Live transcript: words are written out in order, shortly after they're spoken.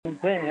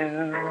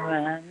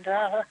nowhere, and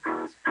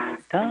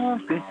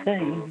don't be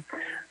saying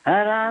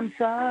that I'm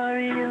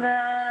sorry that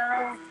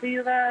I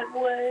feel that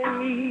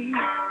way.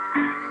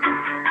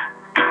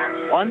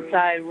 Once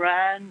I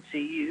ran to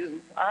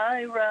you,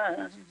 I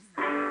ran.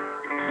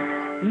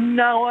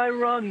 Now I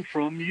run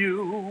from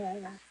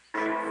you.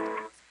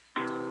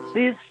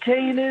 This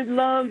tainted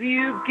love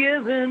you've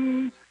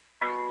given,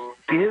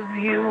 give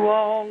you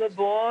all a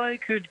boy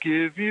could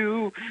give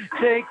you.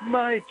 Take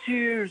my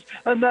tears,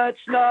 and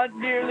that's not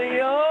nearly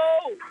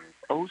all.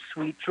 Oh,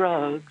 sweet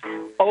drugs.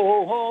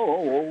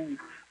 Oh,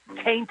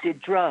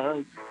 tainted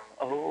drugs.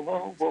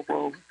 Oh,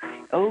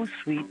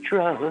 sweet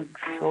drugs.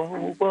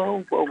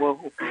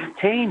 Oh,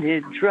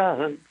 tainted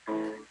drugs.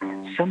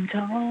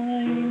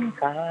 Sometimes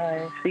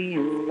I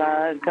feel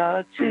I've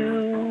got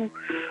to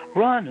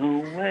run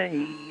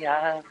away.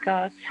 I've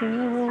got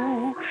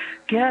to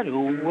get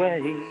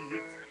away.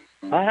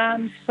 But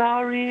I'm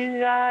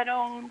sorry I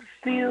don't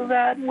feel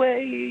that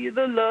way.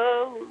 The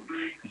love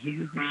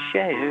you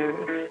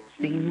share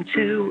seems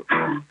to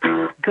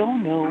go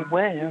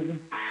nowhere.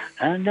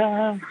 And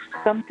I've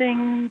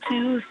something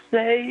to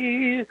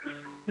say.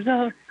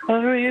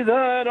 Sorry that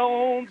I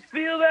don't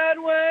feel that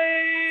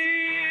way.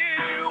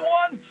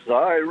 Once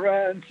I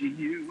ran to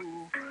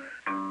you,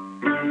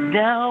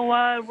 now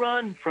I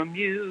run from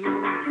you.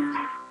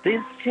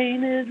 This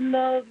tainted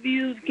love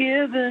you've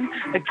given,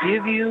 I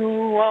give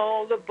you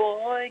all the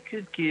boy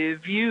could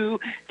give you.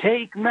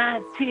 Take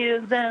my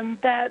tears and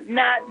that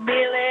not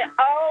really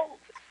all.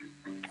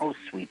 Oh,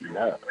 sweet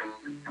love.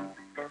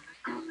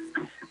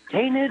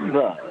 Tainted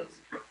love.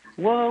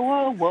 Whoa,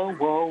 whoa, whoa,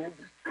 whoa.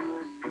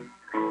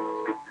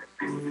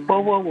 Whoa,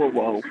 whoa, whoa,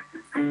 whoa.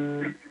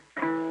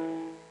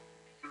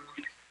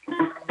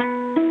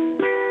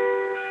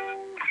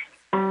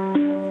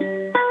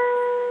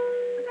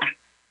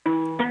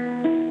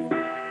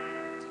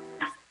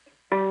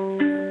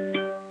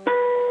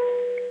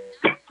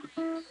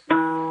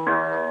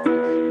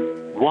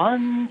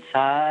 Once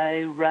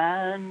I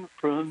ran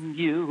from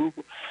you,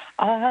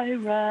 I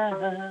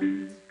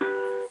ran.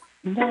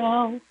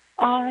 Now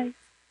I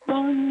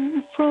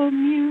run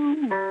from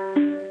you.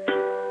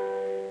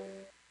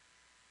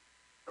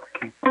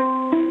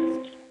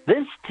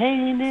 This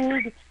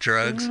tainted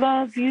drugs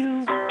love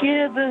you've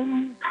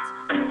given,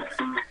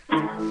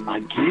 I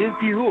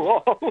give you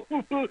all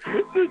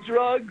the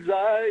drugs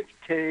I've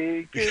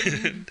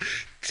taken.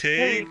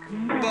 Take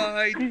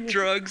my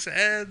drugs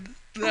and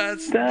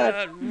that's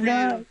not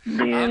real. I'm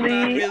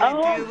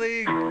not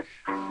really dealing.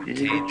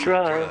 Tainted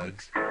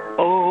drugs.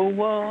 Oh,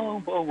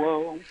 whoa, whoa,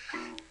 whoa.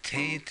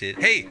 Tainted.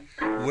 Hey,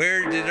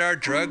 where did our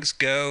drugs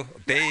go?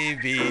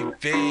 Baby,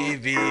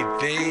 baby,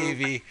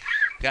 baby.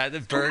 Got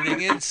it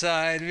burning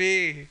inside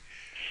me.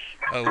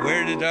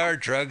 Where did our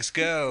drugs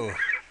go?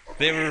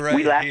 They were right here.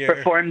 We last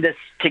performed this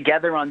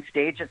together on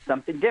stage at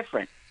something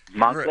different.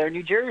 Montclair,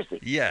 New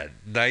Jersey. Yeah,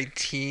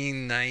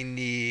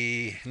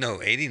 1990.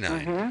 No,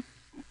 89. Mm-hmm.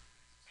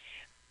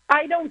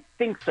 I don't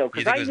think so,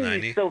 because I knew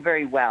you so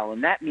very well,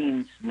 and that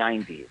means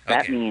 90s.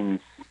 That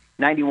means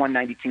 91,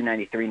 92,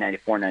 93,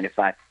 94,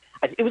 95.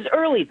 It was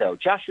early, though.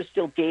 Josh was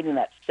still dating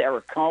that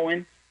Sarah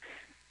Cohen.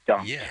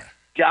 Dumped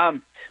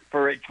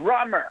for a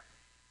drummer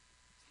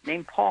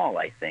named Paul,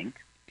 I think.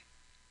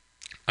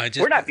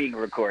 We're not being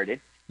recorded.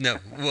 No,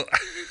 well...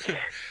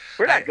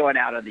 We're not going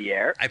out on the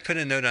air. I put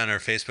a note on our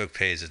Facebook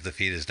page that the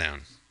feed is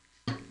down.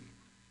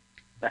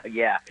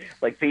 Yeah,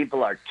 like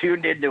people are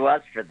tuned into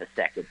us for the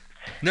second.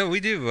 No, we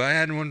do. I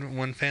had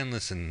one fan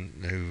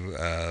listen who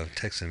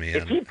texted me.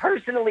 If he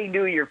personally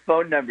knew your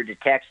phone number to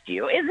text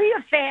you, is he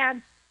a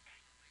fan?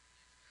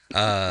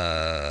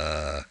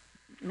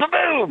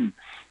 Boom!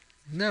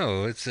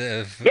 No, it's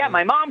yeah,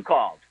 my mom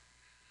called.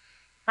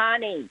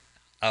 Honey.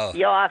 Oh,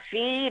 your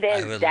feed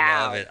is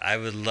down. I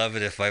would love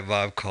it if my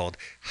mom called.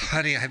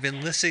 Honey, I've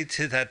been listening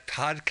to that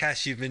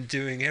podcast you've been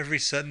doing every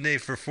Sunday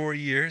for 4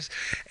 years,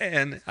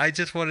 and I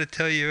just want to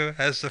tell you,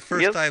 as the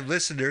first-time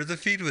listener, the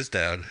feed was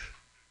down.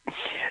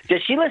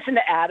 Does she listen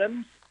to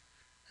Adams?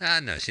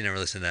 No, she never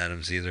listened to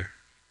Adams either.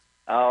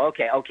 Oh,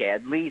 okay.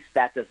 At least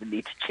that doesn't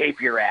need to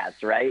chafe your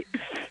ass, right?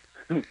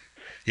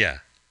 Yeah.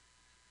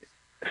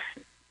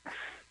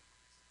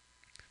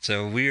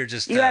 So we are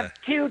just... You have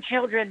 2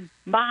 children,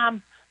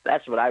 Mom.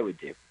 That's what I would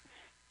do.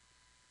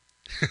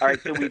 All right,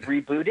 so we've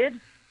rebooted?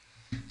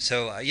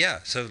 So,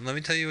 so let me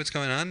tell you what's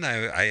going on.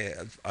 I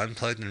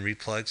unplugged and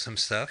replugged some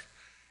stuff,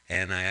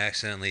 and I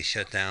accidentally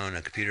shut down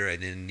a computer I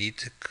didn't need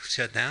to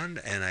shut down,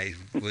 and I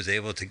was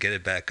able to get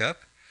it back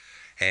up.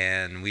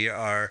 And we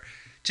are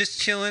just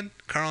chilling,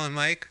 Carl and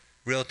Mike,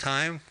 real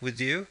time with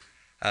you,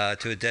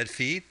 to a dead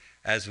feed,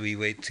 as we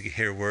wait to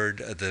hear word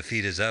the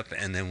feed is up,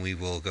 and then we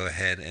will go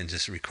ahead and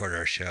just record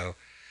our show,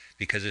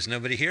 because there's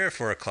nobody here at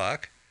 4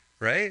 o'clock.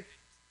 Right?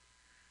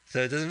 So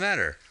it doesn't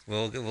matter.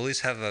 We'll at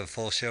least have a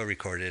full show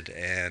recorded,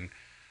 and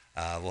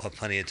we'll have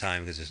plenty of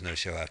time because there's no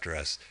show after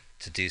us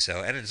to do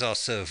so. And it's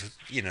also,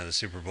 the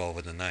Super Bowl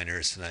with the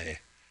Niners tonight.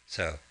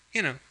 So,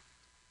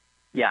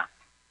 Yeah.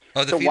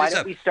 Oh, the so feed why is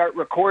don't up. We start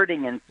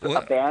recording and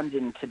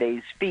abandon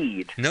today's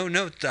feed? No,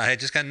 I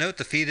just got a note.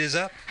 The feed is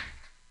up.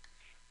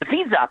 The feed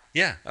Knees up.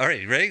 Yeah. All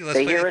right. Ready? Let's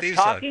They play hear the us theme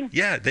talking? song.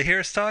 Yeah, they hear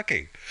us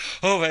talking.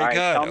 Oh my All right,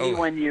 God. tell me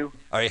when you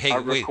All right. Hey,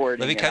 are wait. recording.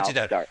 Let me count you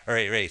down. Start. All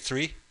right. Ready?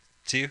 3,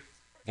 2,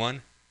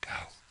 1, go.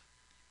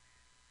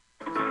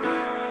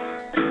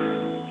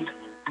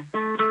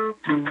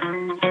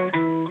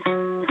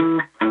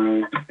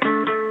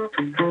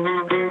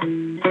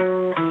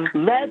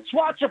 Let's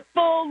watch a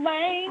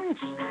full-length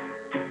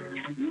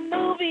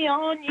movie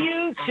on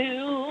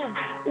YouTube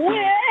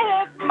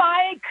with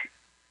Mike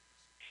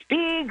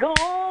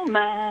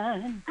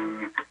Spiegelman.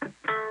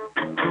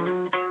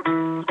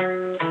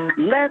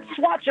 Let's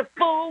watch a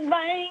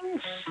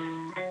full-length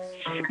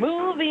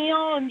movie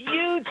on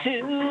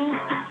YouTube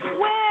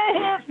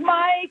with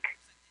Mike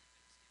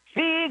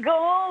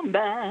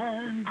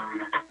Spiegelman.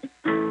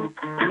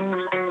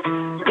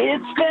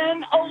 It's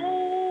been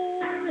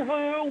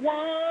over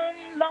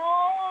 1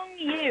 long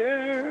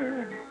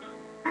year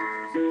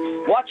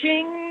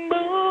watching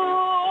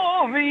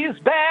movies,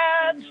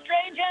 bad,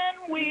 strange, and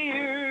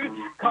weird,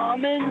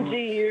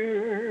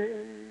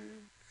 commandeered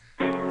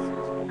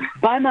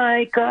by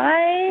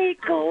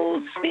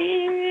Michael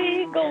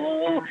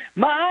Spiegel.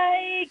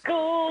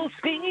 Michael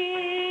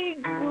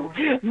Spiegel.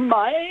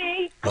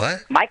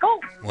 What? Michael?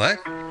 What?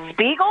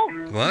 Spiegel?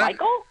 What?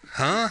 Michael?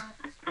 Huh?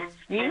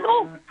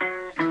 Spiegel?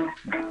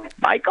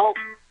 Michael?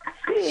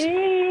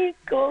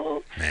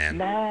 Spiegel. Man.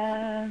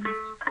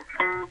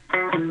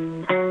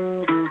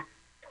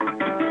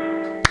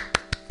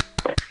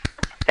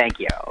 Thank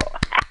you.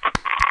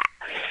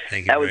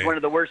 Thank you. That was one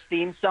of the worst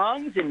theme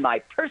songs, in my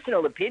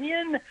personal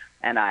opinion,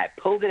 and I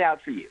pulled it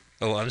out for you.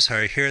 Oh, I'm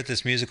sorry. Here at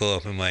this musical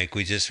open mic,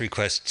 we just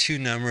request 2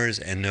 numbers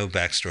and no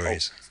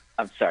backstories.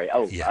 I'm sorry.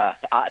 Yeah.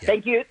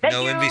 Thank you.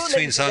 No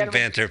in-between song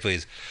banter,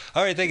 please.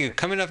 All right, thank you.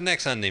 Coming up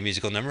next on the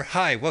musical number.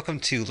 Hi, welcome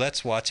to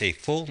Let's Watch a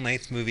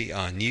Full-Length Movie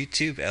on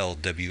YouTube,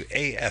 LWAFLMOYT.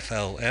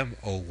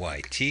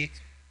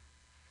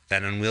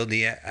 That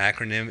unwieldy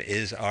acronym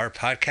is our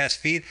podcast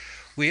feed.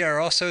 We are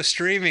also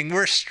streaming.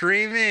 We're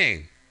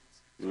streaming.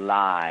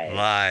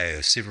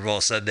 Live. Super Bowl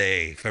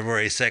Sunday,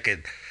 February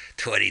 2nd,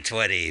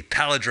 2020.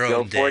 Palindrome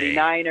Go Day.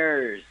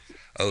 49ers.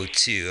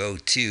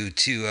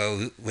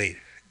 020220. Wait.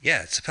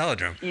 Yeah, it's a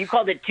palindrome. You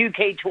called it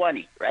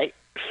 2K20, right?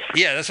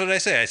 Yeah, that's what I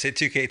say. I say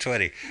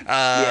 2K20.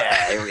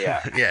 Yeah, here we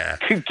are. Yeah.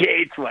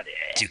 2K20.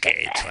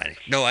 2K20.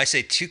 No, I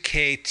say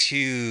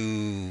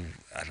 2K2.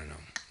 I don't know.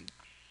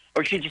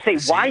 Or should you say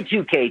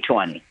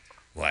Y2K20?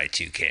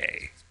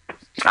 Y2K.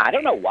 I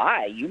don't know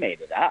why. You made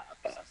it up.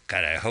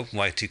 God, I hope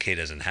Y2K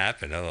doesn't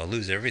happen. Oh, I'll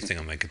lose everything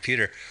on my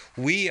computer.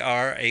 We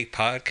are a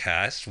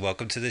podcast.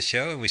 Welcome to the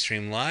show, and we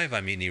stream live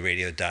on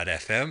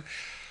MutinyRadio.fm,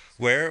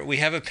 where we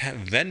have a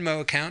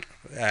Venmo account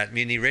at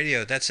Mutiny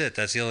Radio. That's it.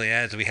 That's the only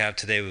ads we have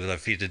today. We would love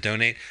for you to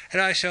donate.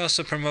 And I should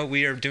also promote,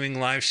 we are doing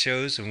live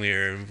shows, and we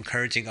are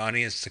encouraging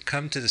audience to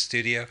come to the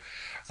studio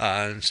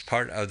as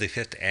part of the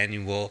 5th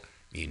annual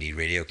Mutiny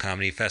Radio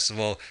Comedy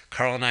Festival.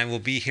 Carl and I will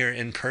be here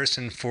in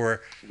person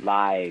for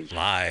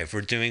Live.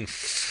 We're doing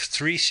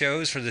 3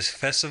 shows for this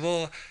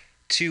festival.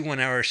 2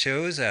 one-hour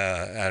shows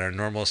at our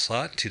normal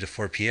slot, 2 to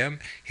 4 p.m.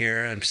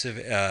 here in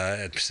Pacific.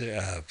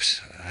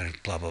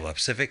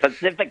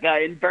 Pacifica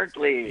in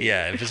Berkeley.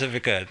 Yeah, in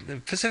Pacifica.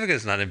 Pacifica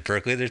is not in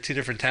Berkeley. They're 2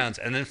 different towns.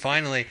 And then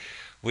finally,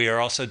 we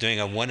are also doing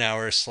a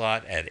 1-hour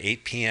slot at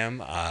 8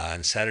 p.m.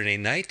 on Saturday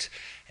night.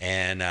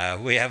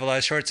 And we have a lot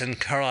of shorts. And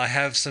Carl, I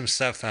have some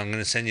stuff. I'm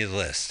going to send you the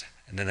list.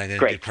 And then I'm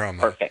going to do promo.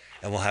 Perfect.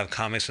 And we'll have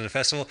comics from the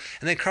festival.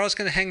 And then Carl's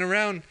going to hang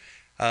around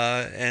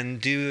and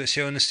do a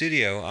show in the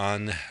studio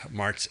on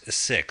March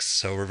 6th.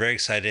 So we're very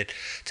excited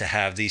to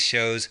have these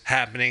shows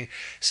happening.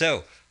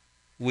 So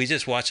we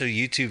just watch a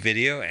YouTube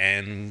video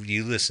and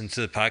you listen to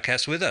the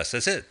podcast with us.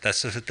 That's it.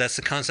 That's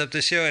the concept of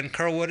the show. And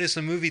Carl, what is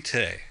the movie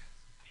today?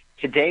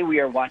 Today we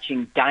are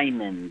watching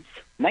Diamonds.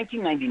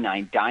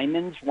 1999.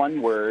 Diamonds,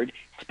 one word,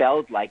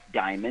 spelled like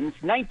diamonds.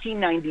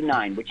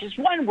 1999, which is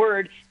one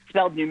word,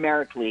 spelled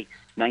numerically.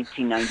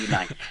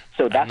 1999.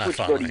 So that's what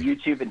you go to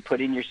YouTube and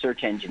put in your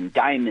search engine.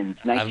 Diamonds,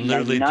 1999. I'm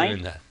literally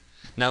doing that.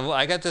 Now,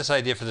 I got this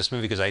idea for this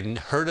movie because I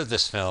heard of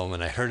this film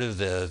and I heard of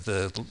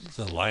the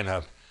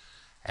lineup,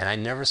 and I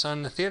never saw it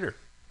in the theater.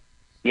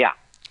 Yeah.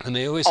 And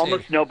they always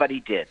almost nobody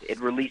did. It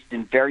released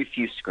in very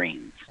few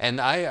screens. And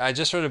I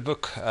just read a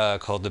book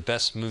called The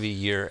Best Movie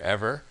Year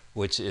Ever,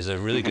 which is a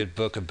really good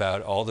book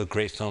about all the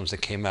great films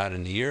that came out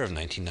in the year of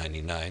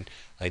 1999,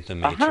 like The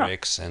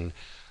Matrix and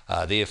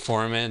The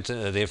Informant,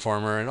 The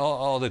Informer, and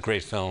all the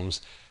great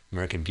films,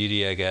 American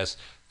Beauty, I guess.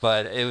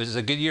 But it was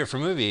a good year for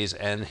movies,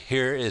 and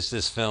here is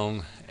this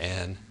film,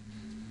 and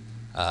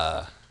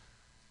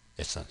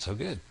it's not so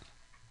good.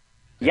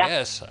 Yeah.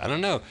 Yes, I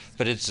don't know,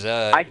 but it's...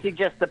 I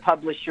suggest the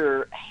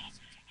publisher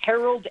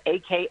Herald,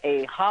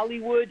 a.k.a.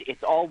 Hollywood.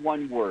 It's all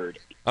one word.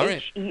 All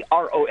right.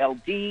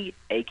 Herold,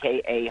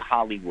 a.k.a.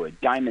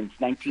 Hollywood. Diamonds,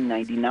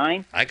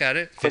 1999. I got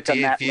it. Click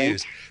 58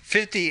 views.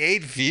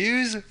 58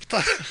 views?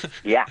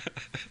 Yeah.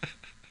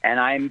 And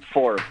I'm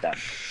 4 of them.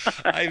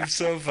 I'm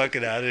so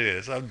fucking out of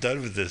this. I'm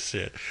done with this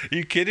shit. Are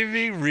you kidding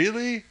me?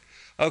 Really?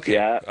 Okay.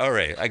 Yeah. All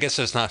right. I guess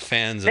there's not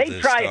fans of They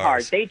the try stars.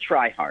 hard. They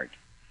try hard.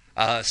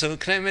 So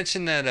can I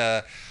mention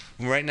that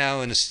right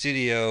now in the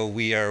studio,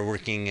 we are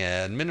working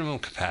at minimum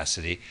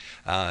capacity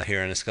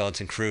here on the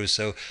Skeleton Crew.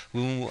 So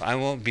I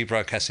won't be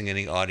broadcasting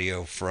any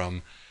audio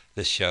from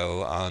the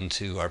show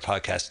onto our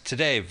podcast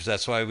today.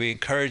 That's why we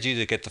encourage you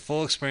to get the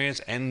full experience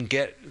and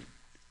get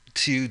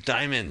to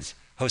Diamonds,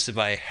 hosted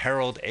by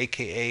Harold,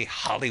 a.k.a.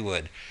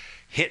 Hollywood.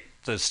 Hit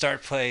the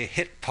start play,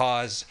 hit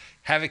pause,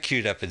 have it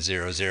queued up at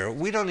 00.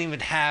 We don't even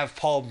have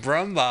Paul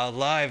Brumbaugh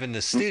live in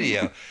the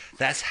studio.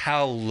 That's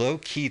how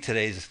low-tech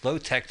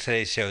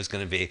today's show is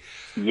going to be.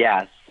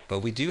 Yes. But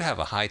we do have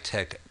a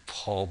high-tech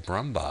Paul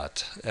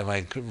Brumbaugh. Am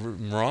I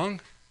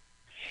wrong?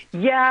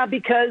 Yeah,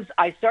 because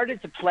I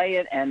started to play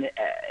it, and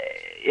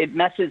it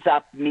messes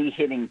up me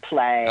hitting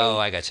play. Oh,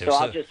 I got you. So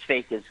I'll just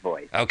fake his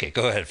voice. Okay,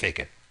 go ahead, fake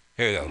it.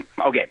 Here we go.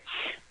 Okay.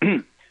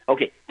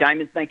 Okay,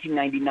 Diamonds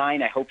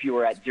 1999. I hope you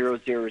were at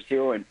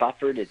 000 in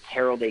Bufford. It's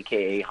Harold,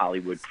 a.k.a.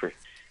 Hollywood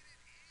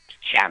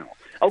channel.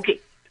 Okay.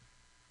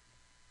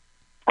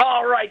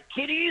 All right,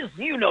 kiddies,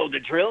 you know the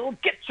drill.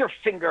 Get your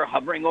finger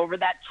hovering over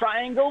that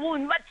triangle,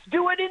 and let's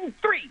do it in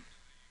 3,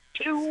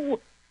 2,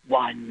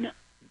 1,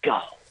 go.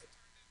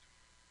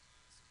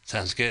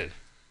 Sounds good.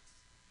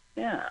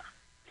 Yeah.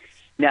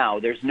 Now,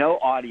 there's no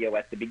audio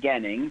at the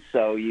beginning,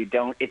 so you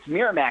don't... It's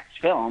Miramax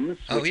Films,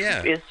 which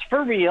is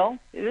for real.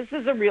 This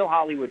is a real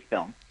Hollywood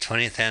film.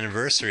 20th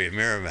anniversary of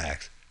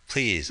Miramax.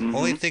 Please,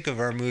 only think of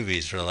our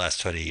movies for the last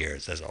 20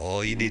 years. That's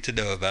all you need to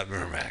know about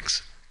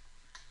Miramax.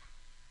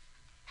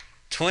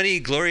 20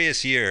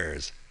 glorious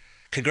years.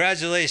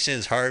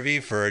 Congratulations, Harvey,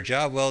 for a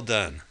job well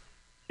done.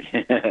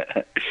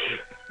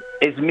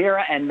 Is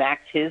Mira and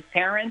Max his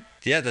parents?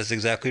 Yeah, that's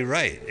exactly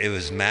right. It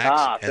was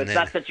Max. So it's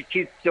not such a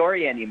cute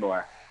story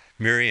anymore.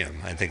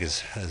 Miriam, I think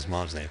is his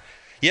mom's name.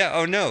 Yeah,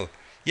 oh no.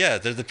 Yeah,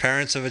 they're the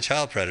parents of a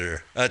child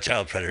predator. A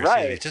child predator,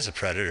 right. Just a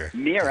predator.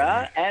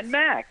 Mira and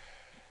Max.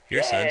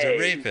 Your son's a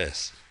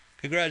rapist.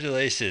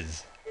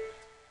 Congratulations.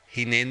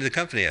 He named the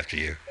company after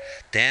you.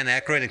 Dan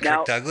Aykroyd and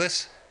Kirk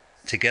Douglas,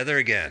 together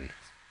again.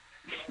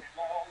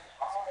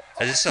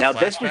 This is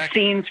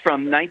scenes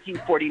from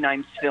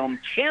 1949's film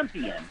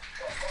Champion,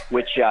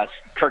 which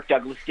Kirk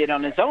Douglas did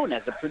on his own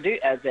as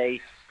a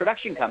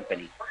production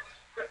company.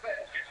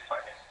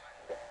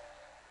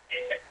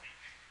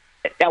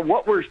 Now,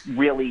 what we're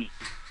really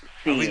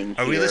seeing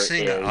Are we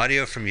listening to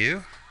audio from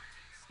you?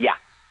 Yeah.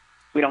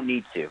 We don't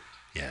need to.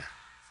 Yeah.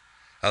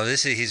 Oh,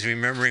 he's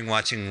remembering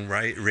watching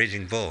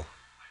Raging Bull.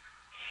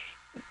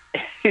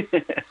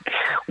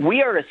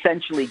 We are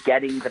essentially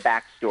getting the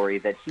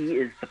backstory that he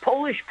is the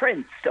Polish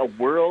prince, a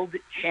world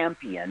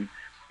champion,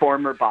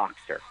 former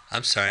boxer.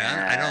 I'm sorry.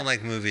 I don't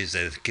like movies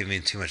that give me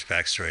too much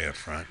backstory up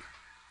front.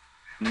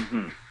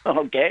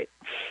 Okay.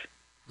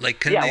 Why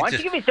don't you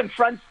give me some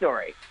front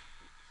story?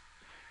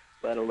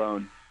 Let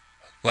alone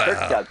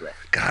Kirk Douglas.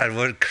 God,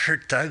 what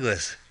Kirk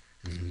Douglas?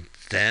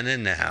 Then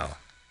and now.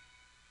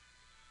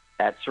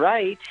 That's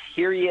right.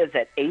 Here he is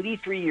at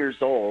 83 years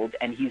old,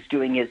 and he's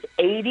doing his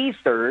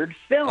 83rd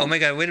film. Oh, my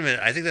God. Wait a minute.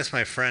 I think that's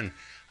my friend.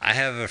 I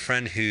have a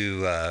friend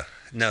who,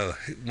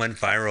 went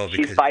viral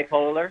because... She's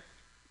bipolar?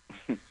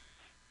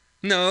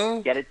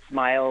 No. Get it?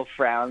 Smile,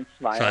 frown,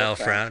 smile,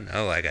 frown.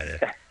 Oh, I got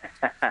it.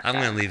 I'm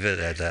going to leave it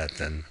at that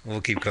then.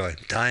 We'll keep going.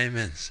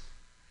 Diamonds.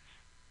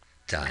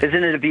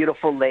 Isn't it a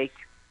beautiful lake?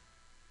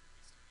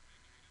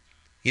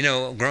 You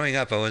know, growing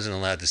up, I wasn't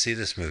allowed to see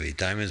this movie.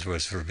 Diamonds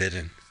was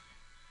forbidden.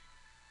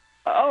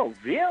 Oh,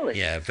 really?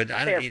 Yeah, but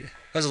it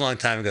was a long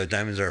time ago.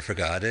 Diamonds are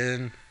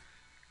forgotten.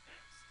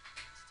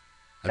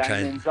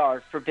 Diamonds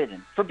are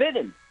forbidden.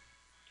 Forbidden.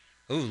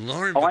 Oh,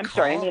 Lauren Bacall. I'm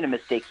sorry, I made a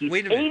mistake. He's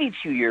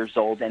 82 years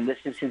old, and this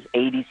is his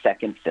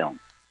 82nd film.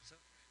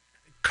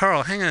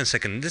 Carl, hang on a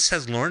second. This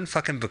has Lauren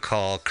fucking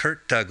Bacall,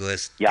 Kirk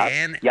Douglas,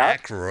 Dan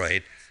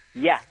Aykroyd,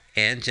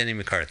 and Jenny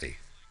McCarthy.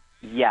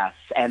 Yes,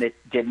 and it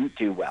didn't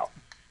do well.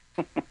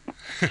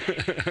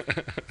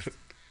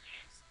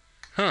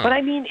 But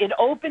I mean, it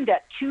opened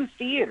at 2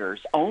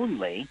 theaters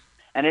only,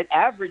 and it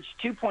averaged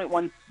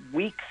 2.1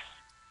 weeks.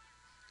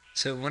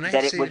 So when I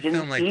that see it was a film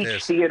in like each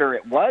this, theater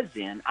it was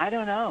in, I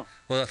don't know.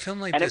 Well, a film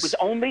like and this, it was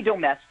only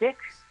domestic.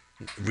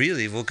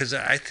 Really? Well, because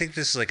I think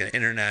this is like an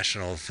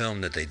international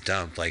film that they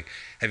dump. Like,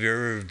 have you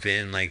ever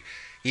been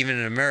even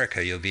in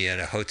America, you'll be at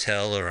a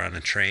hotel or on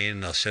a train,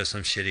 and they'll show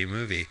some shitty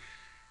movie,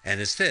 and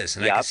it's this,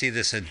 and I can see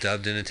this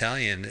dubbed in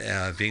Italian,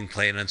 being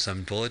played on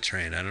some bullet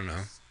train. I don't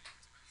know.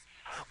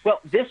 Well,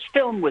 this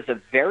film was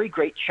a very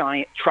great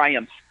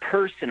triumph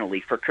personally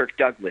for Kirk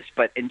Douglas,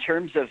 but in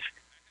terms of,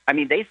 I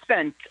mean, they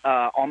spent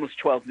almost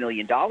 $12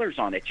 million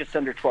on it, just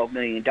under $12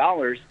 million,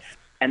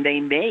 and they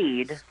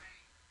made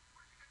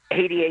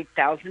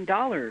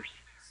 $88,000.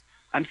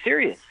 I'm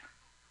serious.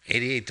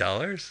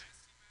 $88?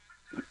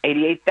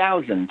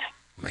 $88,000.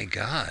 My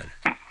God.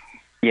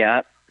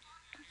 Yeah.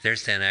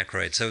 There's Dan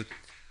Aykroyd. So,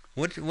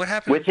 what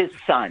happened? With his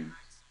son.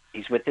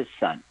 He's with his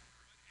son.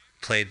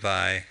 Played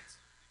by?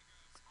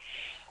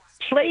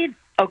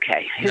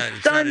 Okay. His son.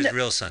 It's not his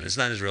real son. It's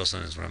not his real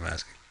son is what I'm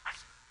asking.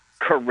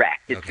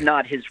 Correct. It's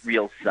not his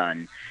real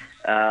son.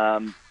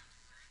 You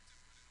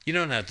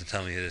don't have to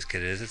tell me who this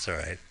kid is. It's all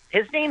right.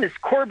 His name is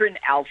Corbin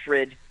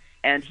Alfred.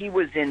 and he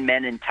was in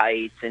Men in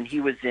Tights, and he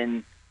was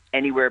in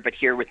Anywhere But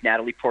Here with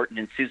Natalie Portman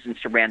and Susan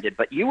Sarandon.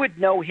 But you would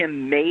know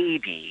him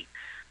maybe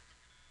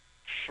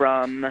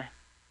from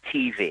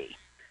TV.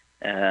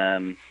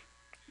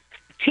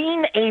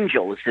 Teen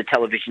Angel is the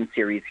television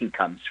series he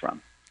comes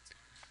from.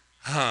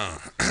 Huh.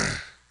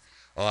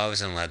 Well,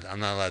 I'm not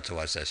allowed to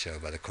watch that show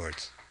by the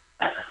courts.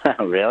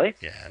 Really?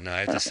 Yeah, no, I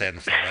have to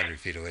stand 500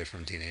 feet away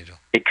from Teen Angel.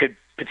 It could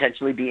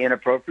potentially be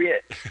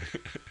inappropriate.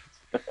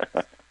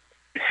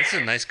 This is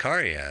a nice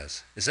car he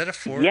has. Is that a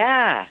Ford?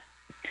 Yeah,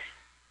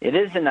 it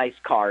is a nice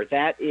car.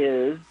 That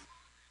is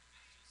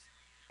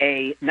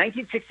a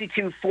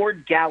 1962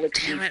 Ford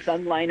Galaxy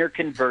Sunliner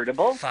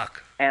convertible.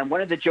 Fuck. And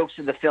one of the jokes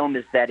of the film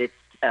is that it's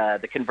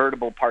the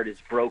convertible part is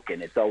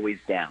broken. It's always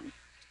down.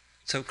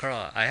 So,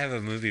 Carl, I have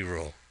a movie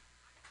rule.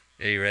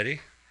 Are you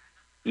ready?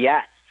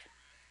 Yes.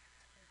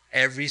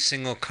 Every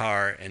single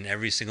car in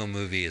every single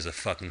movie is a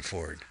fucking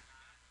Ford.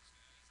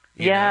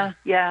 Yeah.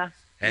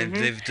 And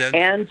mm-hmm. they've done...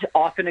 And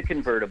often a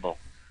convertible.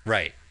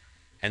 Right.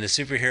 And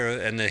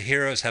the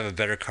heroes have a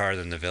better car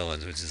than the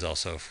villains, which is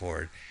also a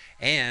Ford.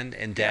 And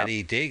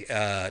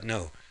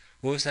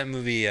what was that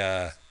movie?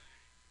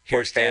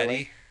 Here's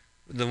Daddy,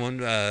 the one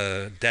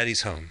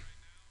Daddy's Home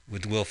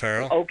with Will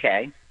Ferrell.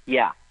 Okay,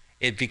 yeah.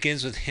 It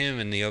begins with him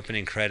in the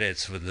opening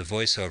credits with the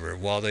voiceover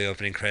while the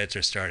opening credits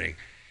are starting.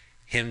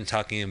 Him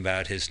talking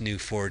about his new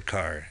Ford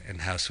car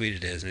and how sweet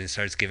it is, and he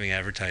starts giving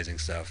advertising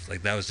stuff.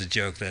 Like that was the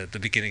joke that at the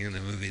beginning of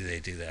the movie they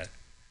do that.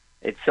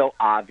 It's so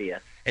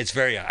obvious. It's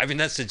very. I mean,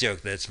 that's the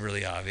joke. That's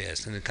really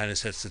obvious, and it kind of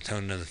sets the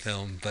tone of the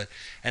film.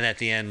 And at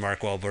the end, Mark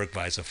Wahlberg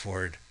buys a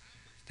Ford.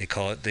 They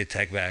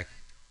tag back.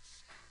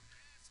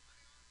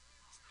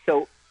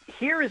 So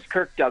here is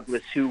Kirk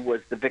Douglas, who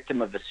was the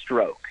victim of a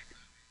stroke,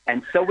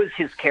 and so was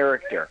his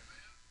character.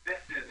 This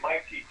is my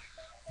teacher.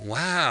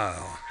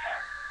 Wow.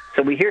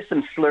 So we hear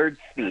some slurred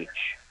speech.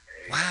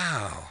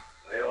 Wow.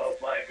 Oh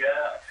my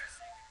God.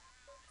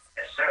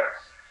 Yes, sir.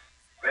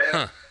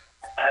 Well,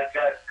 I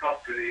got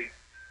company.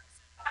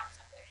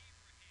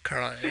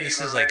 Carl,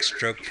 this is like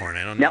stroke porn.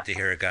 I don't need to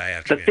hear a guy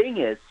after the thing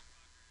is,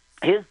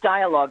 his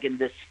dialogue in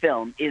this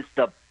film is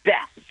the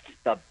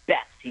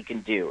best he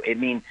can do. I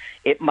mean,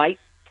 it might,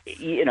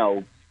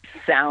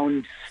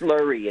 sound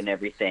slurry and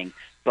everything,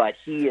 but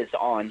he is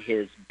on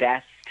his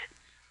best,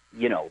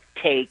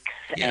 takes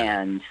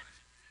and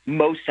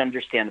most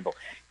understandable.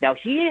 Now,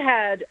 he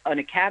had an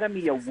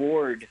Academy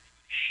Award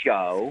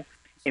show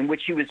in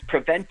which he was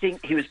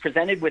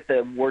presented with the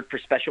award for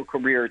special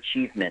career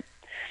achievement.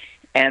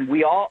 And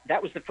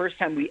that was the first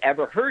time we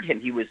ever heard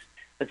him. He was,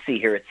 let's see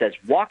here, it says,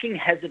 walking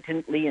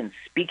hesitantly and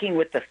speaking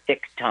with a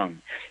thick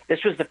tongue.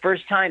 This was the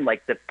first time,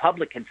 the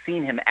public had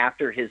seen him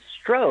after his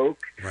stroke.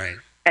 Right.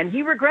 And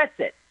he regrets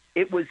it.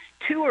 It was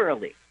too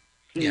early.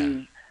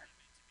 He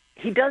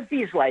does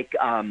these,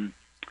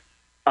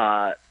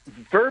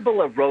 verbal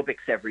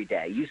aerobics every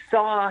day. You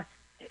saw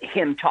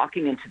him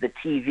talking into the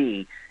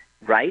TV,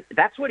 right?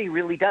 That's what he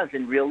really does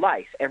in real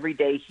life. Every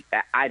day,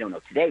 I don't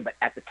know today, but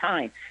at the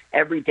time,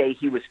 every day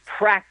he was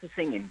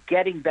practicing and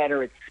getting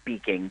better at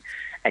speaking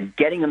and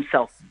getting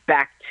himself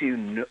back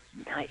to,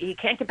 you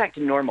can't get back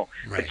to normal,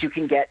 but you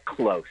can get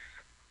close.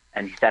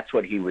 And that's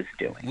what he was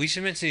doing. We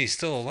should mention he's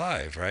still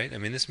alive, right? I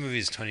mean, this movie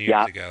is 20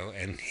 years ago,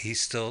 and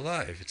he's still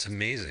alive. It's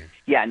amazing.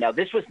 Yeah, now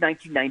this was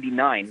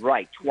 1999,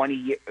 right? 20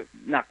 years,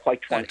 not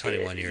quite 20.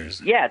 21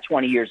 years. Yeah,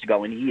 20 years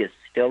ago, and he is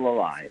still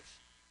alive.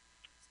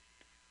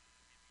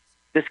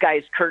 This guy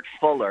is Kurt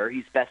Fuller.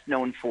 He's best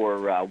known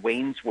for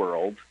Wayne's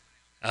World.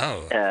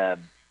 Oh.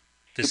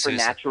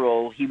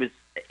 Supernatural. He was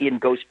in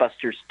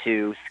Ghostbusters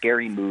 2,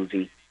 Scary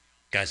Movie.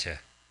 Gotcha.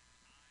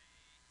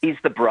 He's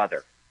the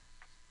brother.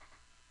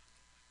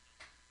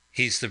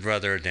 He's the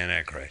brother of Dan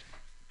Aykroyd.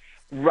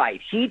 Right.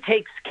 He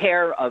takes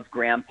care of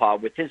Grandpa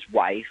with his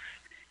wife.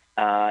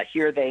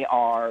 Here they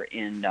are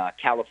in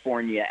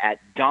California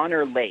at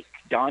Donner Lake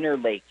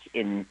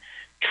in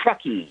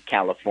Truckee,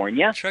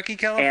 California. Truckee,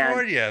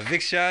 California.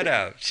 Big shout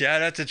out.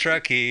 Shout out to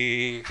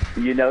Truckee.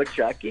 You know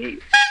Truckee?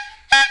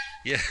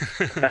 Yeah.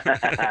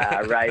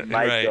 Right,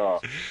 Michael.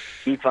 Right.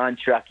 Keep on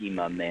Truckee,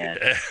 my man.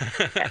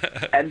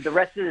 And the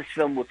rest of this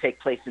film will take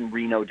place in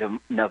Reno,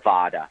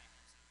 Nevada.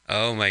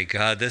 Oh my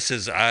God, this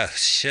is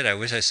shit. I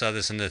wish I saw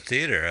this in the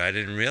theater. I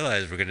didn't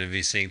realize we're going to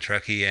be seeing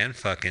Truckee and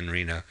fucking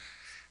Reno.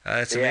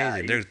 That's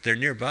amazing. They're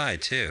nearby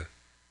too.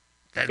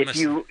 If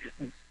you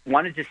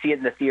wanted to see it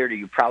in the theater,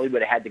 you probably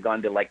would have had to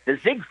gone to the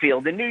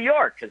Ziegfeld in New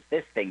York because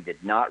this thing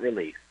did not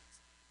release.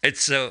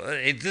 It's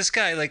so this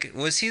guy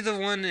was he the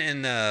one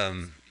in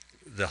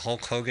the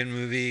Hulk Hogan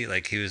movie?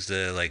 He was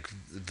the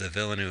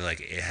villain who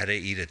had to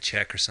eat a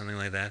check or something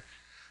like that.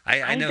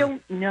 I know.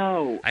 Don't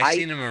know. I've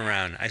seen him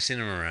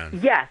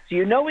around. Yes,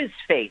 you know his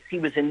face. He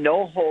was in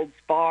No Holds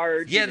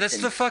Barred. Yeah, that's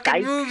the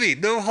fucking movie.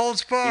 No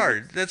Holds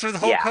Barred. That's with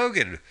Hulk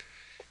Hogan.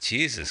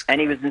 Jesus.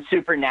 And he was in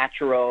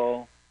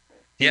Supernatural.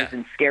 He was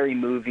in Scary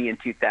Movie in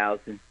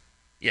 2000.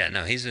 Yeah,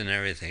 no, he's in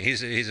everything.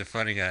 He's a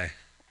funny guy.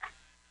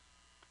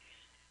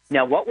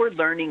 Now, what we're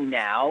learning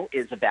now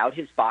is about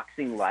his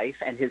boxing life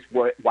and his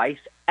wife,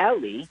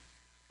 Ellie.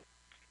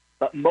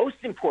 But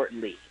most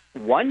importantly,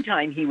 one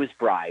time he was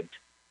bribed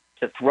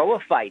to throw a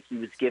fight. He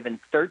was given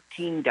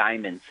 13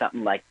 diamonds,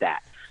 something like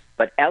that.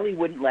 But Ellie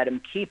wouldn't let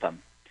him keep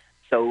them.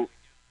 So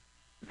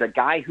the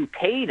guy who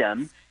paid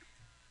him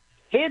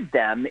hid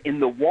them in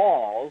the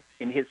wall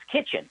in his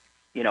kitchen.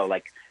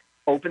 Like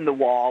opened the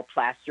wall,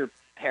 plaster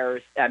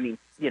Paris,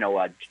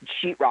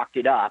 sheetrocked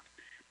it up,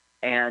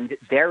 and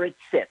there it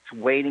sits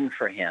waiting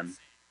for him.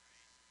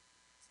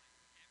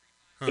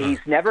 Huh. He's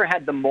never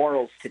had the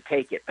morals to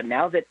take it, but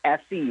now that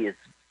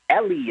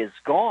Ellie is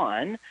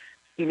gone,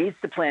 he needs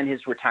to plan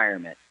his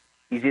retirement.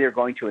 He's either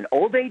going to an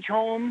old age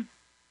home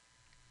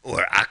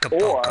or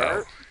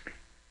Acapulco.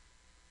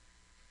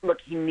 Look,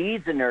 he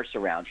needs a nurse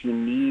around. He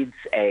needs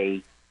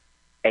a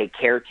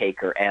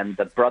caretaker, and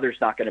the brother's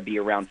not going to be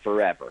around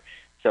forever.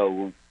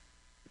 So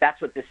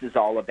that's what this is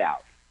all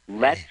about.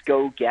 Let's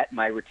go get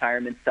my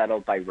retirement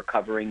settled by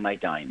recovering my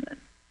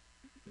diamond.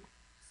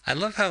 I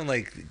love how,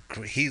 like,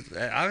 he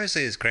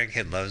obviously his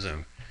grandkid loves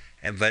him,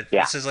 but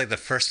Yeah. This is like the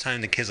first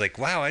time the kid's like,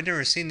 "Wow, I've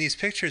never seen these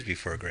pictures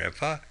before,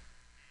 Grandpa."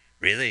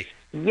 Really?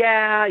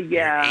 Yeah.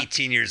 You're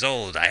 18 years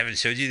old. I haven't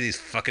showed you these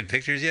fucking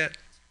pictures yet.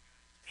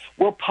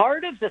 Well,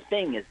 part of the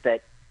thing is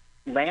that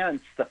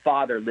Lance, the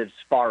father, lives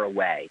far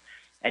away,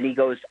 and he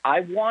goes, "I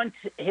want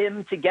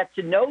him to get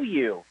to know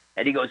you,"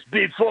 and he goes,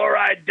 "Before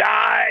I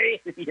die."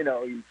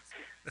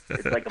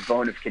 It's like a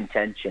bone of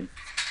contention.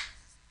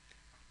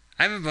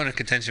 I have a bone of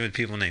contention with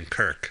people named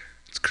Kirk.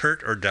 It's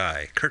Kurt or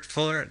die. Kurt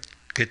Fuller,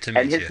 good to meet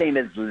And you. his name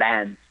is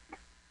Lance.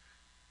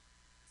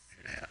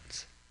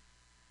 Lance.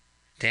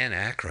 Dan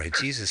Aykroyd.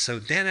 Jesus. So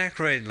Dan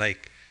Aykroyd,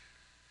 like,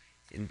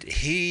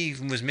 he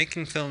was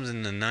making films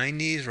in the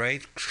 90s,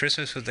 right?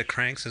 Christmas with the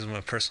Cranks is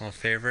my personal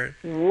favorite.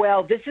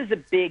 Well, this is a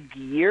big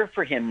year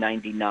for him,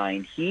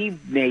 99. He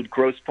made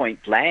Grosse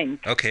Pointe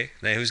Blank. Okay.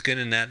 He was good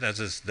in that. That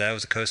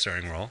was a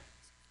co-starring role.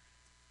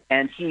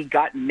 And he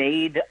got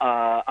made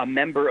a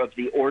member of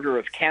the Order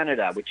of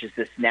Canada, which is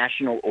this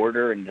national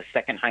order and the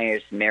second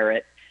highest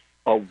merit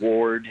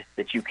award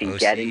that you can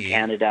get in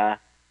Canada.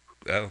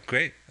 Oh,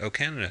 great. Oh,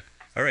 Canada.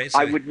 All right. So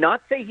I would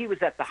not say he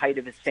was at the height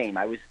of his fame.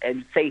 I would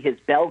say his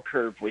bell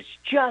curve was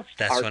just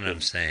That's arcing. what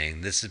I'm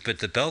saying. But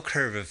the bell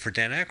curve for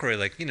Dan Aykroyd,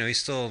 like, he's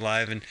still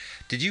alive. And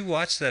did you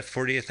watch that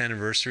 40th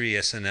anniversary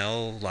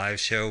SNL live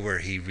show where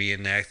he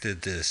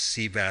reenacted the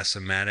sea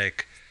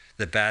bassomatic,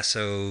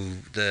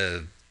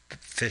 the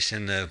fish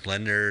in the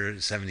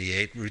blender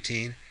 78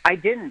 routine? I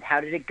didn't.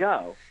 How did it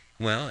go?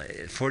 Well,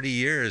 40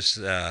 years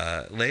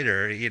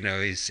later,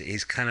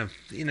 he's kind of,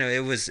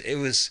 it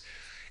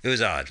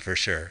was odd for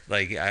sure.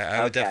 Like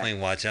I would definitely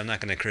watch it. I'm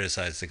not going to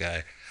criticize the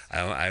guy.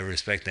 I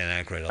respect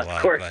Dan Aykroyd a lot.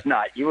 Of course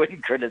not. You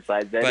wouldn't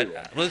criticize anyone.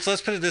 But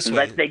let's put it this way.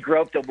 Unless they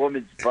groped a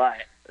woman's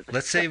butt.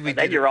 Let's say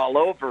then you're all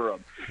over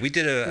them. We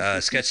did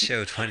a sketch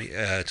show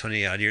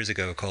 20 odd years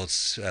ago called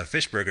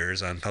Fish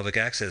Burgers on public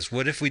access.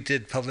 What if we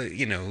did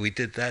we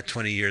did that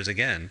 20 years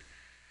again?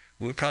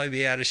 We'd probably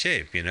be out of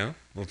shape,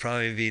 We'll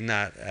probably be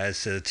not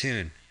as to the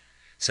tune.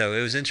 So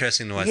it was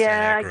interesting to watch Dan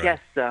Aykroyd. Yeah, I guess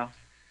so.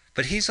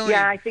 But he's only...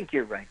 Yeah, I think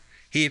you're right.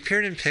 He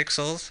appeared in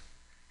Pixels,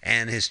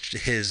 and his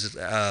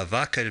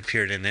vodka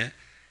appeared in it,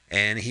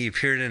 and he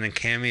appeared in a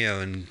cameo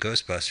in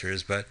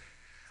Ghostbusters, but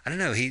I don't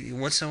know. He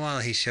once in a while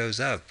he shows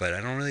up, but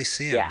I don't really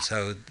see him. Yeah.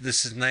 So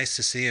this is nice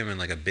to see him in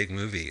like a big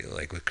movie,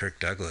 like with Kirk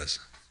Douglas.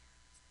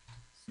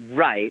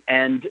 Right,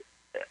 and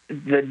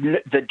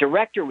the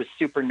director was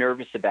super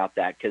nervous about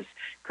that because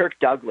Kirk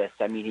Douglas,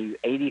 I mean,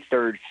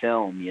 83rd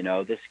film,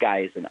 this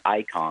guy is an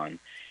icon.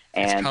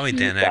 And it's probably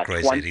Dan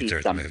Aykroyd's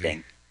 83rd something.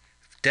 movie.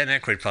 Dan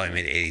Aykroyd probably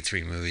made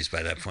 83 movies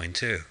by that point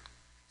too.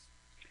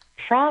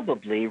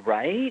 Probably,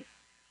 right?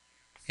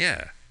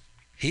 Yeah.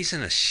 He's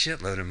in a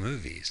shitload of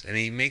movies, and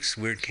he makes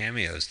weird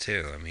cameos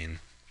too. I mean,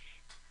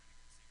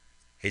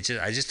 I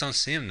just don't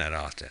see him that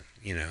often,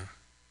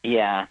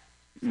 Yeah,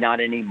 not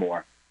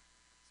anymore.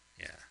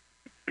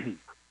 Yeah.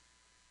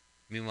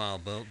 Meanwhile,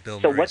 Bill So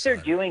Murray's what they're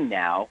on. doing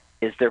now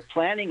is they're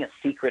planning a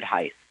secret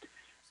heist.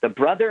 The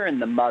brother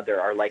and the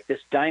mother are like, this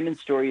diamond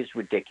story is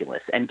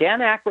ridiculous. And Dan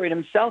Aykroyd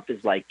himself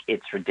is like,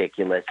 it's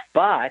ridiculous.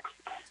 But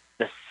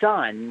the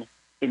son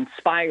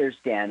inspires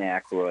Dan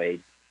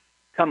Aykroyd.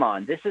 Come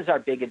on, this is our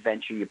big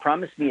adventure. You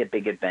promised me a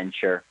big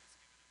adventure.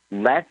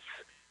 Let's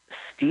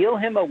steal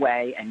him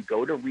away and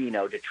go to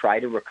Reno to try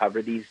to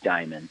recover these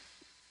diamonds.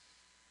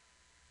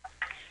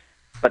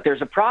 But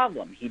there's a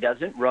problem. He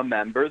doesn't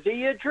remember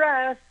the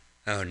address.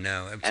 Oh,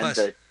 no. And plus,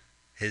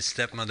 his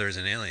stepmother is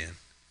an alien.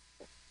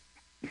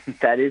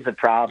 That is a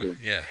problem.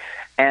 Yeah.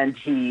 And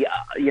he,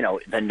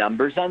 the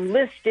number's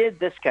unlisted,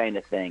 this kind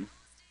of thing.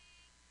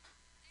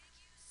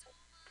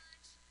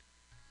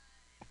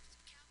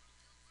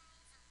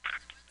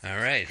 All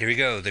right, here we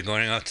go. They're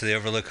going off to the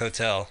Overlook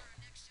Hotel.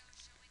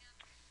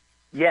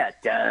 Yeah,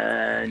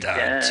 dun,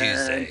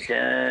 Tuesday.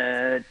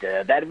 Dun,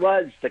 dun. That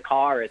was the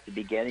car at the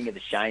beginning of The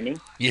Shining.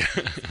 Yeah,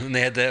 and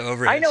they had that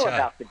overhead I know shot.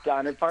 about the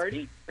Donner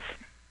Party.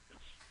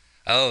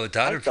 Oh,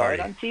 Donner I saw Party. it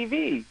on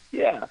TV.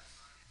 Yeah.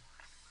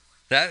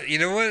 That, you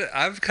know what?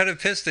 I'm kind of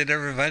pissed they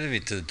never invited me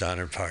to the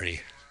Donner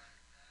Party.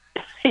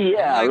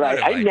 Yeah, I right.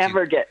 would I invite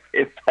never get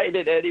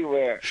invited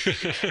anywhere.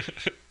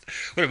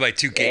 What about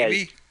 2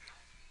 gamey?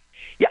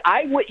 Yeah,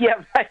 I would.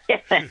 Yeah,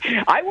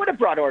 I would have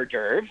brought hors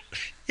d'oeuvres.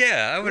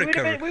 Yeah, I would have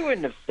covered. We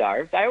wouldn't have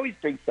starved. I always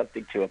bring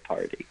something to a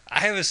party. I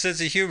have a sense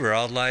of humor.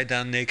 I'll lie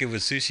down naked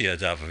with sushi on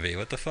top of me.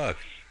 What the fuck?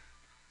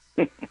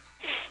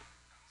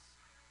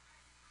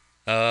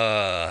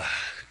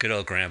 Good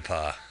old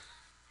grandpa.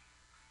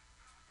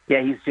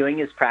 Yeah, he's doing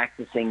his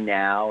practicing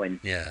now, and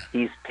Yeah.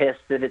 he's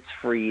pissed that it's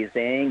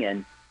freezing,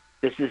 and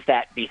this is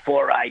that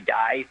before I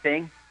die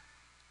thing.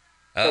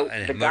 Oh, So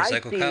and the a guy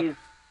motorcycle cop? sees,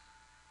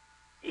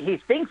 he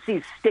thinks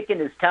he's sticking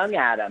his tongue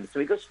at him, so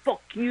he goes,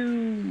 "Fuck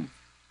you."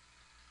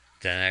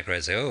 Dan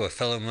Aykroyd's like, oh, a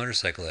fellow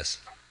motorcyclist.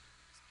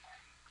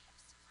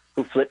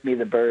 Who flipped me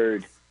the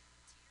bird?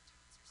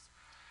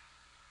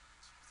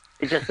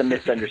 It's just a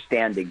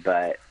misunderstanding,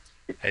 but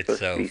It's supposed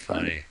to so be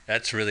funny.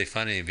 That's really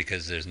funny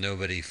because there's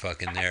nobody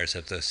fucking there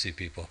except those 2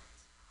 people.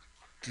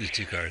 The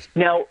 2 cars.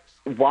 Now,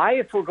 why,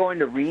 if we're going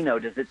to Reno,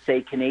 does it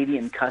say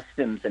Canadian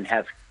Customs and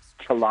have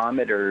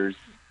kilometers?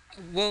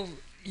 Well,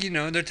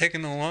 they're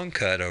taking the long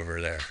cut over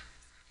there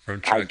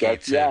from Truckee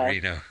guess, to yeah.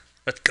 Reno.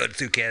 Let's go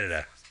through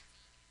Canada.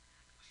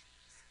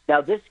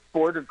 Now, this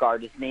border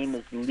guard, his name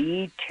is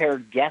Lee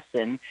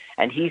Tergessen,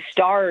 and he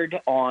starred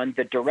on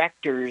the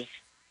director's.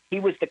 He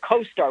was the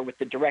co-star with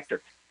the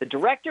director. The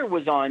director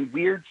was on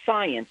Weird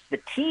Science, the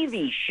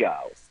TV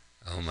show.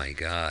 Oh my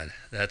God,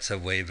 that's a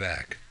way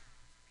back.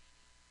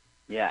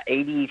 Yeah,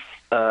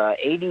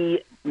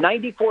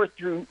 94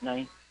 through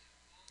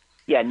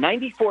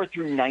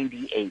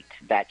 98,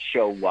 that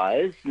show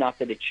was. Not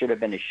that it should have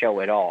been a show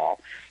at all.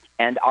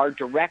 And our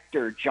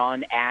director,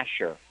 John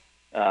Asher,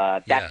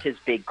 that's his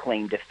big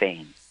claim to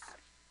fame.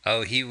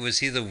 Oh, was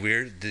he the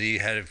weird? Did he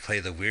have to play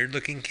the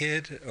weird-looking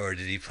kid, or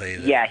did he play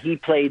the? Yeah, he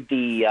played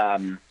the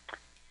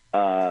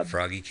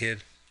Froggy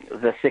kid.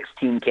 The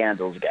 16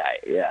 Candles guy.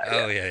 Yeah.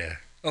 Oh yeah.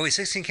 Oh, he's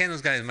 16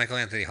 Candles guy is Michael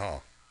Anthony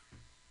Hall.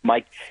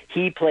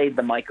 He played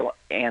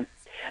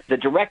the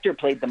director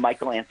played the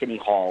Michael Anthony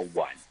Hall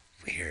one.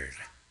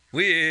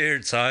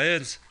 Weird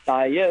science. So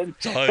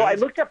I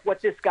looked up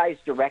what this guy's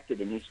directed,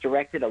 and he's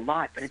directed a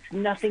lot, but it's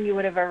nothing you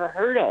would have ever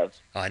heard of.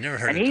 Oh, I never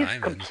heard of And he's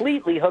Diamond.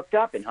 completely hooked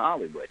up in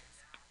Hollywood.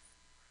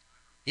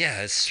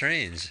 Yeah, it's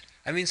strange.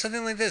 I mean,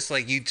 something like this,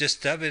 like you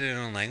just dub it in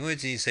a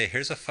language and you say,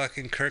 here's a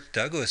fucking Kirk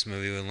Douglas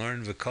movie with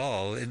Lauren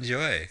Bacall,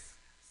 enjoy.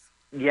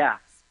 Yeah.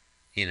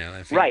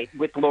 Right,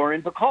 with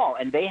Lauren Bacall.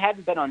 And they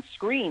hadn't been on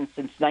screen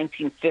since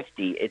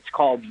 1950. It's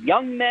called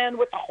Young Man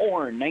with a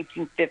Horn,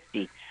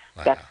 1950.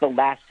 Wow. That's the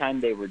last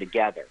time they were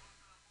together.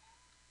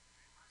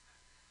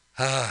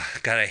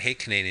 God, I hate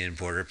Canadian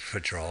Border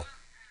Patrol.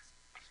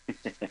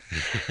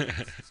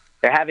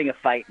 They're having a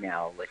fight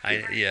now.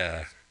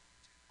 Yeah.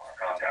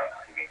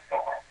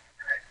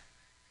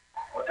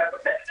 What type of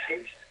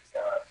medication?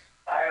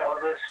 I ought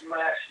to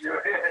smash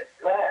your head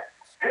flat.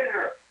 Hit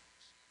her.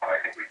 I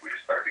think we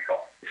just better be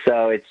calling.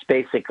 So it's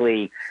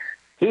basically,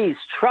 he's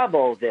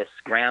trouble, this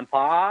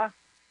grandpa.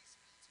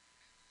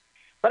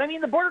 But I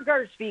mean, the border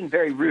guard is being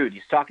very rude.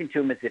 He's talking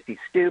to him as if he's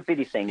stupid.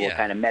 He's saying what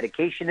kind of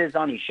medication is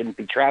on. He shouldn't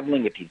be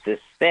traveling if he's this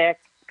sick.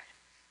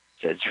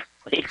 So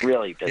it's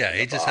really yeah,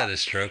 he just had a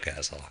stroke,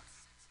 asshole.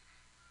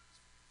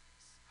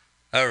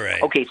 All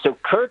right. Okay, so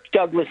Kirk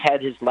Douglas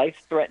had his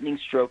life-threatening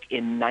stroke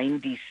in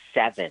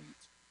 97.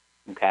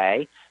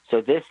 Okay?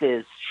 So this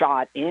is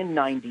shot in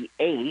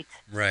 98.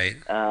 Right.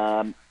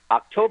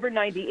 October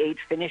 98,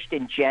 finished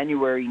in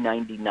January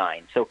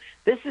 99. So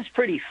this is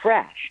pretty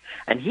fresh.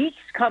 And he's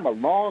come a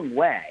long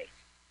way.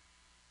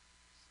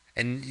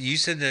 And you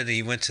said that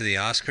he went to the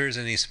Oscars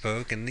and he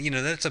spoke, and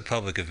that's a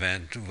public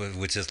event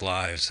which is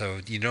live, so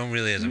you don't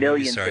really, as a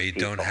movie star, you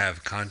don't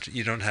have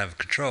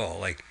control.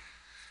 Like,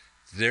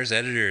 there's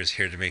editors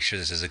here to make sure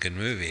this is a good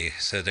movie,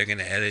 so they're going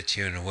to edit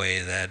you in a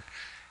way that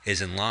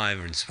isn't live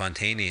and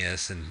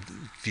spontaneous and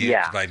viewed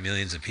by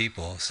millions of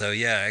people. So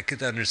yeah, I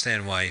could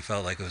understand why he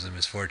felt like it was a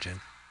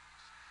misfortune.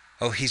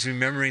 Oh, he's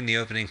remembering the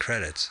opening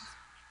credits.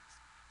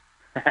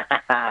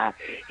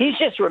 He's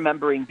just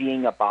remembering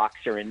being a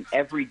boxer and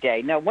every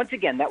day. Now, once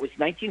again, that was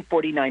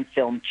 1949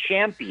 film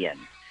Champion,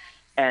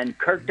 and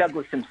Kirk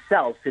Douglas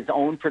himself, his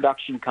own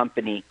production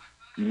company,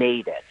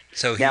 made it.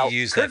 So he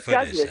used that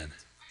footage then?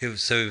 He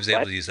was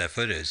able to use that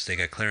footage. They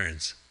got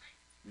clearance.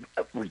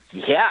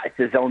 Yeah, it's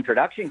his own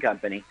production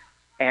company,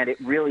 and it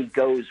really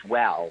goes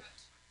well.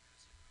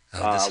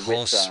 Oh, this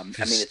whole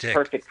it's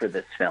perfect for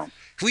this film.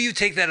 Will you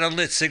take that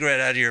unlit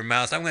cigarette out of your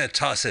mouth? I'm going to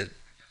toss it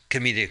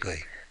comedically.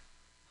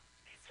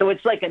 So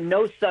it's like a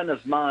no son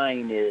of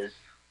mine is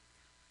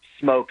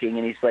smoking,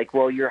 and he's like,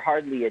 well, you're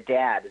hardly a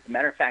dad. As a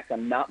matter of fact,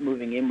 I'm not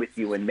moving in with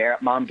you when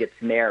mom gets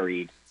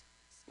married.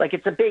 Like,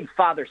 it's a big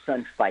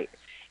father-son fight.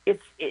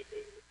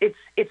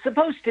 It's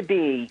supposed to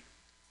be,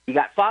 you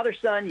got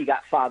father-son, you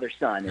got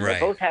father-son, and they're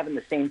both having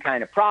the same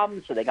kind of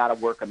problems, so they got to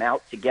work them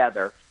out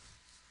together.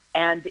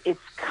 And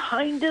it's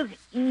kind of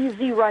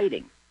easy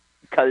writing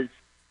because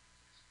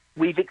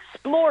we've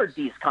explored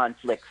these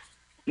conflicts.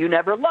 You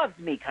never loved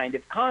me kind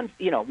of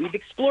we've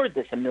explored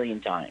this a million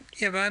times.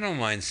 Yeah, but I don't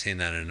mind seeing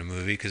that in a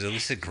movie because at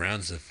least it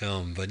grounds the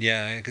film. But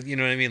yeah, you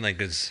know what I mean? Like,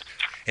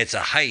 it's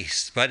a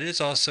heist, but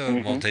it's also a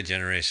Mm-hmm.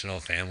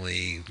 multi-generational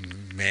family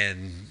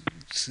man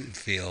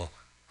feel.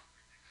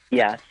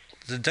 Yes.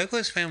 The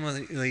Douglas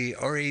family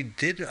already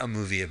did a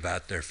movie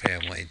about their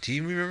family. Do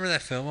you remember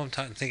that film I'm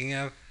thinking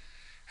of?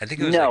 I think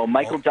it was like No,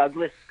 Michael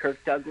Douglas,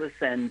 Kirk Douglas,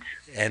 and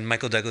and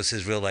Michael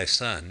Douglas's real life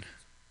son.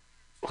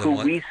 The who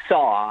one, we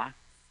saw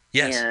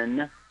yes,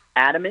 in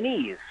Adam and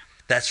Eve.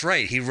 that's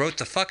right. He wrote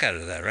the fuck out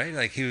of that, right?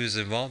 Like he was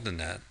involved in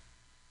that.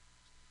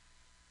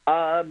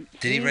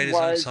 Did he write his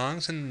own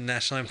songs in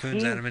National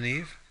Lampoon's Adam and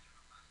Eve?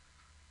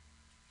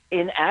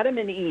 In Adam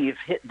and Eve,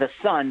 the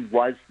son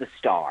was the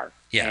star.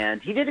 Yeah.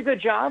 And he did a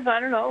good job. I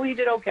don't know. He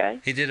did okay.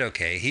 He did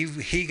okay.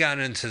 He got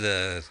into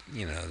the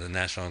the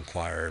National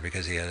Enquirer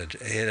because he had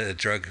a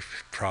drug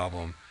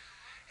problem,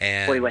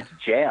 and Well, he went to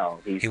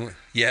jail.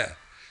 Yeah.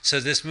 So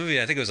this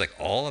movie, I think it was like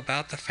all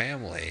about the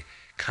family.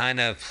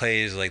 Kind of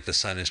plays like the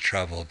son is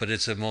trouble, but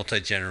it's a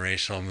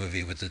multi-generational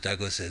movie with the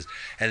Douglases,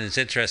 and it's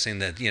interesting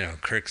that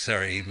Kirk's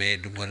already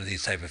made one of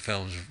these type of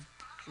films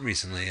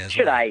recently as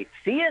Should well. I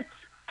see it?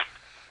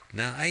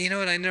 No, you know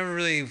what? I never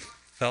really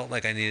felt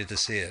like I needed to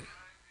see it.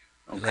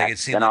 Okay, Like it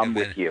seemed then like I'm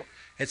with you.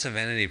 It's a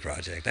vanity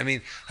project. I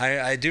mean,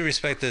 I do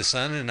respect the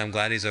son, and I'm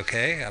glad he's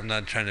okay. I'm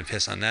not trying to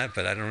piss on that,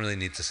 but I don't really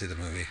need to see the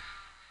movie.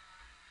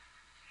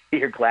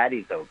 You're glad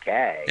he's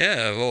okay.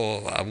 Yeah,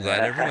 well, I'm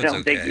glad everyone's okay. I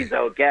don't think he's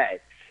okay.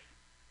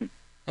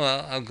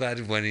 Well, I'm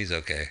glad when he's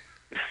okay.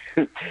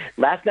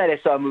 Last night I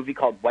saw a movie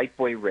called White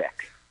Boy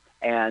Rick,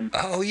 and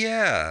oh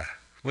yeah,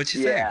 what'd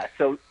you think? Yeah,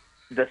 so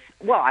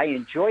I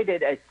enjoyed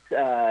it.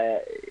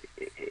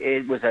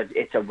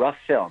 It's a rough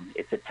film.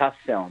 It's a tough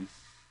film,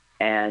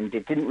 and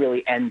it didn't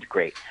really end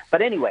great.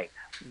 But anyway,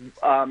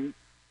 the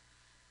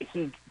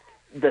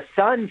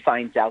son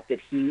finds out that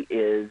he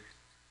is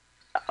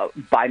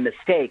by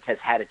mistake has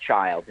had a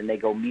child, and they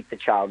go meet the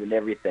child and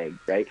everything,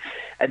 right?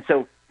 And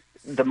so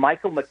the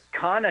Michael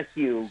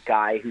McConaughey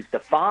guy, who's the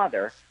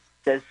father,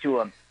 says to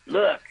him,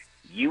 "Look,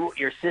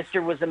 your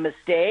sister was a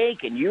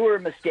mistake, and you were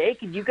a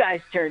mistake, and you guys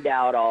turned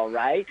out all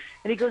right."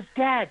 And he goes,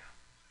 "Dad,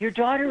 your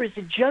daughter is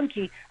a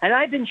junkie, and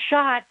I've been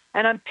shot,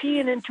 and I'm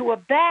peeing into a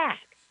bag."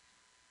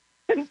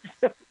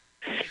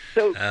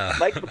 so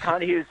Mike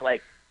McConaughey is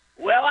like,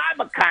 "Well, I'm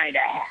a kind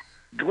of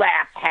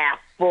glass half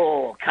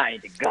full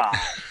kind of guy."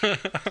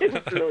 It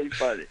was really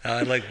funny.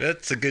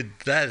 That's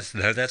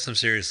some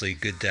seriously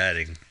good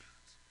dadding.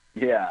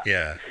 Yeah.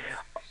 Yeah.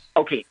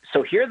 Okay,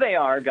 so here they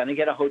are, going to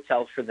get a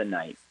hotel for the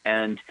night,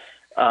 and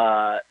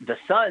the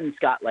son's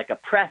got like a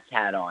press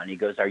hat on. He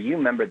goes, "Are you a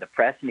member of the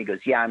press?" And he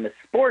goes, "Yeah, I'm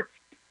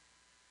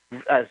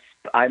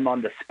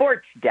on the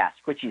sports desk,"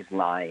 which he's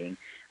lying.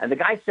 And the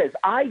guy says,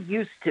 "I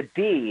used to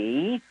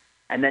be,"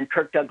 and then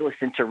Kirk Douglas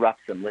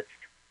interrupts him.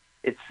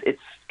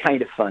 It's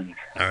kind of funny.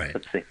 All right.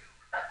 Let's see.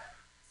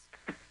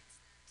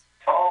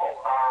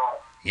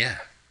 Oh, yeah.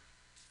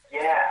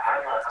 Yeah,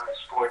 I'm a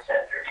sports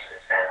editor for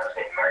the San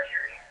Jose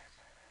Mercury.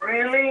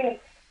 Really?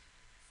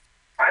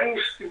 I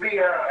used to be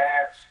on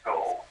that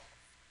school.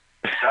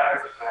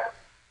 Sorry, man.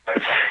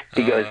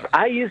 He goes,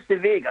 "I used to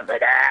be," he goes,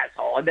 "an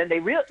asshole." And then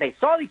they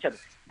saw each other.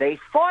 They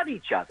fought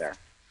each other.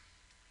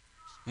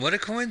 What a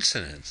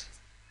coincidence.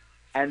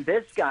 And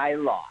this guy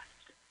lost.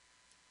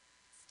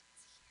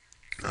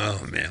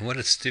 Oh, man, what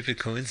a stupid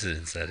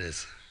coincidence that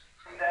is.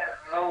 That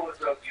nose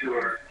of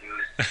yours, you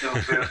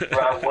stupid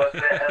bro. What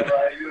the hell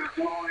are you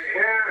doing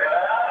here?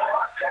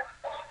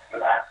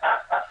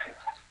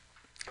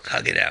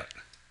 Hug it out.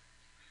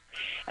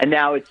 And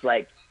now it's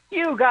like,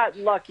 "You got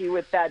lucky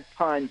with that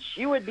punch.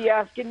 You would be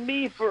asking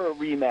me for a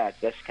rematch."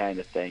 This kind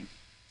of thing.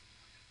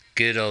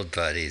 Good old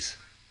buddies.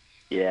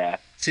 Yeah.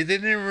 See, they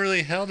never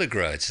really held a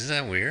grudge. Isn't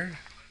that weird?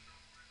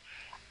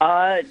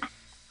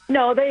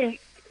 No, they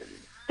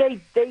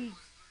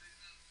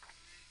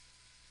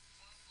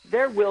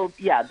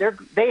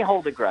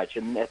hold a grudge,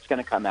 and it's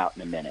going to come out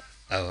in a minute.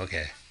 Oh,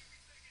 okay.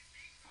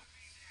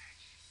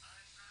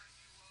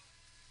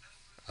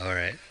 All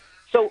right.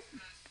 So,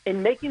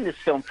 in making this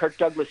film, Kirk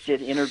Douglas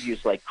did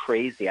interviews like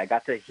crazy. I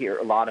got to hear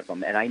a lot of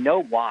them, and I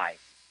know why.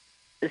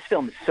 This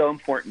film is so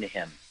important to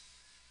him.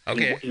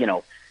 Okay.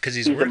 Because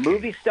he's a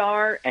movie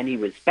star, and he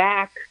was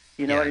back.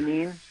 You know what I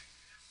mean?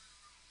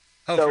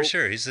 Oh, for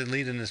sure. He's the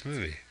lead in this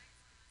movie.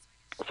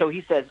 So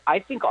he says, "I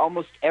think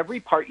almost every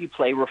part you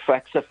play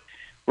reflects a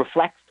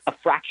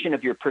fraction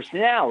of your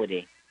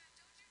personality."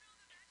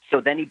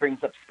 So then he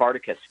brings up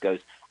Spartacus.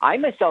 Goes, "I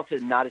myself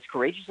am not as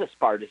courageous as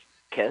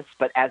Spartacus,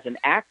 but as an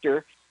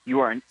actor, you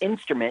are an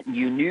instrument, and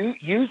you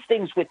use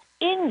things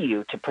within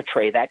you to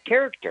portray that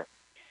character."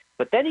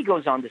 But then he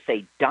goes on to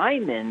say,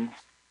 "Diamonds,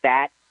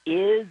 that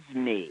is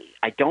me.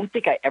 I don't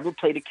think I ever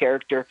played a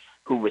character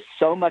who was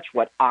so much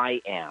what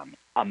I am,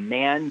 a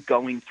man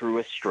going through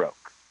a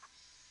stroke."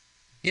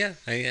 Yeah,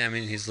 I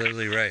mean, he's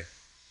literally right.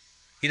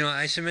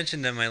 I should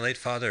mention that my late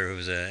father, who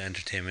was an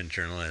entertainment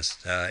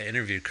journalist,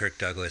 interviewed Kirk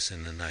Douglas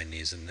in the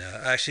 90s. And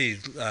actually,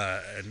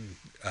 in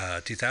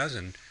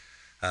 2000,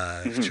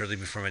 shortly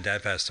before my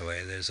dad passed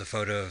away, there's a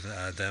photo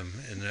of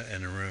them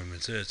in a room.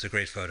 It's a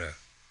great photo.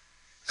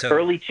 So,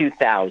 early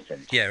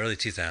 2000. Yeah, early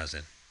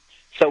 2000.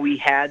 So we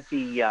had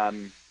the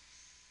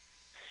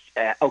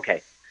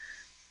Okay.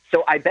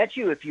 So I bet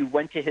you if you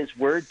went to his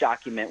Word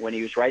document when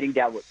he was writing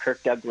down what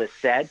Kirk Douglas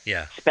said,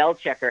 Yeah. spell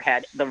checker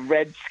had the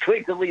red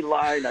squiggly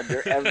line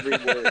under every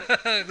word.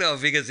 No,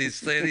 because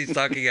he's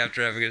talking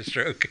after having a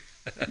stroke.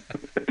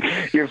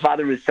 Your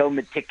father was so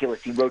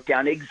meticulous, he wrote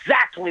down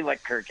exactly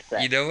what Kirk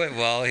said. You know what?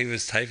 While he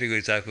was typing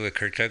exactly what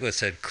Kirk Douglas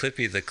said,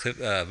 Clippy, the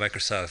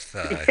Microsoft.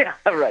 Yeah,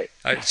 right.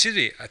 Excuse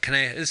me,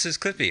 this is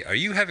Clippy. Are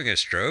you having a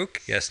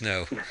stroke? Yes,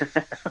 no.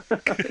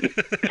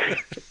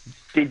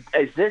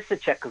 Is this a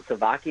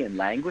Czechoslovakian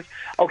language?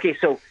 Okay,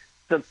 so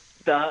the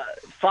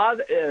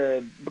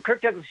father,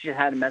 Kirk Douglas just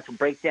had a mental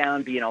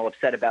breakdown, being all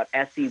upset about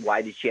Essie.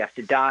 Why did she have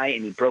to die?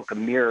 And he broke a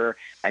mirror,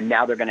 and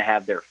now they're going to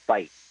have their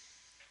fight.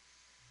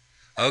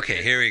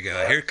 Okay, here we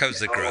go. Here comes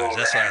the grudge.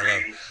 That's what I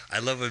love. I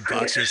love when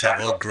boxers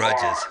have old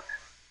grudges.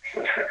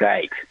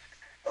 Right.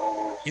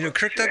 You know,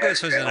 Kirk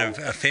Douglas was in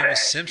a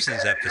famous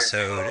Simpsons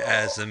episode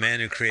as the man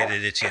who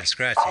created Itchy and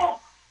Scratchy.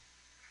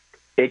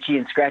 Itchy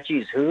and Scratchy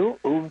is who?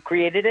 Who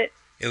created it?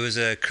 It was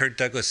Kirk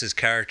Douglas's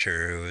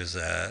character who was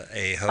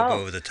a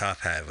hobo with a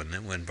top hat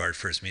when Bart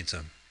first meets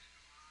him.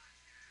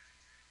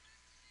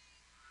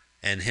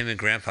 And him and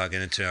Grandpa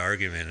get into an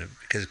argument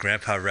because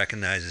Grandpa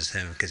recognizes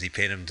him because he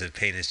paid him to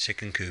paint his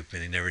chicken coop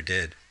and he never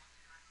did.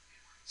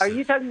 Are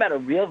you talking about a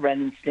real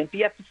Ren and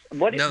Stimpy episode?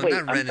 Wait, not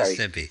Ren and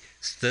Stimpy.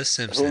 It's The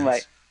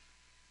Simpsons.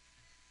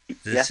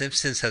 The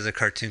Simpsons has a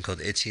cartoon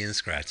called Itchy and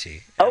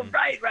Scratchy. Oh,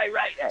 right.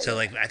 So,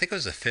 I think it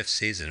was the 5th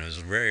season. It was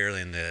very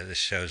early in the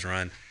show's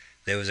run.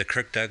 There was a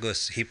Kirk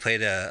Douglas. He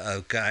played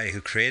a guy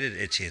who created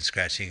Itchy and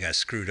Scratchy and got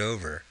screwed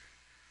over.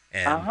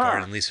 And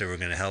Bart and Lisa were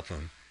going to help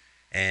him.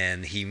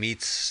 And he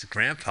meets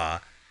Grandpa,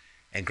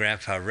 and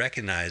Grandpa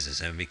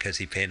recognizes him because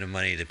he paid him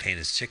money to paint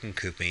his chicken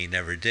coop, and he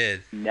never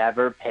did.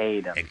 Never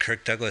paid him. And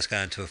Kirk Douglas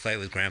got into a fight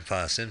with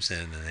Grandpa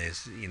Simpson,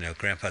 and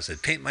Grandpa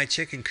said, "Paint my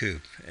chicken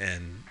coop,"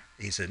 and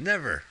he said,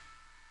 "Never."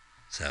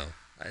 So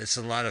it's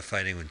a lot of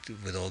fighting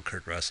with old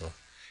Kurt Russell.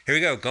 Here we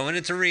go, going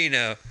into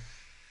Reno.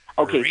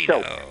 Okay,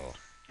 Reno.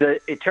 So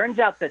it turns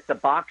out that the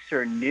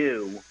boxer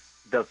knew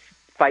the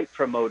fight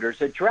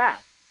promoter's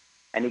address,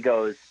 and he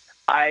goes,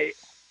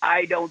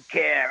 I don't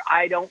care.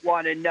 I don't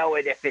want to know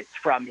it if it's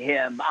from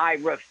him. I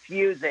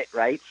refuse it,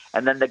 right?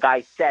 And then the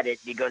guy said it,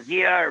 and he goes,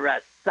 "You're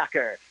a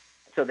sucker."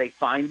 So they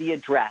find the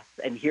address,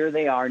 and here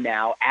they are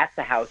now at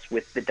the house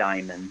with the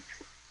diamonds.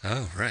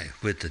 Oh, right.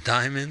 With the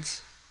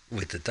diamonds?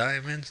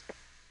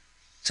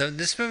 So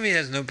this movie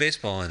has no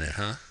baseball in it,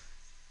 huh?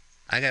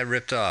 I got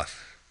ripped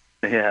off.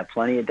 Yeah,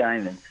 plenty of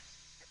diamonds.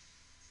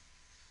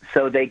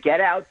 So they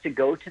get out to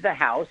go to the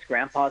house.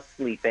 Grandpa's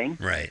sleeping.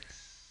 Right.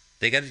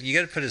 You got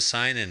to put a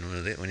sign in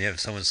when you have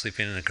someone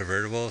sleeping in a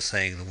convertible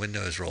saying the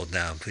window is rolled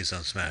down. Please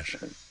don't smash.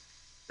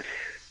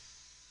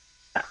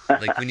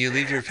 Like when you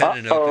leave your pet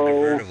in an open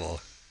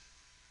convertible.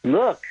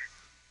 Look.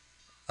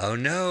 Oh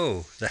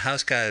no! The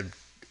house got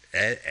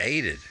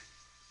aided.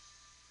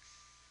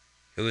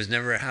 It was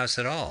never a house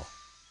at all.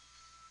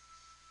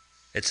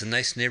 It's a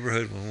nice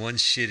neighborhood with one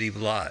shitty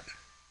lot.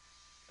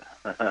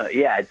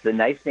 Yeah, it's a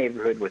nice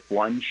neighborhood with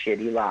one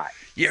shitty lot.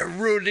 You're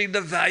ruining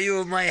the value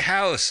of my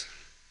house.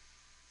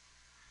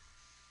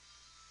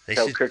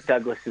 Kirk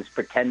Douglas is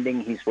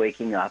pretending he's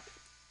waking up.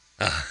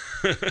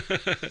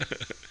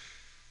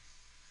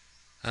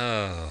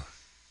 Oh,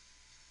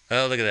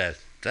 look at that.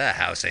 The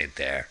house ain't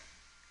there.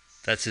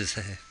 That's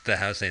the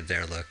house ain't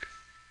there look.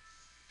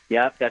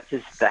 Yep, that's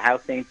just the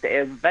house ain't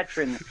there.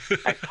 Veteran.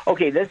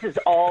 Okay, this is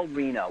all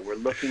Reno. We're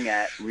looking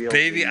at real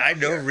Baby, Reno I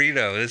know here.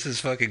 Reno. This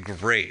is fucking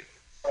great.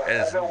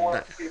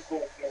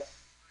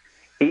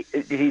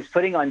 He's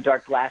putting on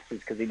dark glasses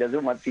because he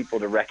doesn't want people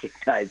to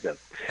recognize him.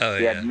 Oh,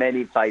 he had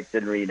many fights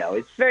in Reno.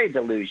 It's very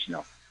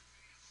delusional.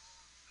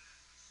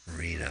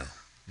 Reno.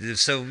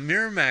 So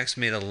Miramax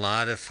made a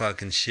lot of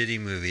fucking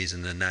shitty movies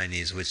in the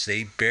 90s, which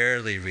they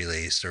barely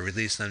released or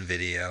released on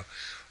video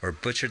or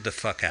butchered the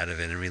fuck out of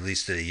it and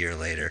released it a year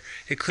later,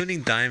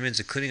 including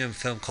Diamonds, including a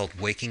film called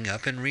Waking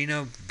Up in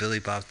Reno, Billy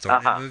Bob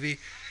Thornton movie.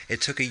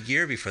 It took a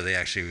year before they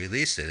actually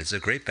released it. It's a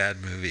great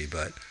bad movie,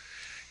 but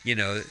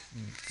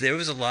there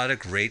was a lot of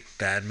great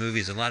bad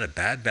movies, a lot of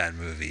bad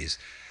movies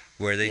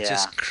where they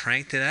just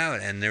cranked it out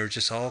and they were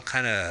just all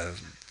kind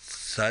of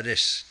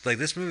thuddish. Like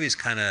this movie's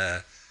kind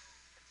of,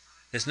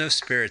 there's no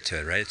spirit to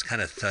it, right? It's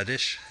kind of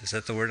thuddish. Is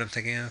that the word I'm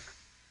thinking of?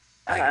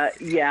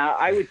 Yeah,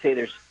 I would say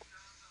there's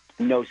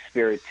no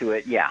spirit to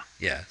it. Yeah.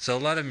 Yeah. So a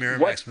lot of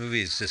Miramax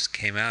movies just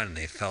came out and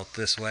they felt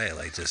this way,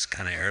 like just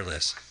kind of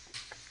airless.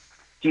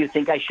 Do you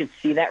think I should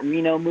see that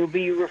Reno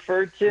movie you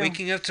referred to?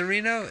 Waking Up to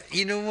Reno?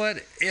 You know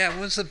what? Yeah,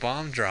 once the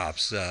bomb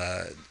drops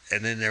and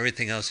then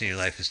everything else in your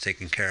life is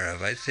taken care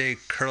of, I'd say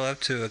curl up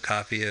to a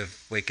copy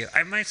of Wake Up.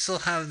 I might still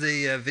have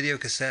the video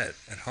cassette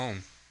at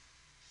home.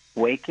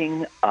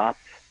 Waking Up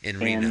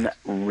in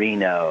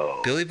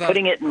Reno.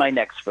 Putting it in my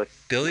next book.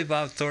 Billy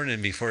Bob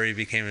Thornton, before he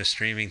became a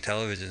streaming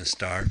television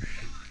star,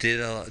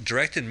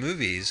 directed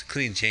movies,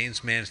 including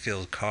James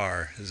Mansfield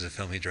Carr is a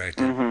film he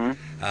directed.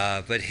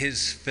 But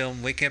his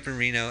film Wake Up in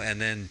Reno and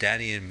then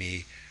Daddy and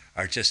Me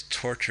are just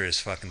torturous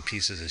fucking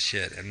pieces of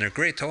shit, and they're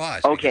great to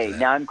watch. Okay,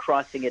 now I'm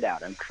crossing it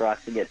out.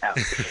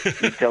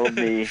 You told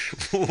me.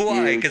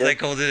 Why? Because I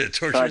called it a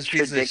torturous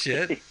piece of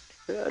shit?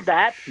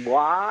 That's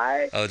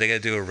why. Oh, they got to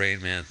do a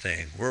Rain Man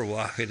thing. We're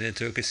walking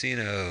into a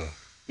casino.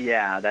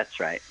 Yeah, that's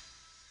right.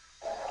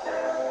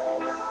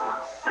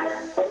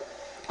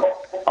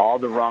 All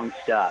the wrong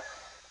stuff.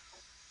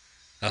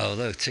 Oh,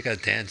 look, check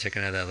out Dan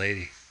checking out that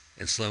lady.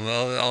 In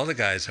slow-mo, all the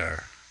guys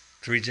are.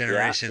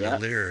 3-generation of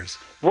lures.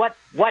 What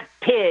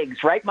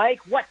pigs, right,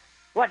 Mike? What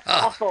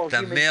awful the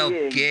human male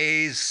beings.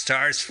 gaze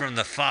starts from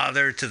the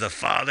father to the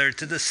father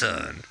to the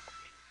son.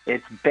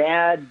 It's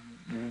bad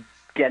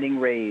getting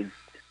raised.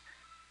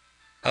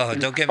 Oh,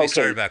 don't get me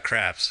started about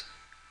craps.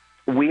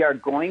 We are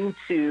going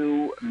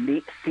to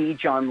see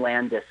John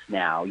Landis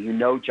now. You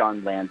know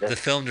John Landis. The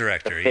film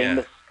director,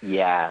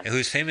 yeah.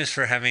 Who's famous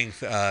for having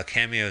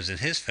cameos in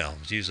his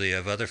films, usually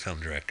of other film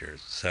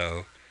directors.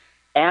 So,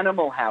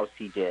 Animal House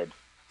he did.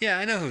 Yeah,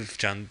 I know who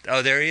John...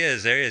 Oh, there he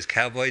is.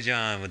 Cowboy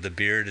John with the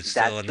beard. It's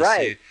still in the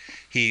suit.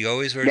 He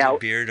always wears a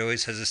beard,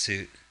 always has a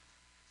suit.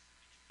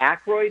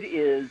 Aykroyd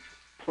is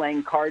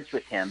playing cards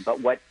with him,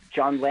 but what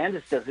John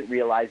Landis doesn't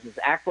realize is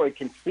Aykroyd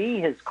can see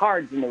his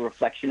cards in the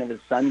reflection of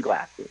his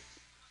sunglasses.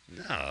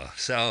 No.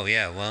 So,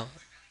 yeah, well...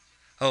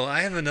 Oh,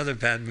 I have another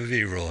bad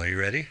movie rule. Are you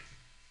ready?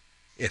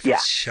 If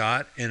it's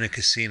shot in a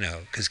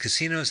casino, because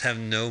casinos have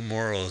no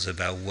morals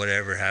about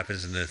whatever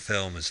happens in the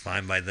film is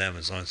fine by them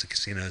as long as the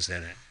casino's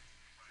in it.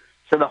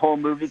 So the whole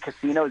movie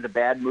Casino is a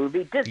bad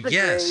movie? Disagree.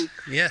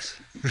 Yes.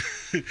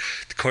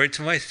 According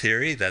to my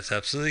theory, that's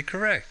absolutely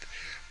correct.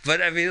 But,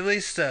 I mean, at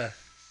least...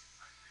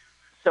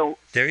 So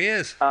there he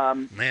is,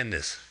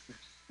 Landis.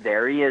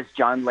 There he is,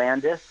 John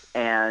Landis,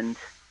 and...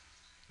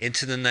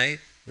 Into the Night?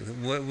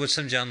 What's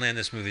some John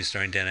Landis movies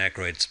starring Dan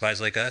Aykroyd? Spies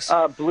Like Us?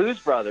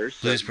 Blues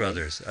Brothers. Blues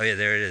Brothers. Oh, yeah,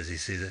 there it is. You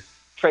see that?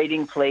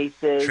 Trading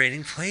Places.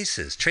 Trading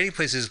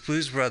Places,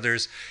 Blues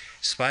Brothers,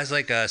 Spies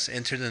Like Us,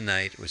 Enter the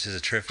Night, which is a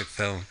terrific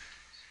film.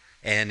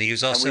 And he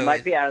was also... And we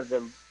might be out of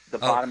the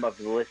bottom of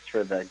the list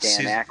for the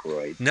Dan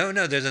Aykroyd. No,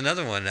 there's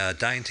another one,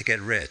 Dying to Get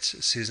Rich,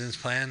 Susan's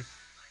Plan.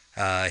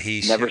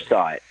 Never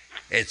saw it.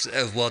 It's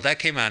well, that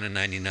came out in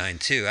 '99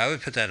 too. I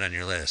would put that on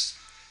your list.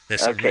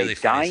 There's some really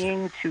funny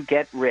Dying to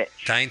Get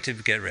Rich. Dying to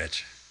Get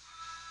Rich.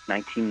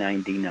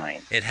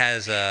 1999. It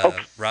has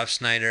Rob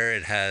Schneider.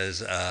 It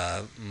has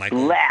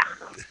Michael.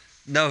 Blech.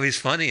 No, he's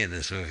funny in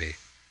this movie.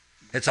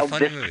 It's a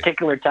funny movie. This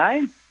particular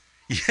time?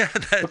 Yeah,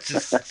 that's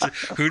just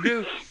who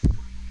knew?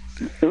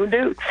 Who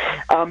knew?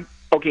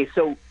 Okay,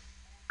 so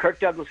Kirk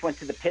Douglas went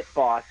to the pit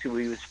boss, who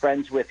he was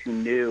friends with, who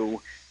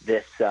knew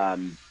this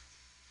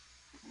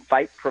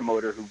fight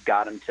promoter who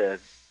got him to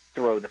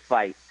throw the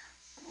fight.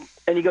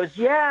 And he goes,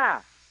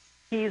 yeah,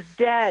 he's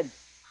dead.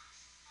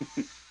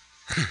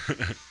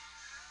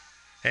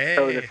 Hey.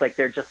 So it's like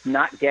they're just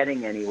not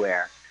getting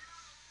anywhere.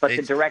 But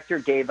the director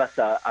gave us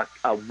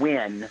a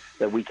win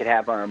that we could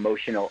have our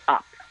emotional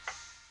up.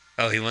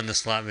 Oh, he won the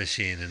slot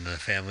machine and the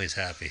family's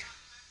happy.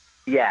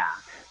 Yeah.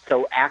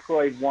 So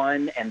Aykroyd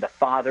won and the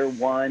father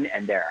won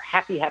and they're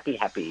happy, happy,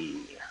 happy.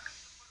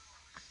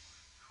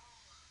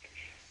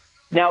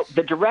 Now,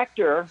 the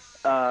director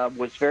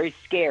was very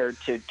scared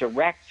to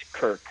direct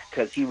Kirk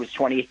because he was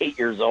 28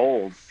 years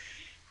old.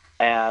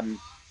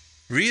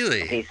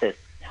 Really? He says,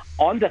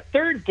 on the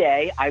third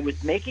day, I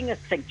was making a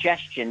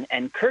suggestion,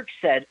 and Kirk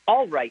said,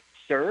 all right,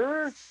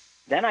 sir.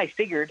 Then I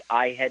figured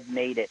I had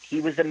made it. He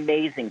was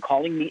amazing,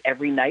 calling me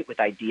every night with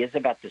ideas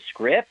about the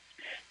script.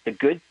 The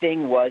good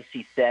thing was,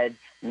 he said,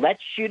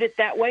 let's shoot it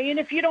that way, and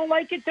if you don't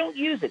like it, don't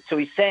use it. So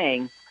he's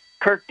saying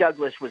Kirk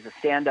Douglas was a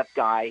stand-up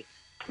guy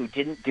who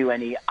didn't do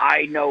any,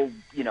 I know,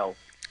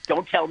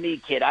 don't tell me,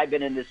 kid, I've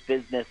been in this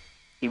business.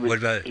 He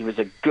was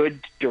a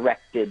good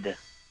directed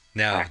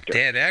actor.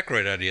 Dan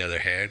Aykroyd, on the other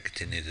hand,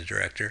 continued the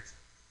director.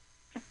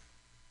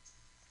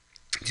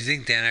 Do you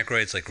think Dan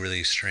Aykroyd's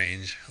really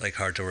strange,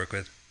 hard to work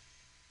with?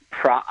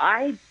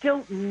 I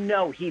don't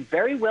know. He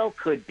very well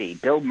could be.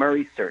 Bill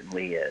Murray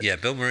certainly is. Yeah,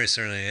 Bill Murray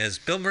certainly is.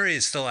 Bill Murray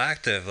is still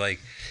active.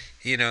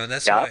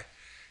 That's why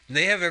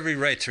they have every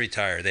right to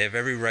retire. They have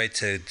every right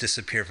to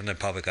disappear from the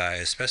public eye,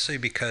 especially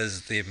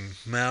because the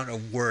amount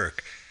of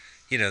work,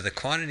 the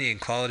quantity and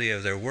quality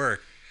of their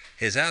work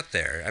is out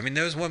there. I mean,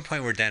 there was one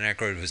point where Dan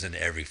Aykroyd was in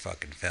every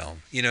fucking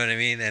film. You know what I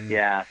mean? And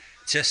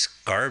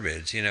just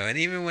garbage, and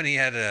even when he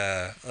had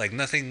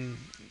Nothing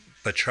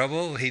But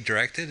Trouble he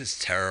directed, it's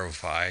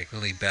terrifying,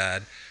 really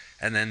bad.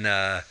 And then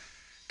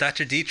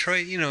Dr.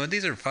 Detroit,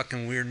 these are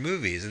fucking weird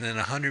movies. And then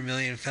 100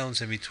 million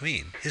films in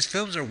between. His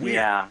films are weird.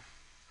 Yeah.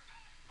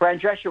 Fran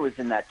Drescher was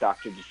in that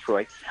Dr.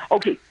 Detroit.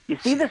 Okay, you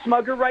see this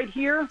mugger right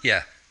here?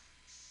 Yeah.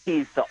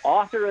 He's the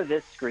author of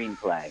this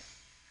screenplay.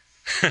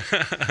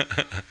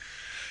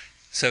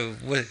 So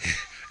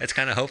it's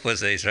kind of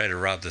hopeless that he's trying to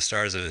rob the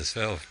stars of his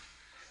film.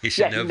 He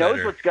should know better. He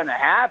knows what's going to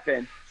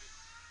happen.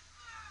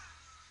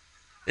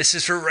 This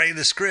is for writing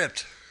the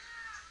script.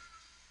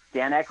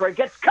 Dan Aykroyd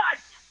gets cut.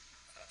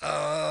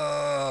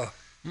 Oh,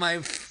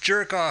 my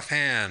jerk-off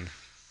hand.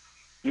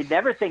 You'd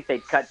never think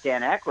they'd cut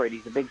Dan Aykroyd.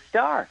 He's a big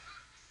star.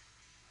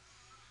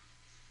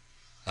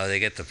 Oh, they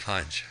get the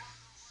punch.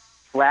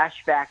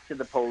 Flashback to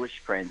the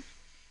Polish Prince.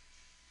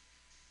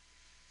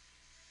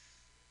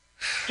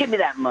 Give me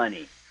that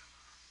money.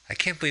 I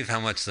can't believe how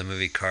much the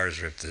movie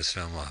Cars ripped this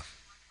film off.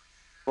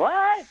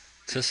 What?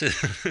 Just,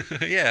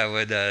 yeah,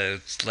 when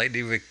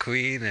Lightning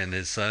McQueen and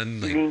his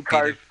son. You mean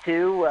Cars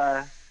 2?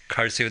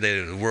 Cars 2, they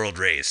did a world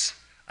race.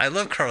 I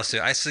love Cars 2.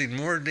 I've seen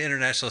more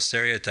international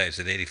stereotypes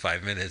in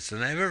 85 minutes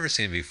than I've ever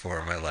seen before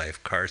in my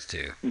life. Cars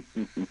 2.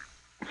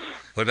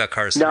 What about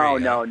Cars 3?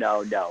 No.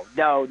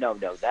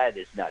 That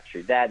is not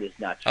true. That is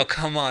not true. Oh,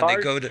 come on. Cars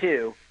They go to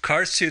 2.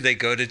 Cars 2, they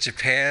go to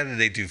Japan and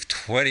they do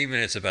 20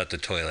 minutes about the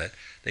toilet.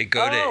 They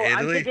go to Italy.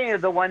 I'm thinking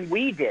of the one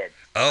we did.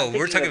 Oh,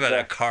 we're talking about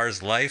A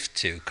Cars Life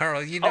 2.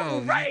 Carl, you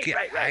know,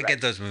 I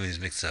get those movies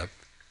mixed up.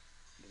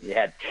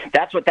 Yeah,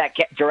 that's what that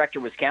director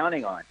was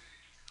counting on.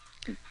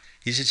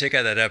 You should check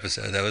out that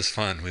episode. That was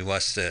fun. We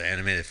watched an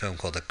animated film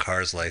called A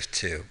Cars Life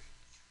 2.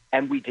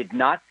 And we did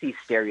not see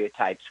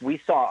stereotypes.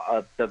 We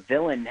saw the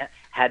villain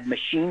had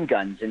machine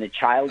guns in a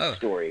child's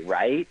story,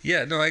 right?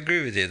 Yeah, no, I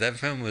agree with you. That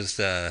film was,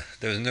 there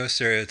was no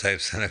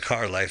stereotypes in A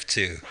Car Life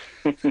 2.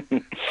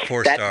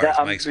 4 stars,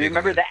 Mike Spiegelman.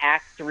 Remember the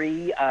Act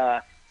 3,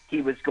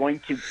 he was going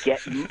to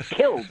get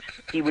killed.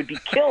 He would be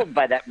killed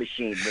by that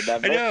machine,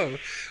 remember? I know.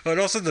 And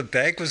also the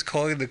bank was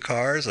calling the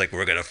cars, like,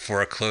 we're going to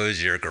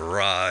foreclose your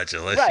garage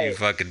unless you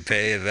fucking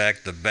pay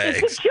back the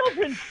bank. It's a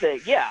children's thing,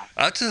 yeah.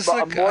 I'm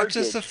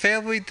just a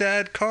family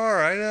dad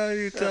car. I know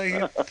you tell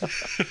you.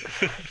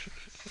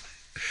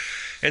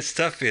 It's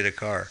tough being a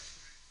car.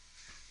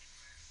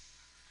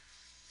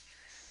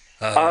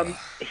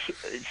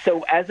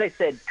 So as I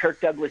said, Kirk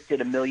Douglas did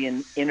 1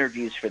 million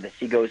interviews for this.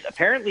 He goes,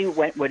 apparently it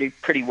went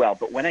pretty well.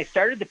 But when I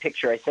started the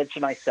picture, I said to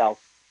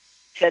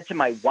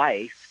my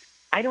wife,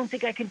 I don't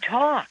think I can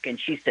talk. And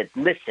she said,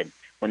 listen,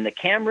 when the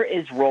camera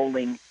is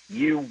rolling,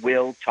 you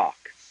will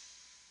talk.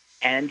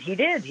 And he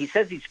did. He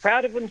says he's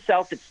proud of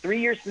himself. It's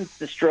 3 years since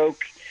the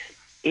stroke.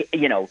 He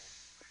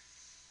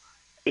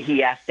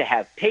has to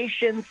have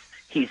patience.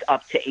 He's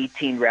up to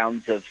 18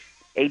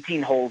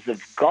 holes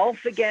of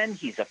golf again.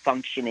 He's a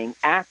functioning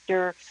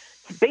actor.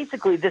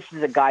 Basically, this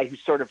is a guy who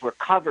sort of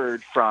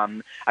recovered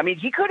from, I mean,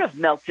 he could have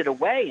melted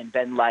away and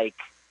been like,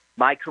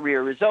 my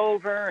career is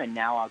over and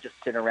now I'll just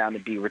sit around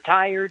and be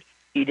retired.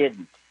 He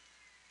didn't.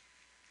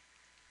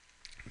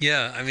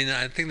 Yeah, I mean,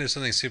 I think there's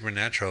something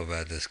supernatural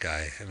about this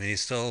guy. I mean,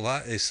 he's still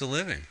alive. He's still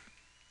living.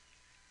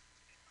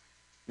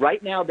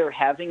 Right now, they're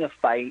having a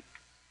fight.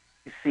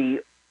 See,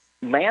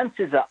 Lance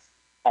is an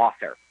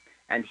author,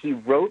 and he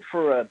wrote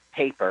for a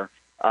paper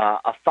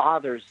a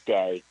Father's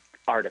Day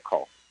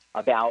article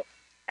about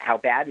how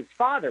bad his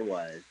father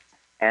was.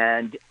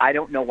 And I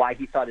don't know why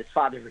he thought his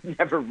father would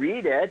never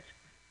read it.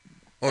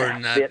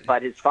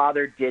 But his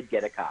father did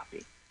get a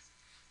copy.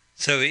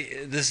 So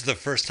this is the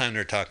first time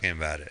they're talking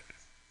about it.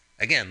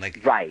 Again,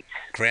 like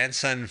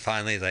grandson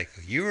finally like,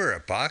 you were a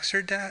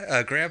boxer,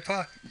 Dad,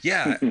 Grandpa?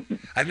 Yeah,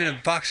 I've been a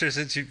boxer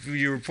since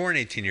you were born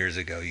 18 years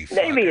ago. You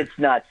maybe fucker. It's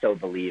not so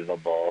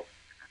believable.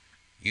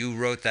 You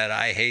wrote that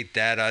I hate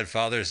Dad on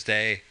Father's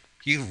Day.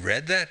 You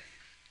read that?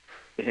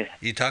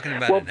 You talking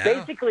about it now? Well,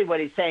 basically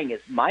what he's saying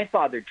is, my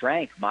father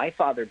drank, my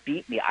father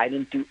beat me, I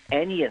didn't do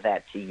any of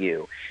that to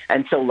you.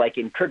 And so, like,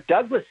 in Kirk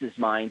Douglas's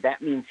mind,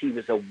 that means he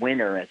was a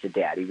winner as a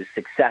dad. He was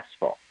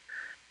successful.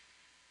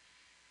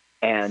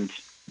 And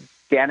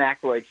Dan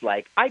Aykroyd's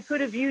like, I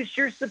could have used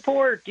your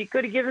support. You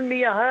could have given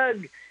me a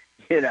hug,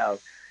 you know.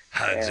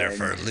 Hugs are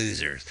for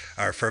losers,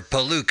 are for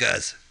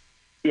palookas.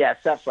 Yeah,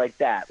 stuff like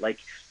that. Like,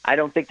 I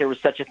don't think there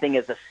was such a thing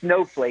as a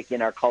snowflake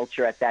in our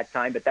culture at that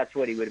time, but that's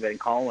what he would have been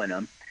calling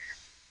him.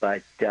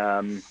 But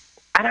I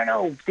don't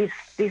know. These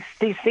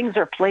things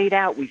are played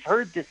out. We've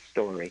heard this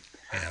story.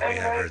 Yeah, we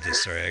have heard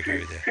this story. I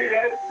agree with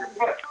you.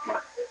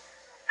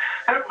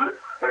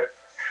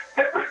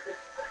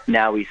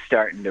 Now he's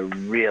starting to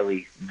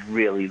really,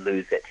 really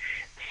lose it.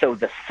 So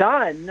the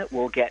son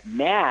will get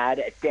mad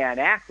at Dan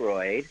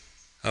Aykroyd.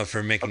 Oh,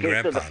 for making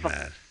Grandpa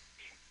mad.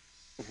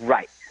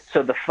 Right.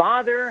 So the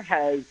father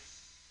has,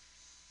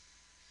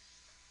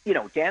 you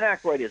know, Dan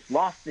Aykroyd has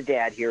lost the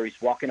dad here.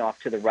 He's walking off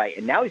to the right.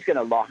 And now he's going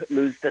to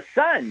lose the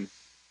son,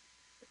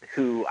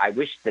 who I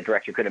wish the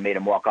director could have made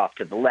him walk off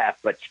to the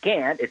left, but you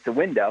can't. It's a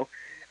window.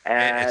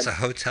 And it's a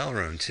hotel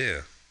room,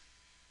 too.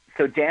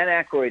 So Dan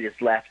Aykroyd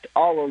is left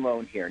all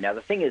alone here. Now,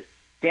 the thing is,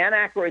 Dan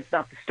Aykroyd's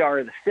not the star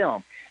of the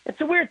film. It's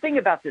a weird thing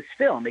about this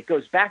film. It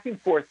goes back and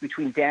forth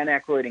between Dan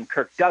Aykroyd and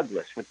Kirk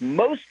Douglas, with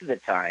most of the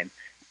time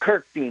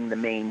Kirk being the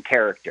main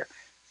character.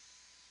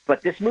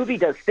 But this movie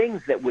does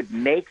things that would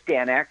make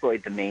Dan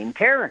Aykroyd the main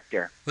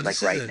character,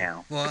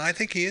 now. Well, I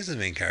think he is the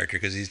main character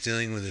because he's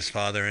dealing with his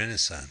father and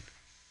his son.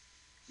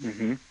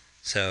 Mm-hmm.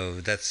 So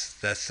that's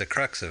the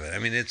crux of it. I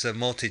mean, it's a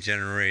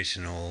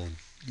multi-generational,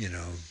 you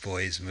know,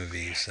 boys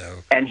movie.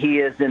 So and he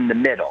is in the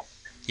middle.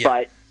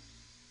 Yeah.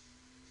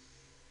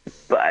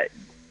 But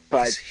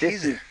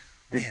this is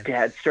the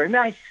dad's story.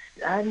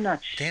 I'm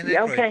not sure.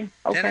 Dan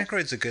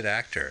Aykroyd's a good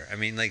actor. I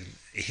mean, like,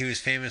 he was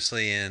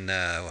famously in,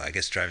 I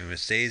guess, Driving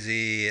Miss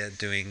Daisy,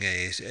 doing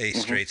a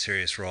straight,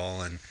 serious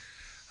role, and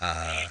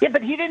Yeah,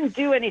 but he didn't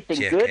do anything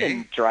JFK? good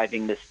in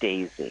Driving Miss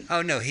Daisy.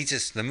 Oh no,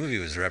 the movie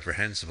was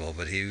reprehensible,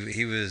 but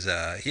he was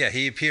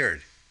he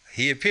appeared.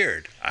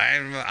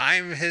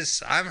 I'm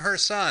her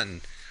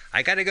son.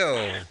 I gotta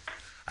go.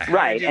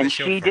 Right, and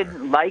she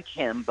didn't like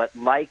him, but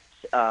liked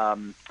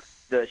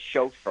the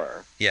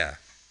chauffeur. Yeah.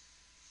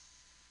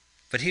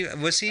 But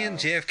was he in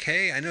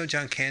JFK? I know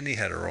John Candy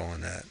had a role in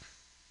that.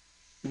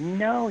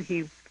 No,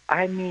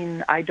 I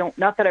don't.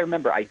 Not that I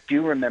remember. I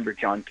do remember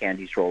John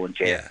Candy's role in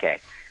JFK,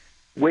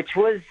 which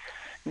was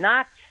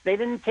not. They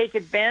didn't take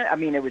advantage. I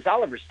mean, it was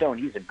Oliver Stone.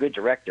 He's a good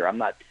director. I'm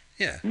not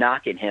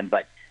knocking him,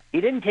 but he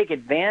didn't take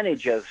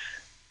advantage of.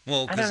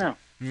 Well, I don't know.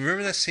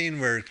 Remember that scene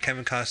where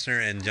Kevin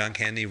Costner and John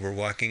Candy were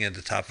walking at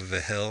the top of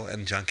a hill,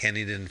 and John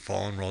Candy didn't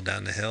fall and roll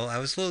down the hill? I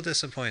was a little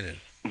disappointed.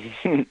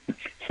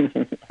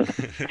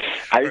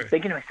 I was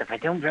thinking to myself, I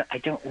don't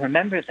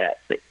remember that.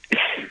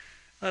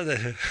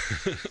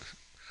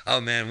 Oh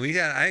man,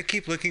 I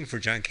keep looking for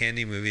John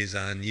Candy movies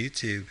on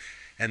YouTube,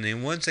 and the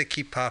ones that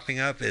keep popping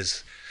up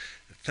is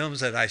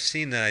films that I've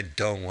seen that I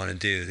don't want to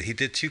do. He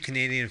did 2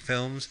 Canadian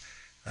films,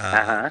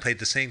 played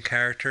the same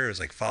character. It was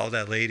like Follow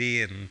That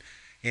Lady, and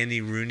Andy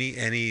Rooney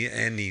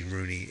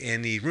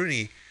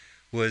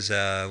was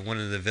one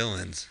of the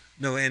villains.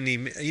 No, Andy,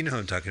 you know who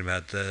I'm talking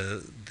about,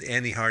 the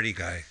Andy Hardy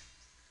guy.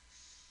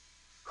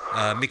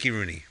 Mickey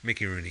Rooney.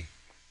 Sorry.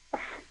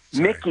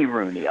 Mickey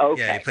Rooney.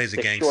 Okay. Yeah, he plays a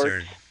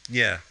gangster.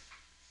 Yeah.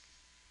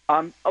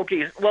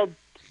 Okay. Well,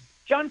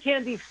 John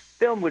Candy's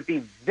film would be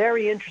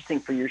very interesting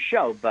for your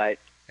show, but.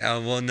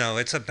 Well, no,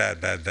 it's a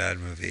bad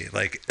movie.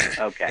 Like,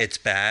 okay. It's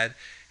bad,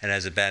 and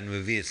as a bad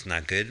movie, it's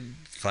not good.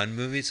 Fun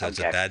movie, so it's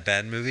a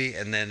bad movie,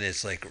 and then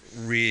it's like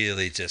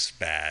really just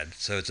bad.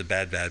 So it's a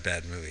bad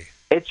movie.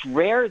 It's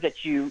rare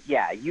that you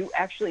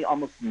actually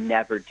almost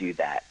never do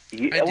that.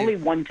 Only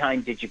one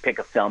time did you pick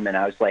a film, and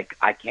I was like,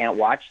 I can't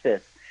watch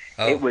this.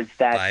 Oh, it was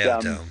that.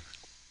 Biodome.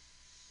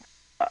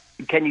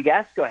 Can you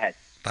guess? Go ahead.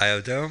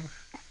 Biodome?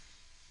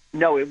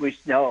 No, it was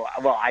no.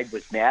 Well, I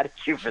was mad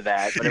at you for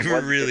that. But you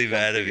were really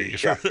mad at me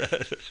for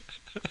that.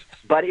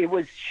 But it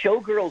was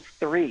Showgirls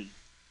 3.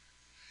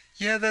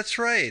 Yeah, that's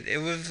right. It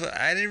was.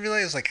 I didn't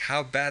realize like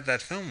how bad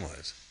that film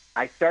was.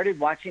 I started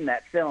watching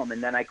that film,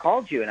 and then I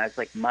called you, and I was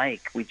like,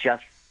 Mike,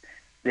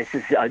 this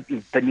is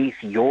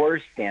beneath your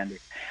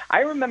standards.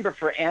 I remember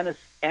for Anna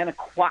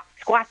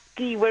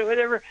Skwatsky,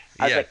 whatever.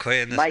 I was like,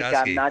 Mike,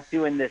 I'm not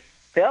doing this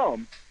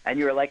film. And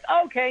you were like,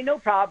 okay, no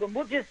problem.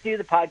 We'll just do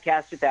the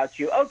podcast without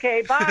you.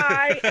 Okay,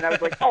 bye. And I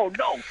was like, oh,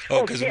 no.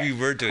 Oh, because we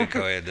were doing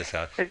Koya in this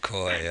house.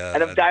 Koya.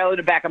 And I'm dialing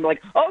it back. I'm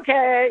like,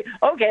 okay.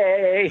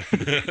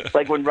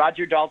 Like when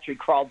Roger Daltrey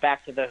crawled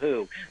back to The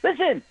Who.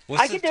 Listen,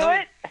 I can do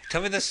it.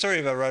 Tell me the story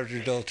about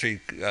Roger Daltrey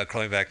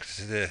crawling back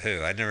to The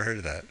Who. I'd never heard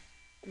of that.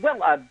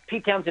 Well,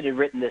 Pete Townsend had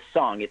written this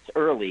song. It's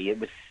early.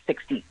 It was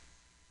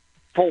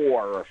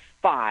 64 or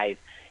 5.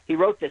 He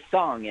wrote this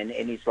song, and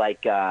he's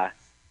like...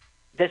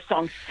 this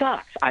song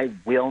sucks. I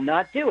will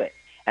not do it.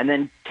 And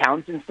then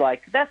Townsend's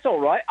like, that's all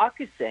right. I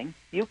could sing.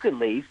 You could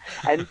leave.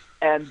 And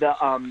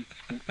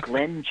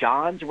Glenn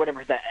Johns or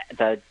whatever, the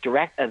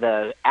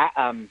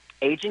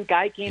agent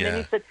guy came in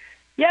and said,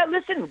 yeah,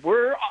 listen,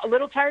 we're a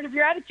little tired of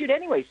your attitude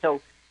anyway.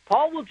 So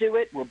Paul will do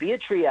it. We'll be a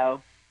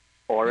trio.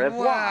 Au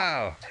revoir.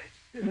 Wow.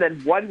 And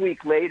then 1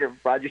 week later,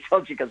 Roger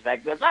Daltrey comes back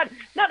and goes, no,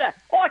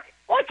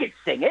 I can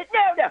sing it.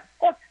 No.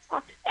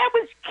 I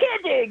was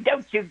kidding.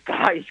 Don't you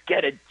guys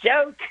get a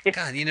joke?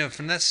 God,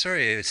 from that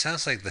story, it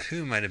sounds like The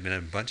Who might have been a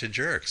bunch of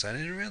jerks. I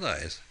didn't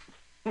realize.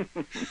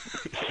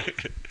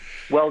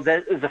 Well,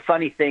 the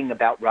funny thing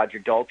about Roger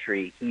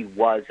Daltrey, he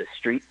was a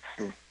street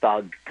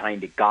thug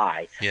kind of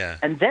guy. Yeah.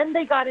 And then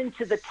they got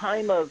into the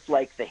time of,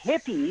 like, the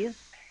hippies,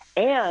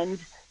 and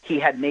he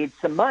had made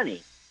some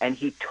money. And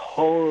he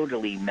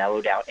totally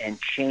mellowed out and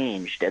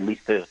changed, at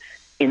least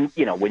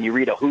when you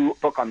read a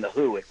book on The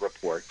Who, it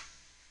reports.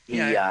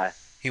 He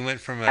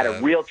went from had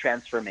a real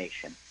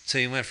transformation. So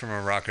he went from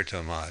a rocker to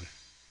a mod.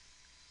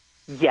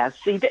 Yes,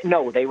 he did.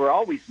 No, they were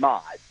always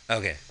mods.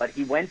 Okay. But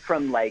he went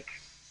from like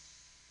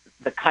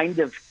the kind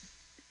of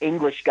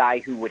English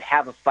guy who would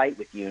have a fight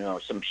with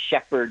some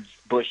shepherd's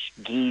bush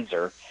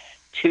geezer,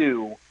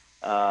 to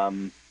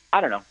I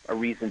don't know, a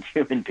reasoned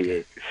human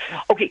being.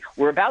 Okay,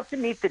 we're about to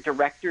meet the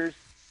director's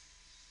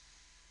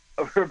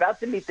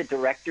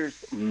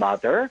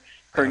mother.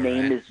 Her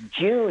name is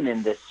June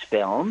in this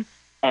film.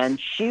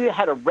 And she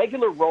had a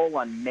regular role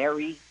on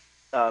Mary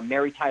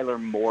Tyler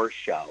Moore's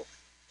show,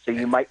 so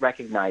you might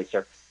recognize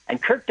her.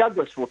 And Kirk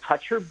Douglas will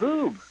touch her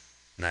boob.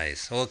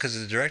 Nice. Well, because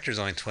the director's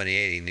only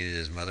 28, he needed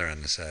his mother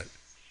on the set.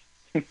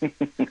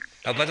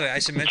 Oh, by the way, I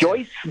should mention...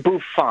 Joyce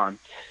Buffont.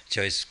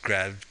 Joyce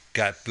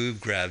got boob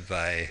grabbed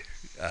by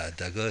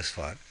Douglas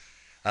Font.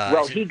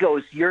 He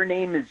goes, your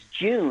name is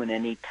June,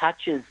 and he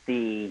touches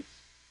the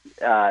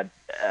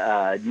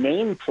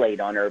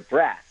nameplate on her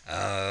breast.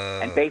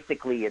 Oh. And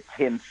basically it's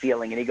him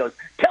feeling, and he goes,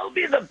 tell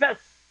me the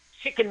best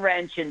chicken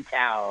ranch in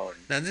town.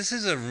 Now, this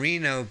is a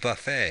Reno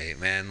buffet,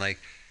 man. Like,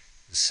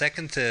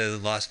 second to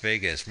Las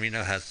Vegas,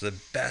 Reno has the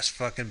best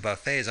fucking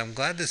buffets. I'm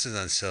glad this is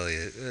on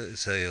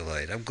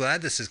celluloid. I'm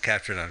glad this is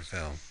captured on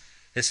film.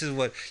 This is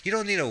what you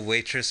don't need a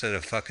waitress at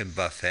a fucking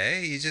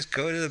buffet. You just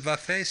go to the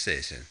buffet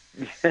station.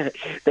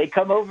 They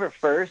come over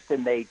first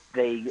and they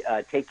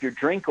take your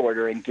drink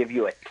order and give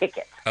you a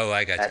ticket. Oh,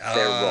 I got you. That's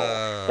their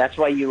role. That's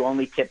why you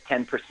only tip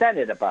 10%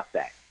 at a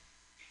buffet.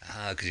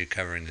 Because you're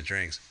covering the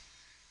drinks.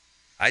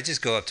 I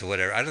just go up to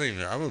whatever.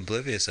 I'm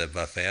oblivious at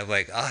buffet. I'm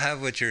like, I'll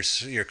have what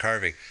you're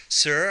carving.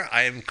 Sir,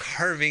 I am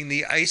carving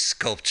the ice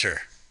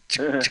sculpture.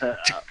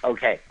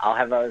 Okay, I'll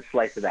have a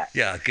slice of that.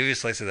 Yeah, give me a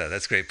slice of that.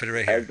 That's great. Put it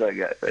right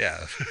here.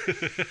 Yeah.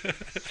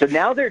 So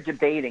now they're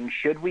debating,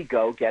 should we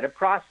go get a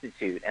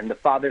prostitute? And the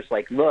father's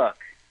like, look,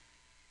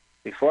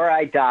 before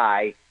I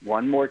die,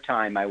 one more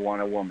time, I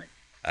want a woman.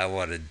 I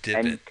want to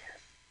dip it.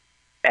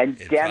 And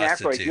Dan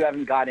Aykroyd, you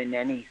haven't gotten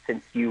any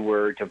since you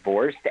were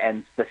divorced,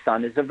 and the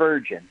son is a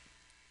virgin.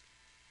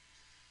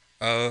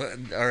 Oh,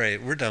 all right.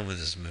 We're done with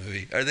this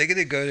movie. Are they going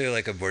to go to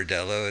like a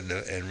bordello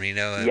in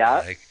Reno? And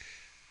yeah.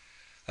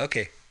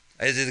 Okay.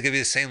 Is it going to be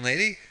the same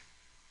lady?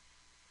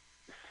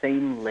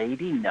 Same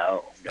lady?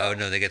 No. Oh,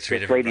 no, they get three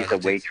different lady's a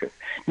waitress.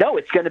 No,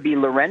 it's going to be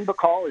Loren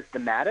Bacall is the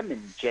madam,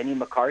 and Jenny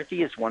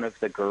McCarthy is one of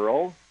the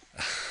girls.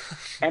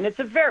 And it's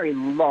a very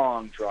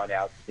long,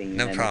 drawn-out scene.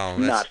 No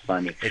problem. It's not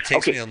funny. It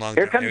takes me a long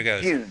time. Here Here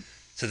comes June.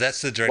 So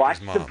that's the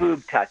director's mom. Watch the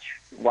boob touch.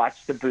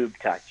 Watch the boob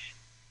touch.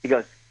 He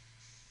goes,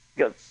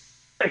 he goes,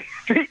 what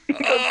is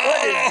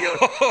your...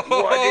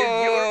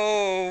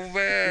 Oh,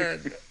 man.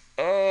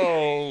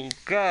 Oh,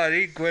 God,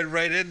 he went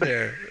right in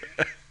there.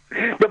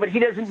 No, but he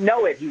doesn't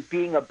know it. He's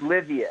being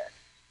oblivious.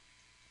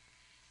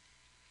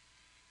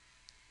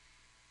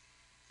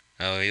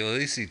 Oh, at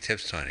least he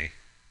tips 20.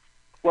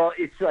 Well,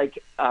 it's like,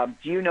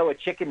 do you know a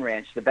chicken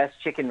ranch, the best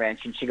chicken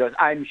ranch? And she goes,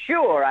 I'm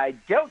sure I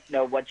don't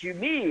know what you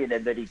mean.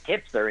 And then he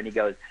tips her and he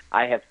goes,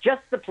 I have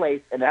just the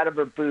place. And out of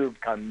her boob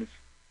comes.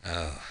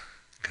 Oh,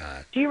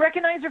 God. Do you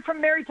recognize her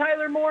from Mary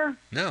Tyler Moore?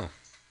 No.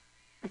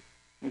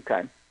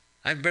 Okay.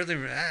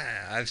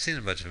 I've seen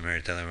a bunch of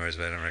Mary Tyler Moore's,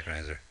 but I don't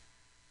recognize her.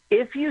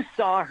 If you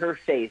saw her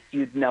face,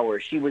 you'd know her.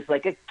 She was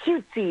like a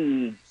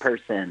cutesy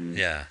person.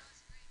 Yeah,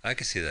 I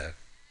can see that.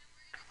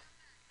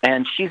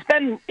 And she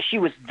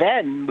was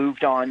then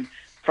moved on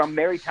from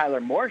Mary Tyler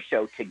Moore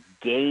show to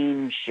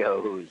game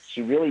shows.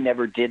 She really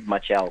never did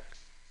much else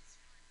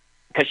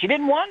because she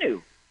didn't want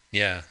to.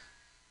 Yeah.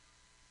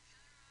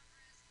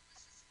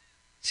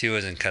 She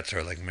wasn't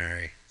cutthroat like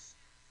Mary.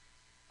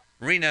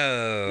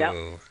 Reno.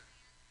 Now,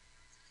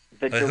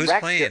 the director, who's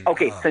playing?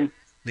 Okay, so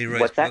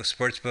Leroy's what's that?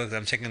 Sports book.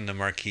 I'm checking the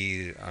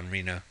marquee on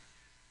Reno.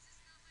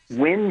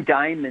 Win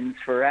Diamonds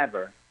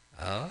Forever.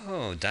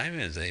 Oh,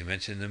 Diamonds. They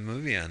mentioned the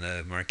movie on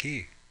the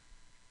marquee.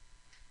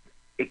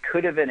 It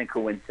could have been a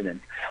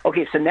coincidence.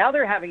 Okay, so now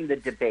they're having the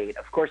debate.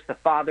 Of course, the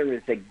father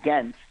is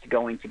against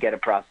going to get a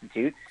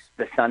prostitute.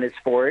 The son is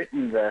for it,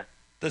 and the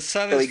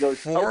son so is he goes,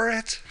 for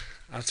it.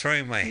 I'm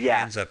throwing my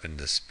hands up in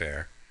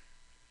despair.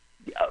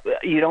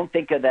 You don't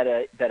think that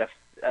a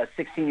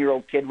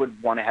 16-year-old kid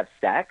would want to have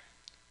sex?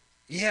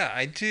 Yeah,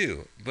 I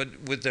do.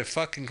 But with their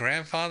fucking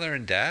grandfather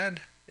and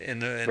dad?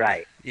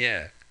 Right.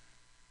 Yeah.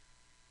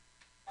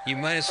 You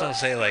might as well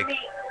say, like...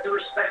 The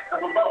respect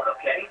of a vote,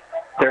 okay?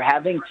 They're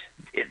having...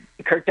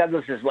 Kirk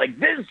Douglas is like,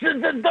 this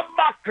is a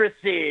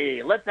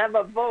democracy! Let's have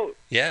a vote!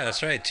 Yeah,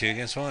 that's right. 2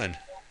 against 1.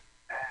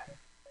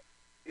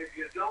 If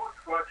you don't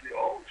trust your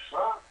own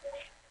son...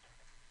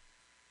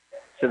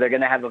 So they're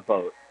going to have a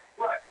vote.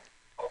 Right.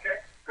 Okay,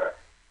 good.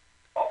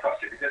 I'll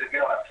trust you because if you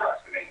don't have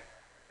trust, I mean,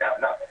 you have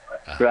nothing.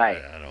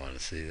 Right. I don't want to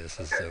see this.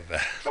 This is so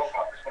bad. No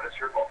problem. This one is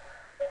your vote.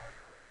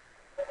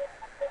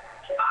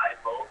 I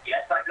vote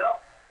yes, I go.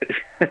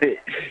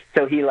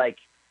 So he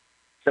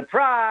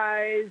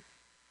surprise!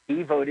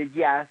 He voted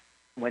yes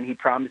when he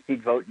promised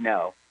he'd vote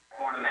no.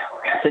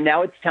 So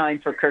now it's time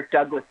for Kirk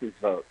Douglas's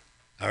vote.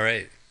 All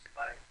right.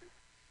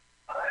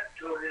 I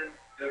told him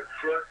to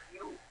trust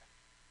you.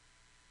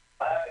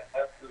 I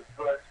have to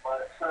trust my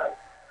son.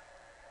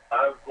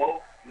 I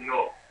vote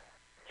no.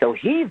 So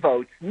he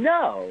votes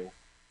no.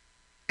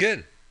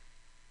 Good.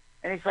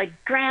 And he's like,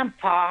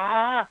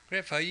 Grandpa.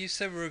 Grandpa, you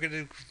said we were going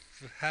to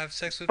have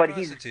sex with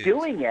prostitutes. He's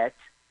doing it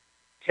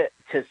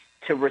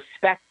to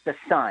respect the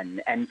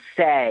son and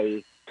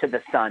say to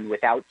the son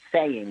without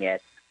saying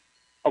it,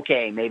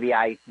 okay, maybe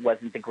I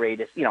wasn't the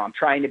greatest. I'm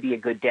trying to be a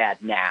good dad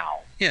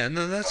now. Yeah,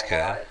 no, that's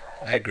good.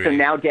 I agree. So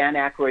now Dan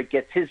Aykroyd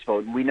gets his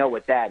vote, and we know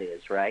what that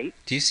is, right?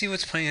 Do you see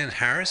what's playing in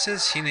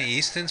Harris's? Sheena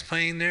Easton's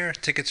playing there.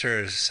 Tickets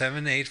are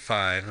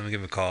 785. Let me give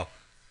him a call.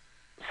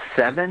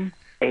 7,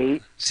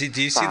 8. See,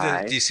 do you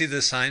see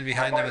the sign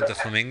behind them at the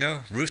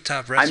Flamingo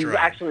Rooftop Restaurant?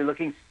 I'm actually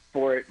looking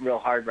for it real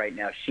hard right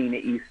now.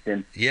 Sheena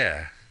Easton.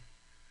 Yeah.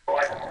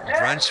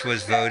 Brunch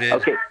was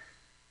voted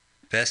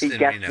best in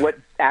Guess Reno. what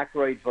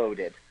Aykroyd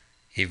voted?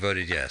 He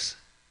voted yes.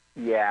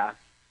 Yeah.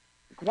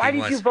 Why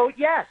did you vote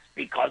yes?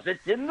 Because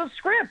it's in the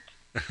script.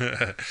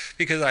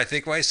 Because I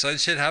think my son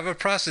should have a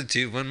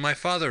prostitute when my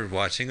father was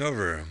watching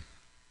over him.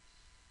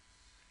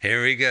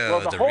 Here we go.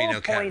 Well, the whole Reno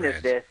point Cat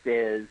of this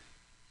is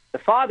the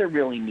father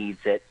really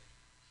needs it.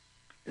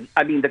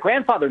 I mean, the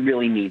grandfather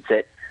really needs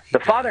it. The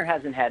father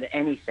hasn't had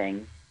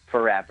anything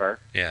forever.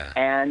 Yeah.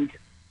 And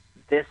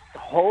this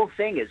whole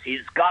thing is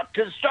he's got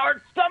to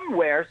start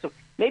somewhere. So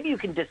maybe you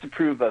can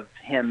disapprove of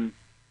him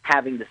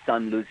having the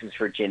son lose his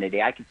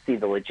virginity. I can see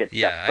the legit stuff.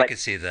 Yeah, I can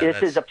see that.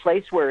 This is a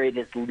place where it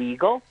is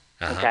legal,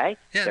 okay?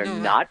 Yeah, They're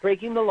not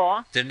breaking the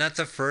law. They're not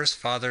the first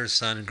father,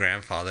 son,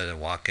 grandfather to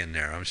walk in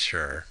there, I'm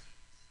sure.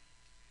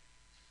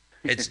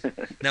 It's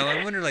now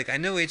I wonder, like, I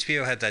know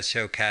HBO had that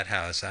show Cat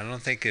House. I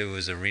don't think it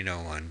was a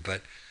Reno one,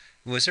 but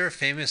was there a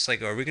famous,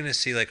 like, are we going to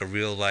see like a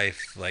real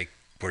life like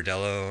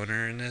bordello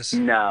owner in this?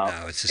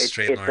 No, it's just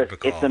straight Lauren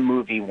Bacall. It's a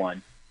movie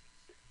one.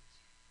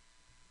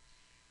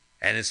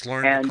 And it's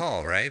Lauren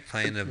Bacall, right?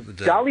 Playing the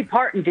Dolly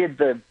Parton did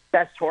the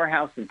best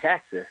whorehouse in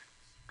Texas.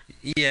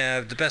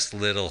 Yeah, the best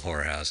little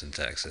whorehouse in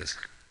Texas.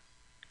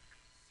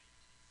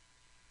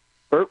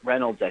 Burt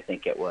Reynolds, I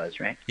think it was,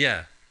 right?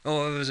 Yeah.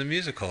 Oh, it was a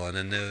musical, and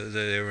then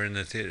they were in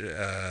the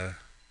theater,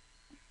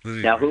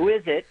 movie. Now, who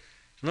is it?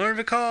 Lauren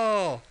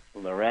Bacall.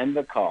 Lauren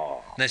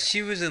Bacall. Now,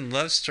 she was in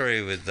Love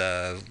Story with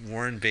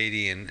Warren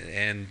Beatty and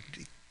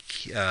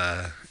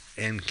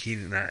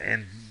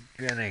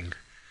Benning.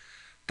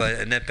 But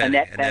Annette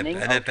Bening.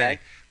 Annette Bening.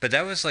 But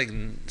that was late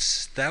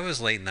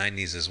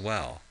 '90s as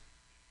well.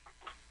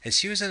 And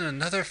she was in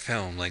another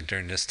film like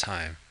during this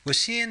time. Was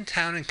she in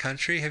Town and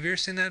Country? Have you ever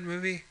seen that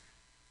movie?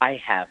 I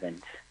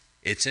haven't.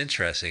 It's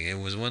interesting. It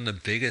was one of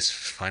the biggest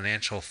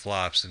financial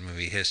flops in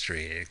movie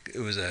history. It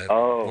was a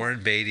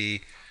Warren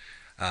Beatty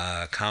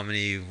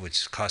comedy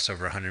which cost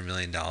over $100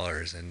 million,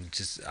 and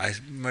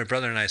my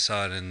brother and I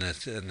saw it in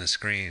the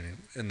screen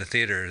in the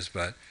theaters,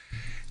 but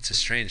it's a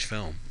strange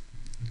film.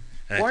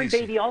 And Warren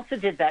Beatty also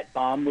did that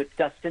bomb with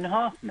Dustin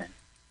Hoffman.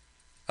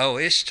 Oh,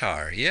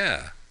 Ishtar,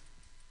 yeah.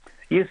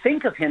 You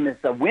think of him as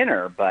the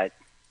winner, but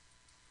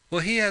well,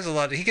 he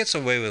gets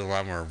away with a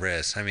lot more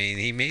risks. I mean,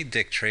 he made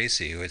Dick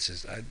Tracy, which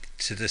is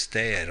to this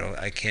day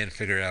I can't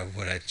figure out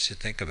what I should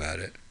think about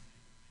it.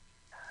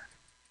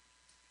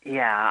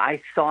 Yeah,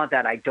 I saw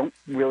that. I don't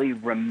really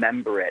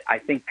remember it. I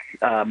think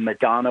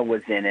Madonna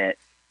was in it.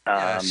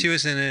 Yeah, she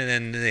was in it,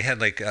 and they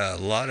had like a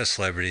lot of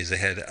celebrities. They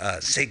had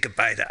 "Say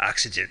Goodbye to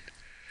Oxygen,"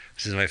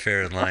 which is my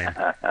favorite line.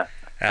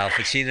 Al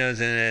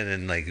Pacino's in it,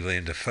 and like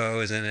William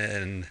Dafoe is in it,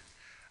 and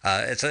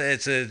it's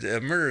a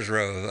murderer's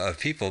row of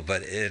people,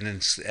 but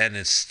it's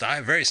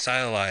very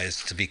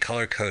stylized to be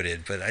color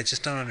coded. But I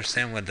just don't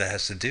understand what that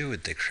has to do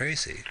with Dick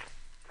Tracy.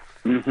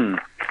 Mm-hmm.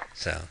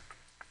 So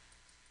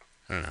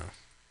I don't know.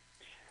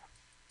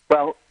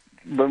 Well,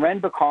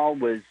 Lauren Bacall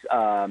was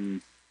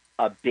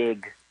a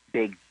big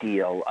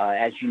deal.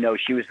 As you know,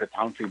 she was with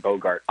Humphrey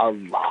Bogart a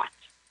lot.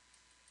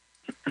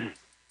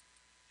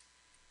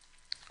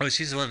 Oh,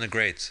 she's one of the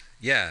greats.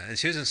 Yeah, and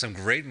she was in some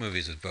great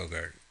movies with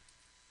Bogart.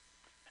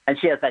 And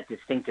she has that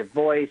distinctive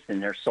voice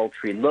and her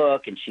sultry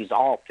look, and she's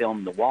all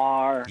film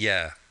noir.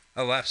 Yeah.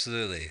 Oh,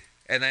 absolutely.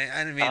 And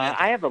I mean,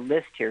 I have a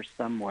list here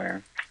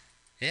somewhere.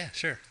 Yeah,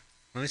 sure.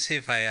 Let me see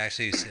if I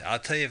actually. I'll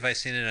tell you if I've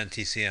seen it on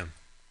TCM.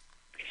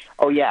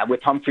 Oh yeah,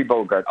 with Humphrey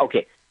Bogart.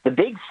 Okay, The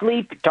Big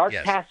Sleep, Dark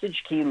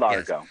Passage, Key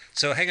Largo. Yes.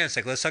 So hang on a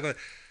sec. Let's talk about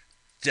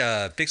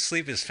Big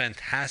Sleep. Is a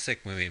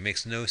fantastic movie. It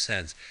makes no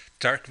sense.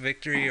 Dark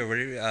Victory or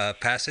whatever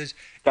Passage.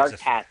 Dark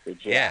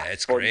Passage. Yeah,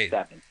 it's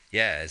 47. Great.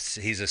 Yeah,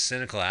 he's a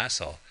cynical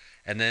asshole.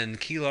 And then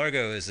Key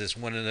Largo is this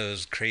one of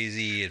those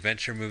crazy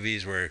adventure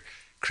movies where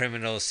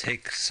criminals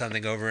take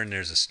something over and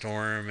there's a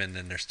storm and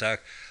then they're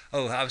stuck.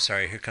 Oh, I'm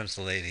sorry. Here comes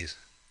the ladies.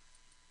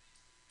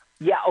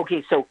 Yeah.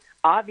 Okay. So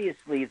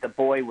obviously the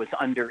boy was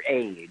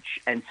underage,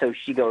 and so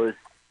she goes.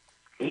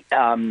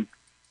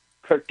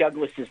 Kirk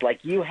Douglas is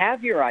like, "You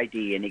have your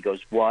ID," and he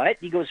goes, "What?"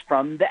 He goes,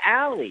 "From the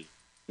alley."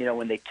 You know,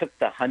 when they took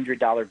the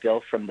 $100 bill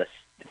from the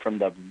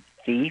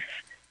thief,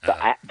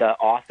 the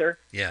author.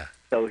 Yeah.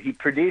 So he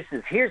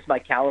produces, "Here's my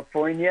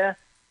California."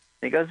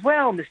 And he goes,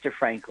 "Well, Mr.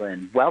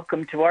 Franklin,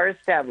 welcome to our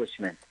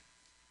establishment."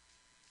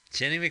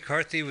 Jenny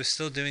McCarthy was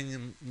still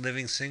doing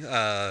Living Single.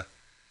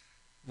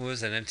 What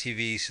was that,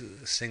 MTV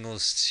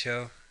singles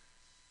show?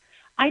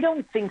 I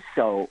don't think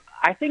so.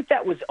 I think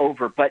that was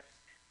over. But,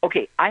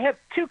 okay, I have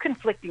two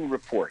conflicting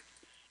reports.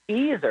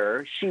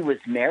 Either she was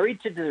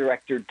married to the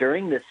director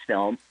during this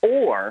film,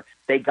 or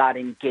they got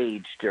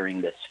engaged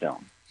during this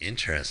film.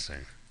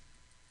 Interesting.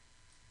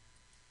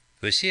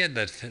 But she had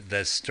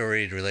that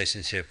storied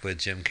relationship with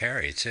Jim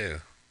Carrey,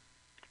 too.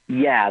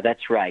 Yeah,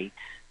 that's right.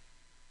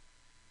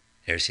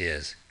 There she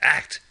is.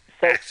 Act!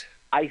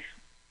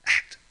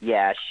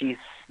 Yeah, she's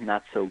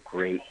not so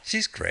great.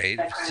 She's great.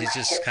 She's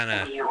just kind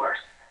of...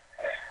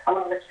 I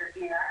want to lick your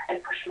ear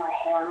and push my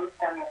hand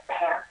down your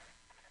pants.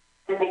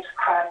 It makes you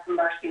cry for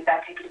mercy.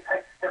 That take you to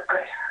places that could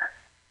hurt.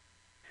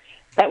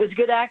 That was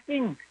good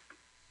acting.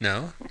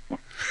 No.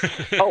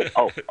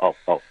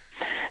 Oh.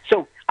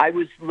 So I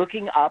was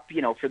looking up,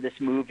 for this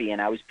movie,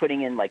 and I was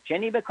putting in like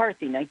Jenny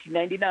McCarthy,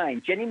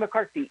 1999, Jenny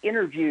McCarthy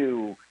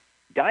interview,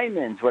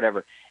 diamonds,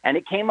 whatever, and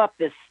it came up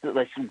this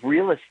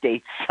real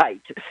estate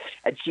site,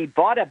 and she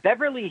bought a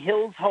Beverly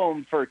Hills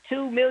home for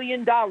 $2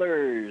 million,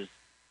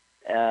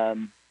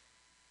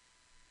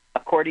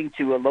 according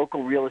to a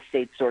local real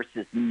estate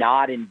sources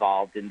not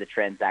involved in the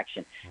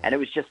transaction, and it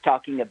was just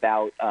talking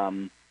about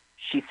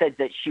she said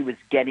that she was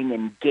getting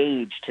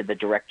engaged to the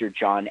director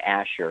John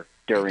Asher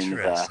during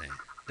the.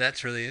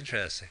 That's really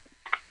interesting.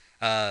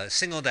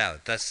 Singled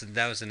Out.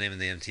 That was the name of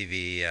the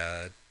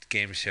MTV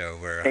game show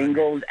where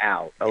Singled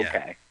Out.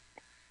 Okay.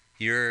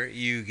 Yeah.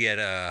 You get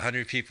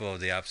 100 people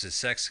of the opposite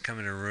sex to come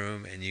in a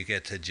room, and you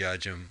get to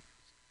judge them.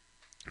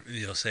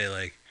 You'll say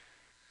like,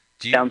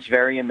 sounds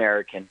very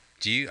American.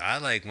 I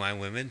like my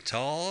women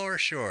tall or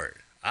short?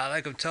 I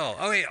like them tall.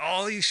 Okay,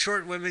 all you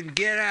short women,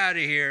 get out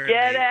of here.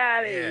 Get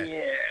out of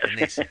here.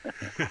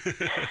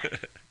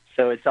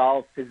 So it's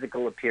all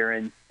physical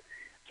appearance.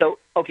 So,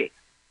 okay,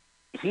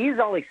 he's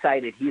all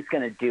excited. He's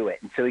going to do it.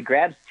 And so he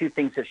grabs 2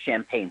 things of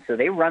champagne. So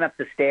they run up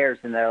the stairs,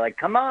 and they're like,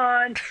 come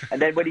on.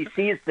 And then when he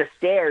sees the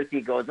stairs,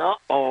 he goes,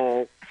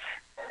 uh-oh.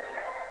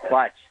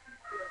 Watch.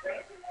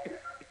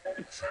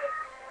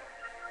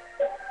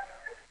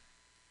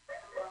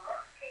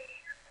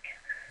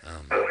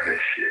 Okay,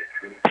 shit.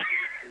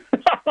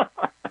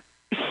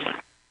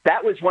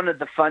 That was one of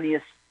the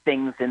funniest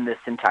things in this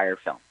entire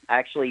film.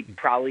 Actually,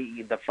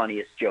 probably the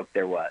funniest joke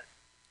there was.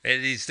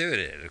 And he's doing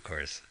it, of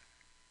course.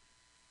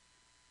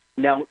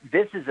 Now,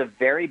 this is a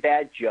very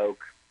bad joke.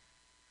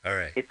 All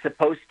right. It's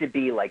supposed to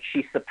be like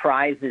she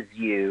surprises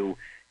you.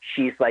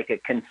 She's like a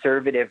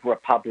conservative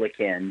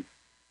Republican,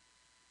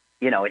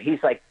 and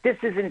he's like, "This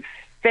isn't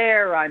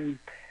fair. I'm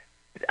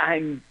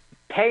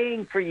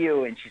paying for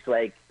you," and she's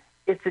like,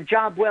 "It's a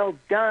job well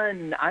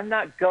done. I'm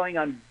not going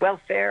on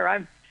welfare.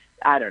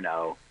 I don't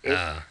know.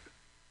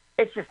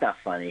 It's just not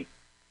funny."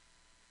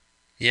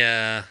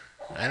 Yeah,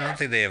 I don't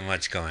think they have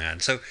much going on.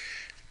 So,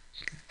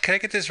 can I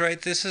get this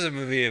right? This is a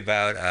movie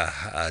about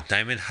a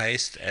diamond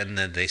heist, and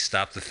then they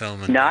stop the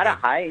film. And not a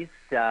heist.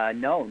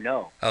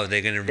 No. Oh,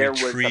 they're going to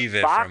retrieve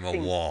it from a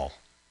wall.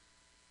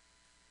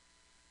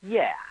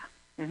 Yeah.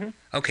 Mm-hmm.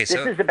 Okay,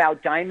 so this is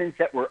about diamonds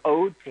that were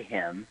owed to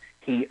him.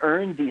 He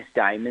earned these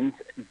diamonds,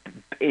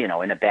 in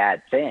a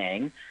bad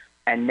thing,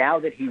 and now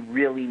that he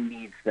really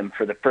needs them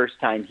for the first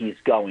time, he's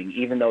going,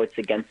 even though it's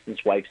against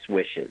his wife's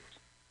wishes.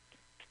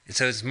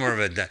 So it's more of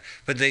a,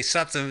 but they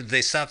stopped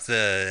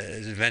the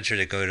adventure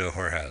to go to a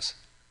whorehouse.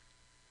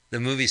 The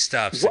movie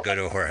stops to go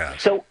to a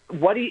whorehouse. So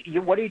what are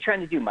you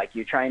trying to do, Mike?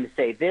 You're trying to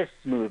say this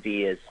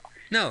movie is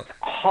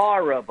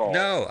horrible.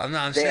 No, I'm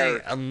not. I'm saying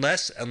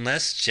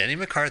unless Jenny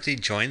McCarthy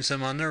joins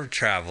them on their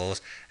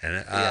travels,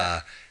 and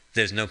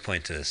there's no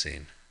point to the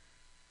scene.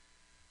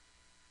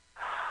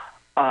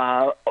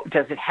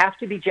 Does it have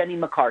to be Jenny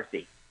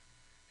McCarthy?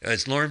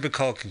 It's Lauren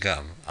Bacall can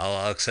come.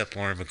 I'll accept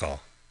Lauren Bacall.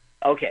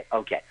 Okay.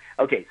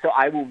 So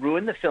I will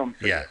ruin the film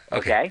for you.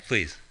 Okay.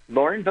 Please.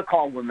 Lauren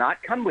Bacall will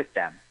not come with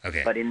them.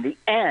 Okay. But in the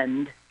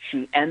end,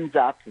 she ends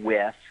up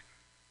with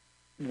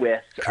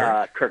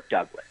Kirk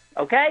Douglas.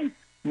 Okay.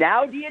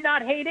 Now, do you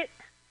not hate it?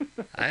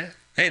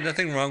 Hey,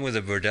 nothing wrong with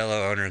a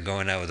bordello owner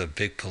going out with a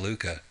big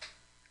palooka.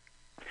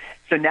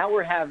 So now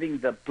we're having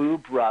the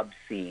boob rub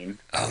scene.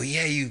 Oh,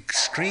 yeah, you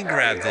screen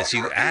grabbed this,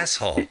 you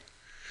asshole.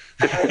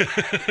 So then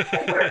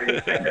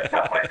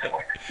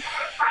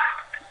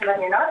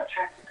you're not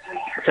attracted to me.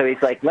 So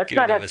he's like, let's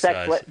not have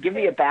sex. Give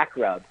me a back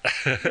rub.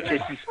 So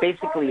she's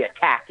basically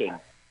attacking.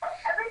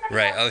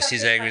 Right. Oh,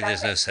 she's angry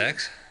there's no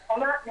sex?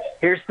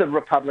 Here's the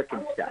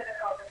Republican stuff.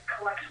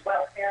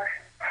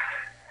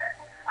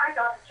 I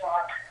got a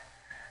job.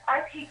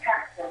 I pay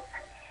taxes.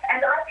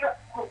 And I get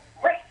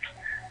great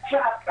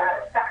job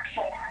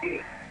satisfaction.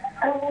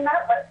 And will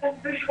not let the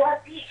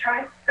bourgeoisie try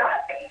and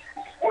stop me.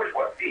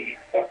 Bourgeoisie?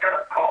 What kind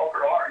of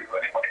caller are you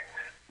anyway?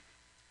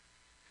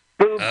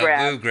 Boob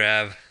grab. Boob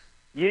grab.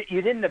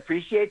 You didn't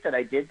appreciate that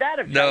I did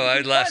that? No,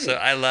 I laughed.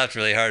 I laughed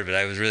really hard, but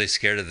I was really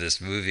scared of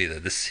this movie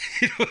that the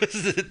scene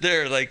wasn't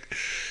there. Like,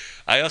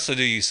 I also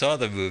knew you saw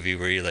the movie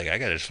where you're like, I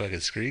gotta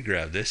fucking screen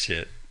grab this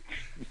shit.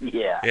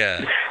 Yeah.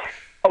 Yeah.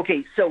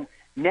 Okay, so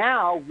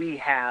now we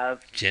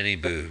have Jenny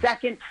Boobs. The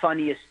second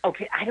funniest.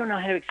 Okay, I don't know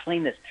how to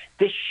explain this.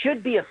 This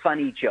should be a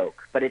funny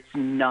joke, but it's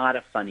not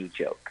a funny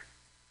joke.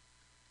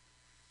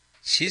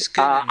 She's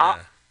good.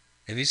 Have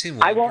you seen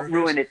Wahlburgers? I won't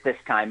ruin it this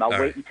time. I'll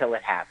wait until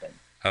it happens.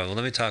 Oh, well,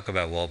 let me talk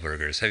about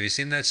Wahlburgers. Have you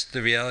seen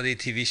the reality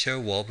TV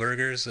show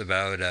Wahlburgers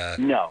about?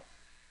 No.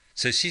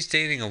 So she's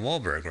dating a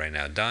Wahlberg right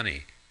now,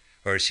 Donnie,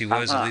 or she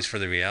was at least for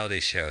the reality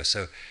show.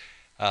 So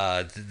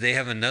they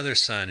have another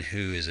son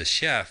who is a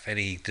chef, and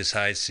he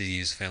decides to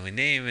use the family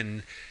name,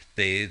 and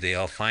they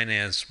all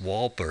finance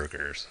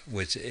Wahlburgers,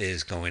 which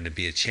is going to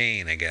be a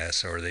chain, I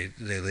guess, or they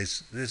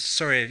this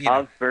sort of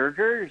of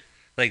burgers.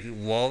 Like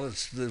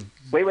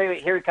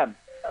Wait, here it comes.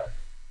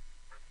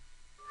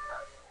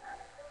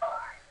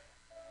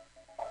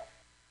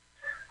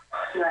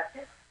 You like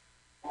it?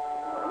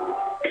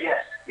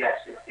 Yes,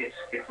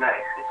 it's nice.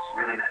 It's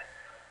really nice.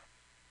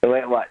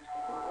 Wait, what?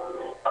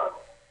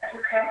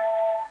 Okay.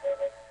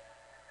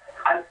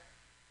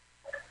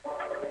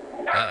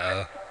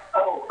 Uh-oh.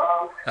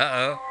 Oh,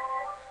 Uh-oh.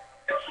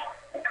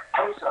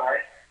 I'm sorry.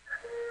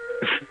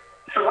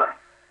 What?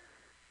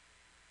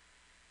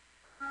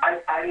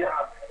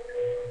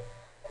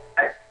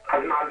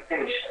 I'm not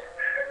finished.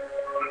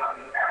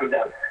 I'm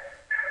done.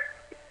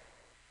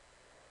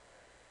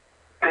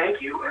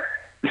 Thank you.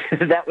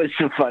 That was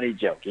a funny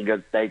joke. He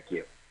goes, "Thank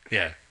you."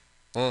 Yeah.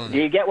 Well, Do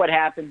you get what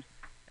happened?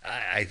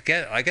 I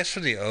guess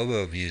from the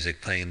oboe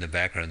music playing in the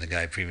background, the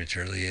guy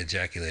prematurely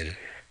ejaculated.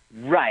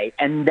 Right.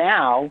 And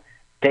now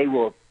they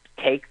will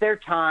take their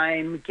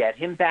time, get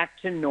him back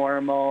to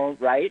normal,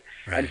 right?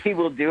 And he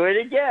will do it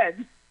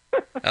again.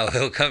 Oh,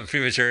 he'll come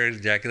premature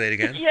ejaculate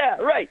again? Yeah,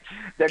 right.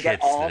 They'll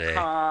get Kids all today.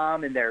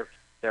 calm, and they're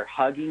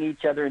hugging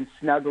each other and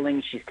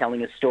snuggling. She's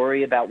telling a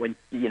story about when,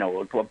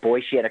 a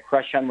boy she had a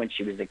crush on when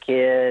she was a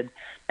kid,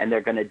 and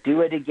they're going to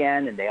do it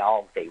again, and they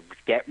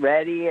get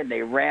ready, and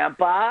they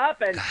ramp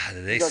up, and God,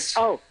 he goes,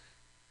 "Oh,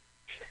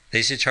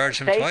 they should charge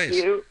him thank twice.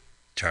 you."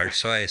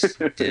 Charge twice.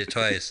 Did it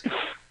twice.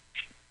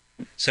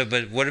 So,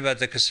 but what about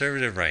the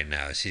conservative right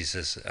now? She's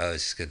just,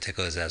 she's going to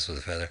tickle his ass with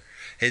a feather.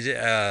 Is it,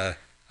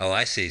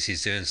 I see.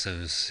 She's doing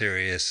some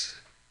serious...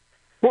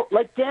 Well,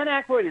 like Dan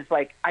Aykroyd is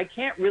like, "I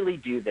can't really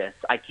do this.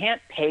 I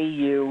can't pay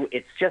you.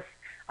 It's just,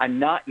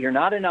 you're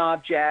not an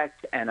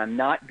object, and I'm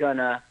not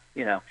gonna,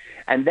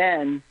 And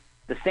then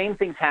the same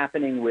thing's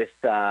happening with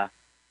Kirk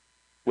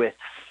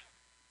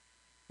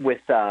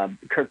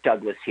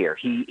Douglas here.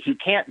 He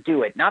can't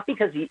do it, not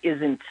because he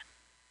isn't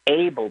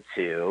able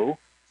to,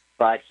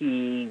 but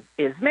he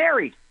is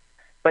married.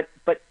 But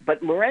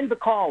Lauren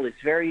Bacall is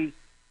very,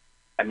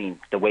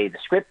 the way the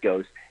script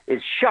goes,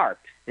 is sharp.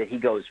 That he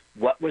goes,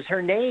 "What was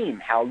her name?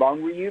 How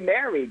long were you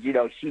married?"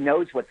 She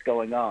knows what's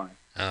going on.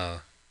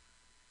 Oh.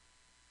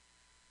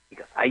 He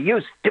goes, "I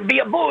used to be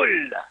a bull."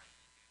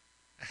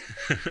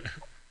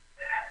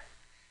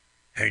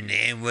 Her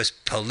name was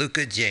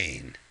Palooka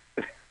Jane.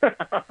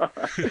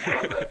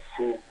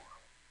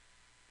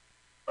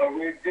 A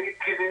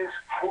ridiculous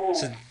fool.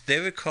 So they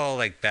would call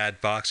like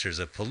bad boxers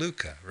a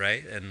palooka,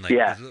 right? And like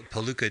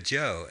Palooka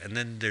Joe, and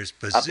then there's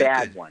Bazooka. A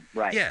bad one,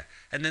 right? Yeah,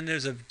 and then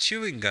there's a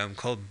chewing gum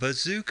called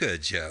Bazooka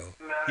Joe.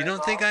 You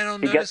don't think I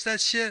don't notice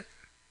that shit?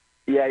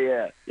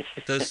 Yeah.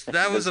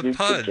 That was a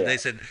pun. Joe. They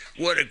said,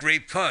 "What a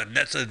great pun!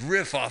 That's a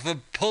riff off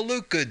of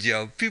Palooka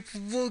Joe.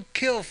 People will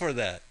kill for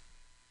that."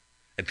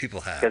 And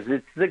people have. Because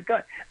it's the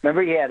gun.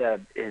 Remember, he had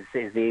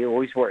he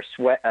always wore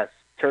a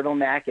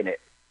turtleneck, and it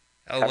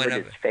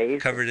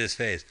covered his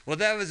face. Well,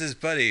 that was his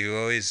buddy who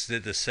always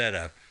did the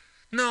setup.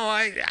 No,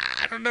 I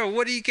don't know.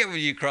 What do you get when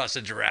you cross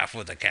a giraffe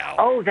with a cow?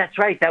 Oh, that's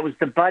right. That was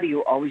the buddy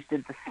who always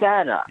did the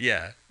setup.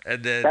 Yeah,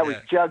 and then that was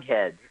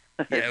Jughead.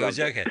 Yeah, it was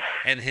Jughead,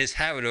 and his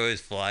hat would always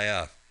fly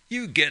off.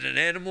 You get an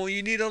animal,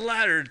 you need a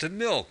ladder to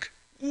milk.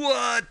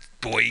 What?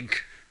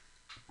 Boink.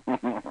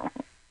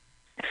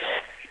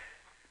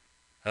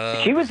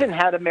 She was in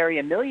How to Marry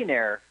a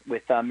Millionaire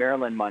with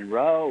Marilyn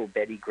Monroe,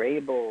 Betty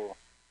Grable.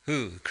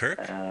 Who?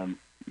 Kirk?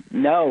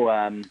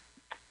 No,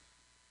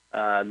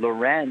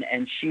 Loren,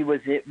 and she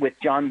was with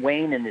John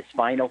Wayne in his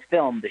final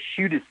film, The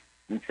Shootist,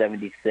 in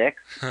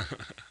 '76.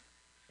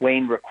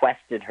 Wayne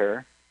requested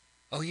her.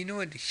 Oh, you know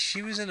what?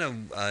 She was in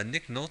a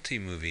Nick Nolte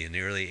movie in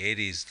the early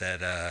 '80s that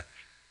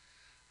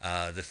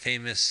the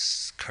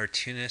famous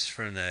cartoonist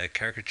the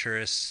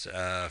caricaturist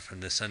from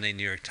the Sunday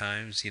New York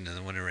Times, the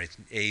one who writes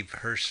Abe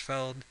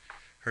Hirschfeld.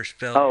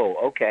 Oh,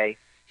 okay.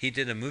 He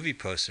did a movie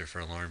poster for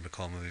a Lauren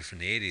Bacall movie from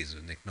the '80s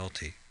with Nick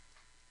Nolte.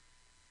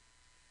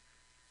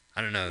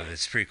 I don't know.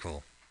 It's pretty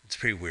cool. It's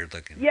pretty weird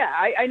looking. Yeah,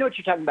 I know what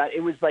you're talking about.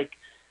 It was like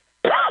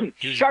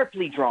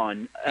sharply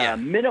drawn,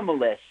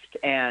 minimalist,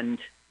 and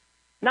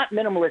not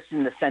minimalist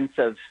in the sense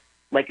of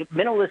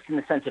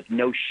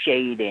no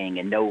shading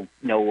and no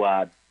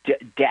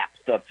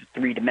depth of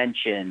 3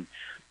 dimension.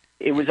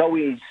 It was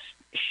always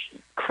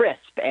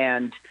crisp,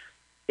 and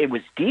it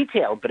was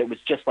detailed, but it was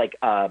just like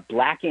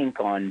black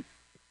ink on.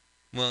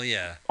 Well,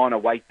 yeah. On a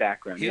white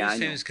background. He was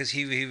famous because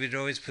he would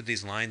always put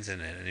these lines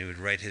in it, and he would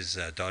write his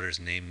daughter's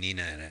name,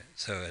 Nina, in it.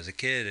 So as a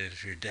kid,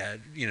 if your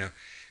dad,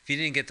 if you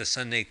didn't get the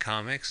Sunday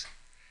comics,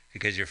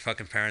 because your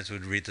fucking parents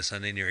would read the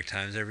Sunday New York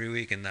Times every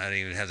week and not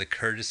even have the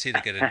courtesy to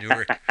get a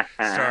Newark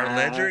Star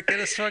Ledger, get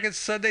a fucking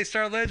Sunday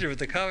Star Ledger with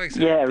the comics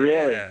in it. Yeah,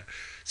 really. Yeah.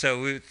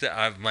 So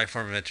my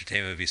form of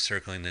entertainment would be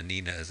circling the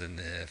Ninas in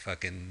the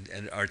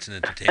fucking arts and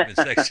entertainment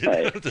section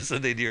of the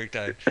Sunday New York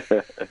Times.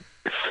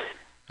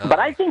 But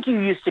I think you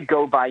used to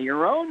go by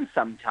your own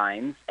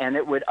sometimes, and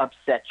it would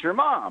upset your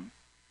mom.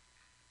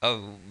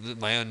 Oh,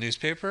 my own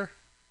newspaper?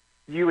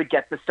 You would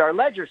get the Star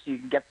Ledger so you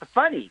could get the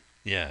funny.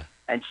 Yeah.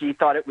 And she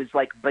thought it was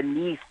like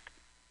beneath,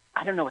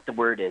 I don't know what the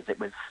word is. It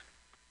was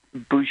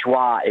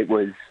bourgeois. It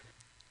was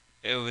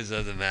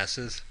the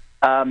masses?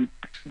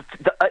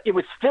 It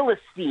was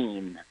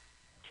Philistine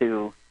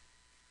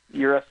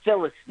you're a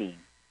Philistine.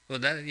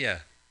 Well,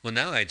 Well,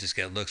 now I just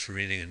get looks for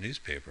reading a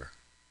newspaper.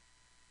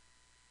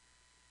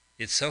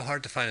 It's so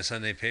hard to find a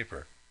Sunday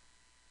paper.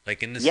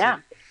 Like in this,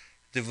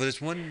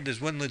 there's one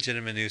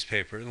legitimate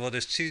newspaper. Well,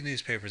 there's 2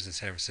 newspapers in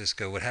San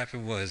Francisco. What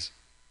happened was,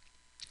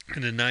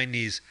 in the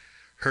 '90s,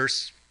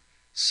 Hearst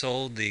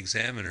sold the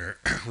Examiner,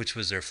 which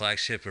was their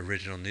flagship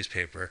original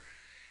newspaper,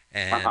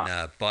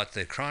 and bought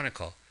the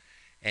Chronicle.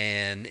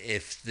 And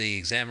if the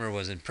Examiner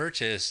wasn't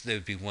purchased, there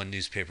would be one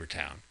newspaper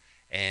town,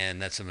 and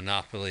that's a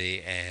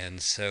monopoly.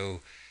 And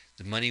so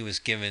the money was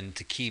given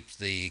to keep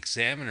the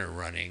Examiner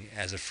running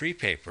as a free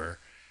paper.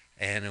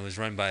 and it was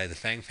run by the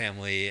Fang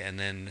family. And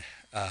then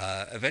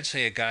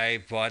eventually a guy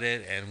bought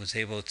it and was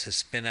able to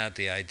spin out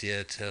the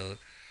idea to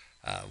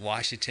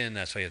Washington.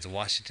 That's why you have the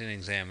Washington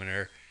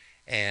Examiner.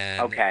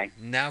 And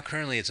now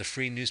currently it's a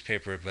free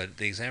newspaper, but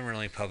the Examiner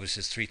only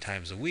publishes 3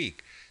 times a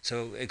week,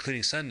 so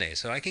including Sunday.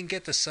 So I can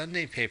get the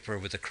Sunday paper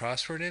with the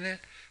crossword in it,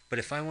 but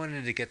if I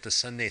wanted to get the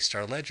Sunday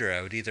Star Ledger,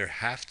 I would either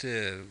have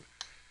to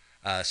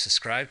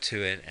subscribe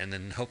to it and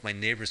then hope my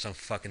neighbors don't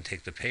fucking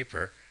take the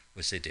paper,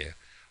 which they do,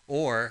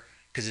 or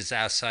because it's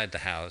outside the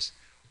house,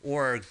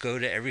 or go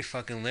to every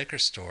fucking liquor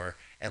store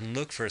and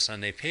look for a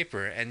Sunday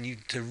paper. And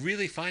to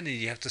really find it,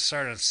 you have to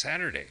start on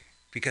Saturday,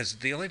 because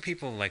the only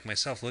people like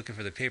myself looking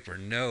for the paper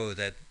know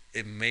that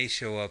it may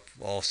show up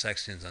all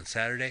sections on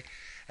Saturday,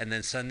 and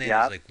then Sunday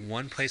there's like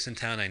one place in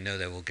town I know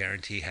that will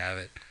guarantee have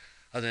it.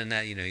 Other than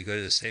that, you go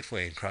to the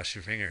Safeway and cross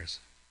your fingers.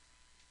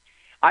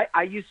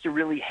 I used to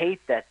really hate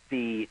that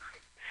the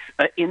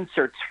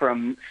inserts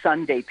from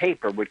Sunday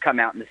paper would come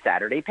out in the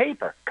Saturday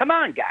paper. Come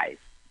on, guys.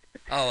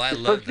 Oh, I love that.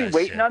 You're supposed to be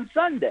waiting on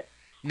Sunday.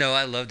 No,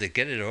 I loved it.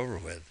 Get it over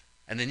with.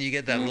 And then you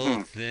get that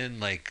little thin,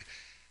 like,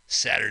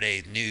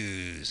 Saturday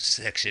News,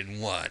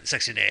 Section 1,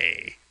 Section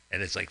A.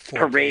 And it's like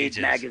 4 pages.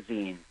 Parade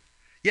magazine.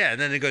 Yeah,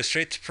 and then it goes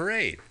straight to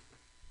Parade.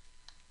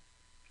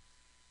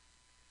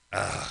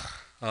 Oh,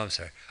 I'm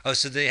sorry. Oh,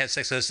 so they had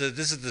sex. So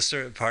this is the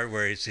certain part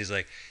where he's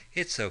like,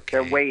 it's okay.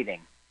 They're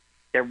waiting.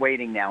 They're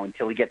waiting now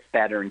until he gets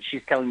better. And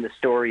she's telling the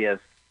story of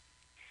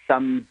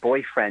some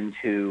boyfriend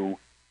who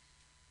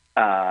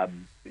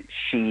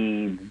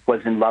she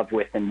was in love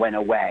with and went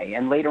away.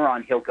 And later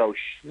on, he'll go,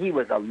 he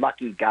was a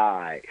lucky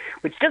guy,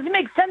 which doesn't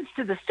make sense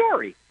to the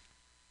story.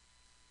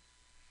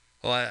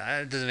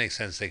 Well, it doesn't make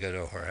sense they go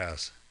to a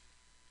whorehouse.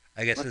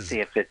 I guess Let's see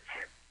if it's...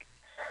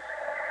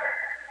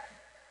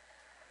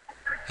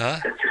 Huh?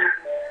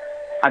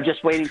 I'm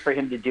just waiting for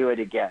him to do it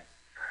again.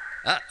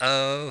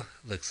 Uh-oh.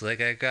 Looks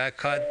like I got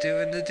caught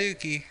doing the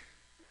dookie.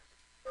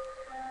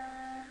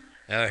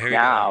 Oh, here we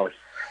go.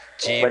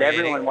 G what rating.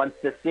 Everyone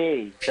wants to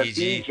see. PG.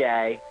 The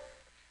BJ.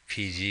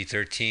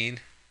 PG-13.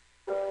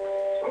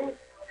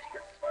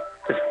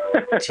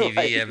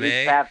 TVMA.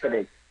 What's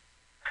happening?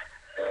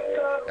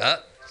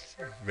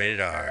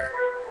 Rated R.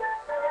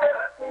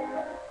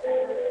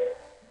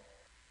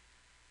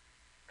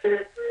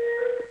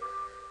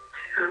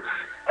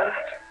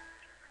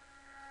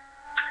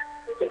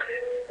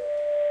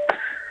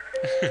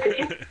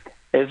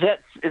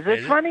 Is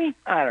it funny?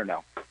 I don't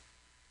know.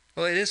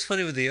 Well, it is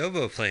funny with the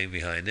oboe playing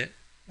behind it.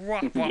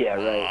 Yeah,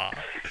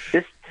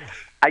 right.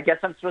 I guess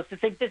I'm supposed to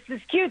think this is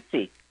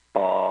cutesy.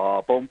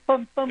 Oh, boom,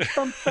 boom, boom,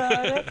 boom,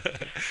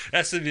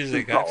 that's the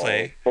music I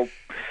play.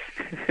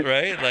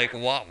 Right? Like,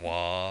 wah,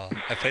 wah.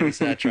 I play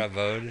this at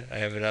trombone. I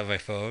have it on my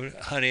phone.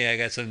 Honey, I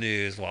got some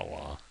news. Wah,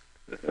 wah.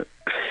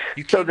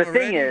 So the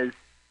thing is,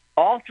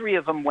 all 3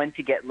 of them went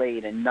to get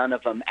laid, and none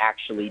of them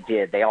actually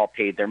did. They all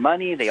paid their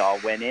money. They all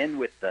went in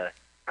with the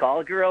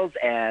call girls,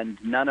 and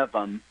none of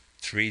them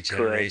 3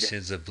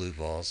 generations of blue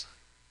balls.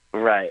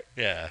 Right.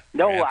 Yeah.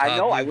 No,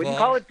 I wouldn't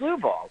call it blue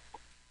balls.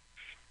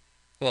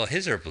 Well,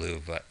 his are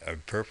blue, but or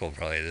purple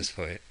probably at this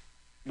point.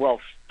 Well,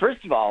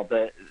 first of all,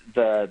 the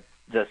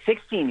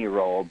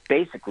 16-year-old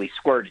basically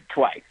squirted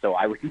twice, so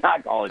I would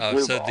not call it blue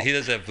balls. Oh, so he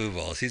doesn't have blue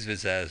balls. He's been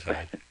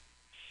satisfied.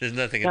 There's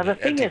nothing in the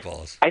empty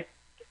balls.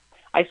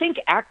 I think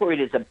Aykroyd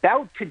is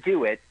about to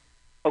do it.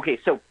 Okay,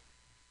 so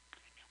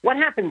what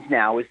happens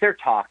now is they're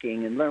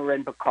talking, and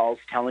Lauren Bacall's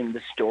telling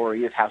the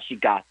story of how she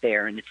got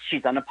there, and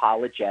she's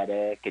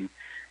unapologetic, and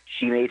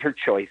she made her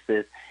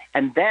choices.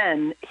 And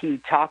then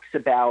he talks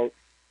about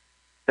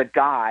the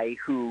guy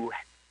who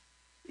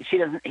he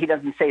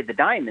doesn't say the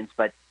diamonds,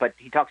 but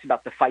he talks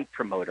about the fight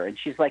promoter, and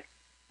she's like,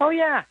 "Oh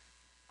yeah,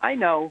 I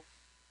know.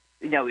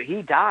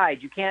 He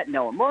died. You can't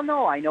know him." "Well,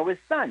 no, I know his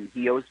son.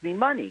 He owes me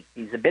money.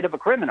 He's a bit of a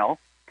criminal."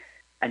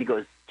 And he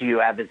goes, "Do you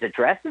have his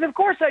address?" And of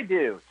course I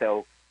do.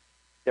 So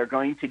they're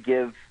going to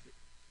give,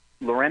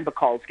 Lauren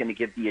Bacall's going to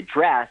give the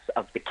address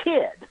of the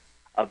kid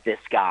of this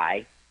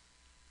guy.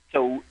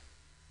 So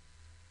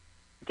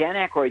Dan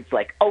Aykroyd's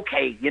like,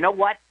 "Okay, you know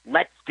what?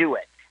 Let's do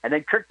it." And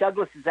then Kirk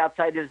Douglas is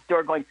outside his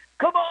door going,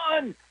 "Come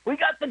on, we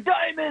got the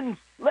diamonds.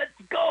 Let's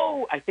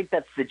go." I think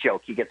that's the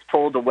joke. He gets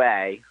pulled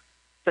away.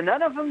 So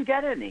none of them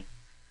get any.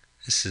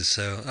 This is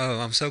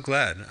I'm so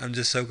glad. I'm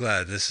just so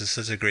glad. This is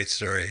such a great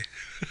story.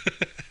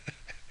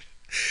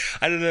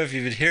 I don't know if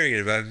you've been hearing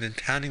it, but I've been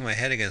pounding my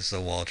head against the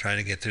wall trying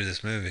to get through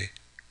this movie.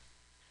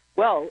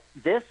 Well,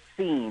 this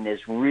scene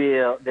is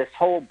real. This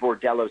whole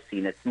bordello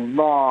scene, it's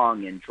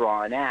long and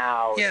drawn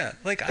out. Yeah,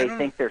 like they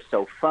think they're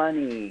so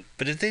funny.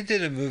 But if they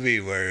did a movie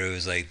where it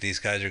was like these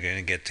guys are going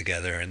to get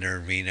together and they're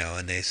in Reno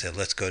and they said,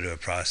 "Let's go to a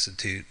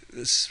prostitute,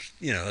 let's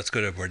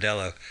go to a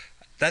bordello,"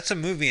 that's a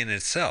movie in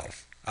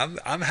itself.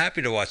 I'm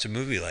happy to watch a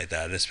movie like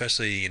that,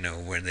 especially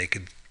when they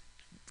could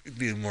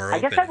be more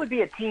open. I guess that would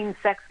be a teen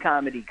sex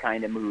comedy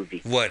kind of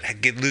movie. What,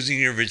 losing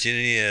your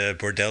virginity at a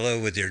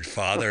bordello with your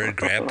father and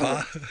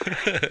grandpa?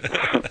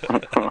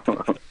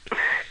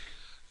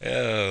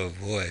 Oh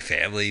boy,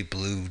 family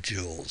blue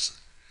jewels.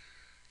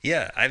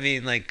 Yeah, I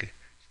mean, like,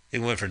 it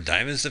went from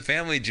diamonds to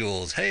family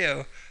jewels.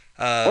 Hey-o.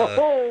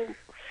 Oh,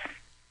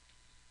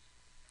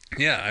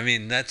 Yeah, I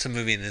mean, that's a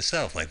movie in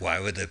itself. Like, why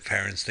would the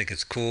parents think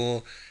it's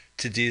cool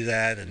to do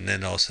that? And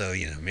then also,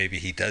 maybe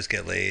he does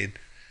get laid.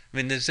 I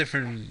mean, there's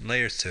different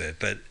layers to it,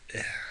 but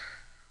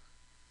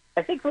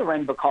I think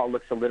Lorraine Bacall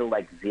looks a little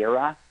like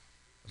Zira.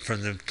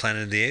 from the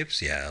Planet of the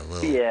Apes, yeah, a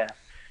little. Yeah.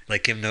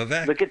 Like Kim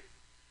Novak?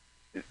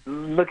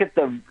 Look at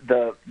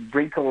the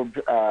wrinkled,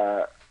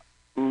 okay,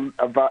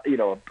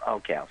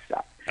 I'll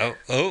stop.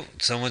 Oh,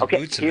 someone's Okay,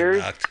 boots have been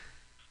knocked.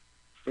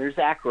 Here's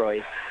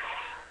Aykroyd.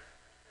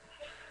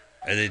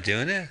 Are they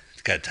doing it?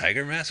 It's got a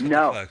tiger mask? What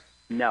No. the fuck?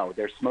 No,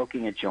 they're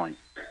smoking a joint.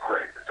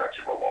 Great, the touch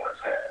of a woman's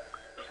hand.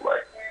 It's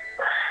like,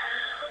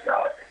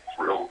 God, it's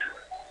real to it.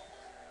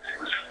 She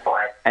was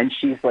fine. And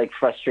she's like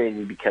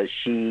frustrated because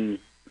she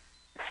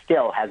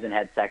still hasn't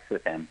had sex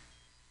with him.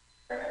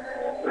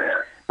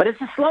 But it's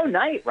a slow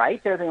night,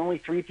 right? They're the only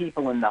three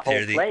people in the whole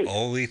They're the place.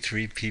 only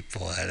three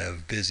people at a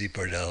busy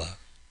bordello.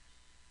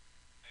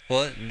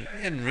 Well,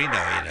 in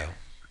Reno,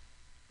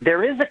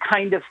 There is a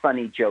kind of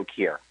funny joke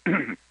here.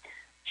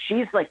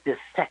 She's like this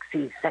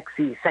sexy,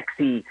 sexy,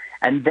 sexy,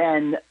 and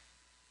then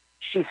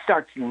she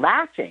starts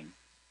laughing,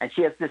 and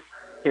she has this,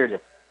 here it is.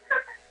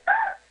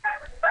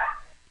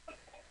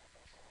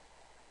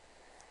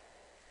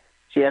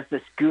 She has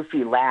this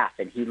goofy laugh,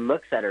 and he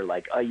looks at her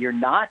like, oh, you're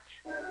not?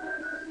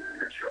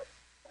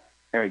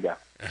 There we go.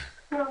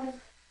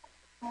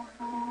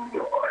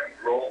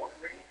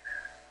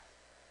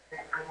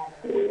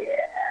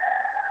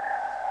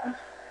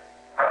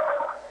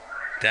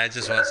 Dad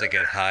just wants to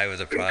get high with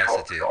a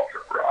prostitute.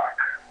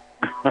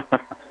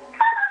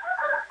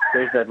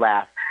 There's that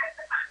laugh.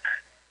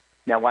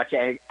 Now watch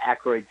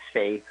Aykroyd's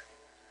face.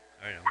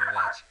 All right, I'm going to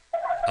watch.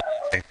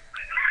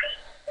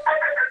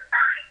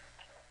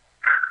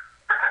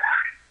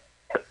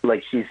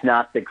 Like she's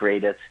not the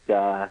greatest.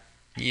 Well,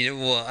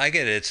 I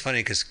get it. It's funny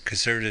because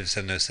conservatives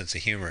have no sense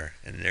of humor,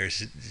 and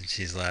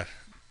she's laughing.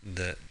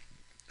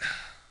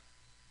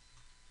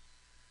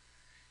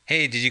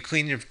 Hey, did you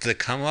clean the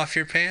cum off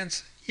your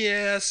pants?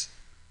 Yes.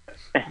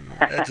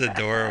 That's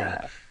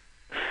adorable.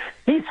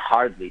 He's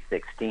hardly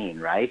 16,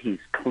 right? He's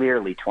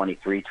clearly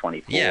 23,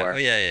 24.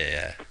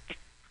 Yeah.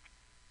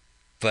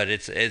 But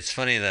it's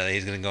funny that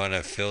he's going to go on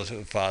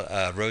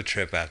a road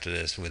trip after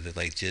this with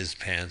like jizz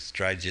pants,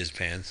 dry jizz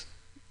pants.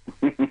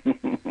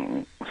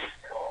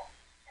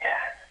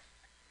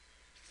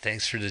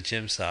 Thanks for the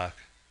gym sock.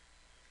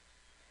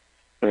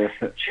 Yeah,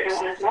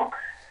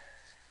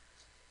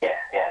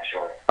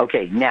 sure.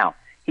 Okay, now,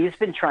 he's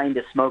been trying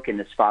to smoke and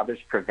his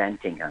father's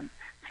preventing him.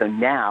 So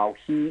now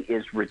he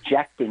is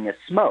rejecting a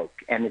smoke,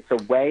 and it's a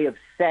way of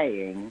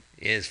saying,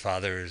 His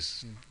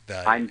father's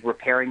I'm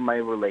repairing my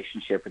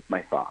relationship with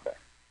my father.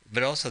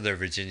 But also they're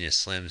Virginia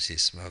Slims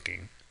he's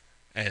smoking.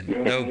 And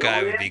no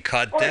guy would be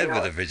caught dead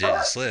with a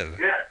Virginia Slim.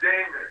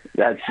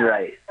 That's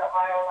right.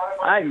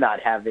 I'm not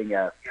having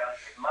a...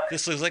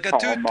 This looks like a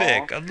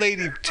toothpick. A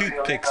lady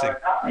toothpick.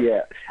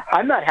 Yeah.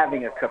 I'm not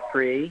having a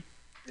Capri.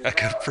 A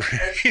Capri.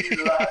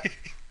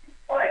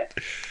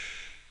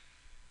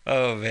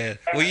 Oh, man.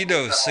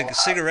 Well,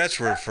 cigarettes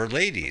were for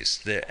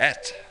ladies. They're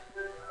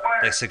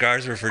like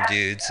cigars were for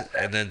dudes,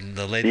 and then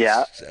the ladies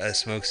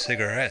smoked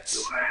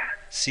cigarettes.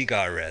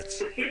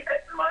 Cigarettes.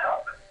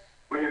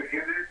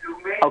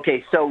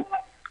 Okay, so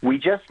we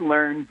just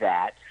learned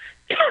that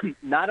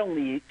not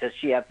only does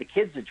she have the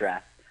kids'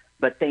 address,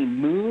 but they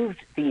moved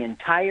the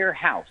entire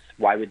house.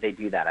 Why would they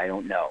do that? I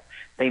don't know.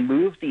 They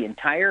moved the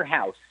entire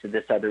house to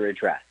this other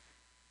address.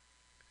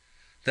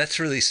 That's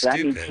really stupid.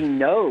 That means he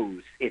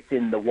knows it's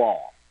in the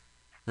wall.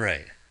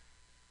 Right.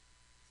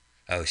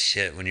 Oh,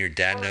 shit. When your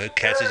dad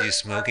catches you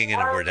smoking in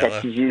a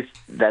bordello.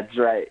 That's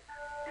right.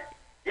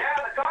 Yeah,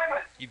 the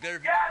diamond.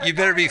 You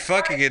better be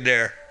fucking in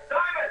there.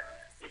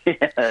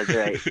 Yeah, that's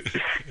right.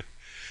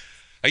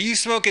 Are you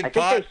smoking pot?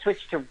 I think they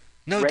switched to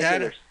No,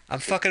 Dad. I'm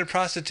fucking a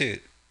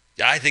prostitute.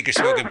 I think you're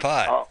smoking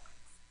pot. Oh.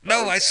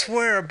 No, I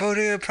swear I'm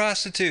boning a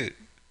prostitute.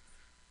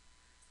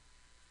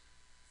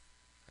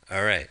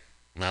 All right.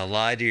 Now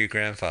lie to your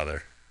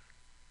grandfather.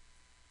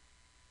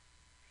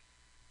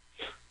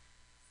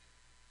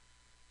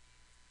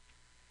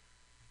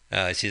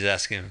 She's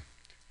asking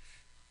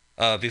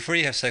him, before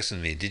you have sex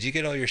with me, did you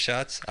get all your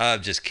shots?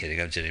 I'm just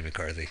kidding. I'm Jenny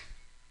McCarthy.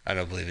 I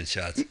don't believe in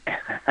shots.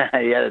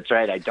 Yeah, that's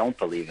right. I don't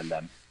believe in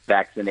them.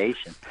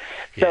 Vaccination.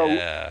 So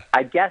Yeah.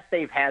 I guess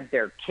they've had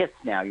their kiss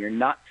now. You're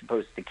not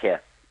supposed to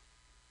kiss.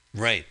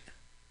 Right.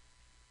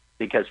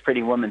 Because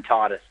Pretty Woman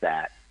taught us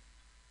that.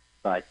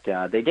 But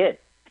they did.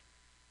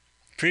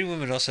 Pretty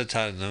Woman also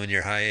taught that when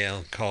your high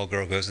alcohol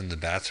girl goes in the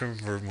bathroom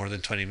for more than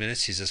 20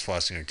 minutes, she's just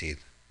flossing her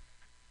teeth.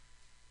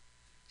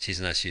 She's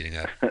not shooting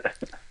up.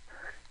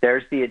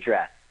 There's the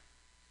address.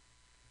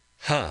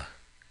 Huh.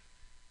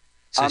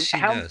 So she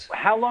knows.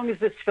 How long is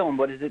this film?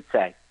 What does it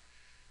say?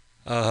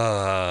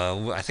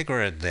 I think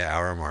we're at the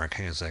hour mark.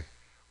 Hang on a sec.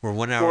 We're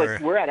 1 hour. Well,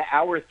 we're at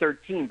hour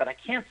 13, but I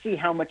can't see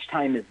how much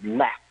time is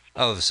left.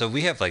 Oh, so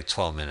we have like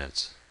 12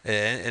 minutes.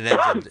 And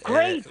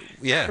Great.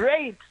 yeah.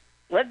 Great.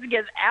 Let's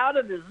get out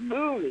of this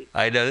movie.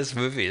 I know, this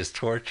movie is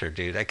torture,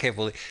 dude. I can't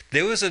believe...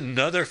 There was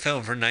another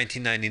film from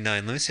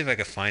 1999, let me see if I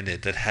can find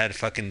it, that had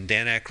fucking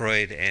Dan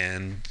Aykroyd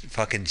and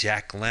fucking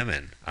Jack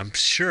Lemmon. I'm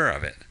sure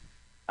of it.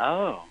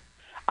 Oh.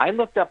 I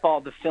looked up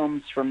all the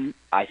films from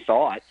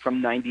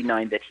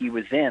 99 that he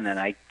was in, and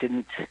I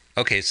didn't...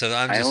 Okay, so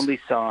I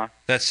only saw...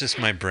 That's just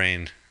my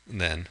brain,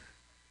 then.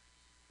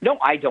 No,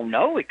 I don't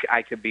know.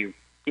 I could be...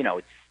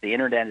 the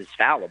internet is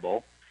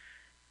fallible.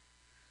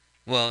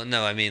 Well,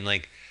 no, I mean,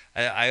 like...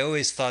 I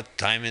always thought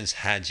Diamonds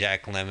had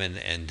Jack Lemmon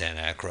and Dan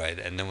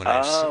Aykroyd, and then when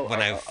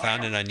I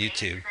found it on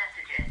YouTube,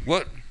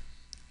 what?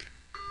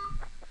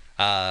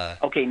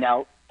 Okay,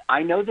 now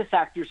I know this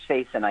actor's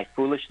face, and I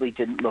foolishly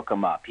didn't look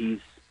him up.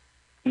 He's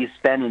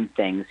been in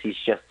things. He's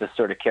just a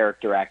sort of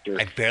character actor.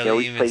 I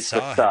barely even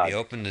saw him. He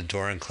opened the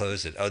door and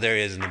closed it. Oh, there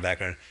he is in the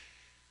background.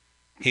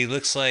 He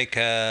looks like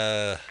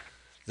the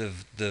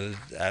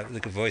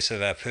voice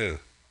of Apu.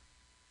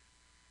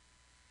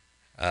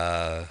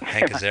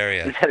 Hank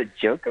Azaria. Is that a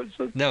joke?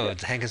 No,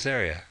 it's Hank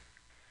Azaria.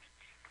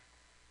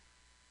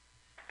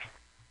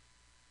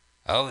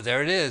 Oh,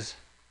 there it is.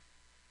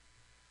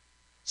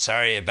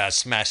 Sorry about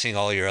smashing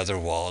all your other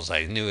walls.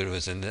 I knew it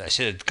was I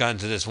should have gone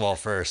to this wall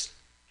first.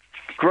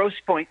 Gross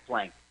Point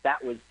Blank.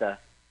 That was the...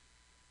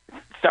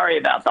 Sorry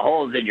about the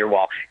holes in your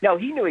wall. No,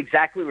 he knew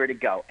exactly where to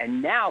go.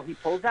 And now he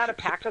pulls out a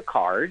pack of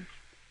cards,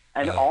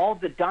 and all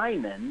the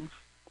diamonds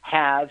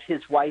have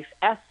his wife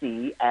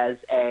Essie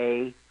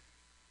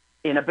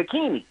in a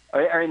bikini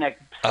or in a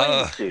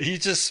swimsuit. He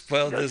just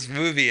spoiled this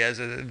movie as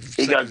a...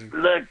 He goes,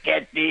 look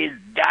at these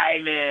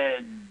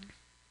diamonds.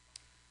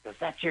 He goes,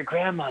 that's your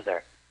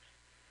grandmother.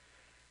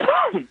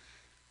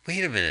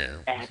 Wait a minute.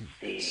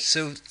 Essie.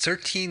 So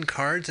 13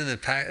 cards in a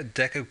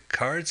deck of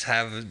cards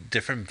have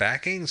different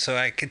backing, so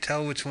I can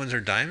tell which ones are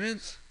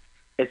diamonds?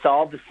 It's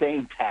all the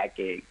same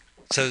packing.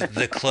 So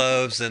the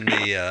clubs and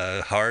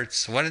the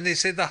hearts. Why didn't they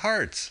say the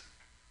hearts?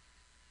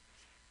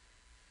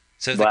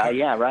 So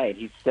yeah, right.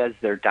 He says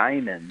they're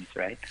diamonds,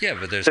 right? Yeah,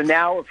 but there's... So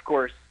now, of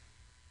course,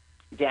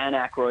 Dan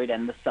Aykroyd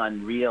and the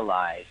son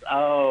realize,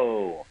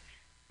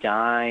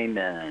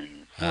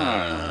 diamonds.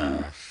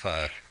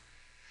 Fuck.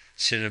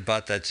 Shouldn't have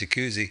bought that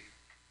jacuzzi.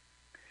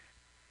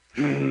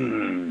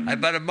 I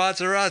bought a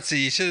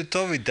Maserati. You should have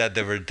told me that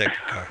they were a deck of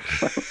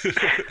cards.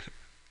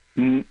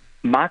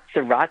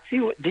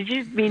 Maserati? Did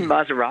you mean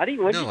Maserati?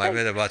 No, I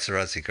meant a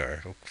Maserati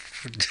car. A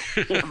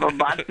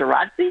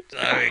Maserati?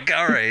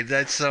 All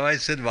right, so I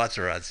said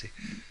Maserati.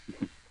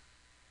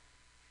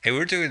 Hey,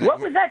 we're doing... What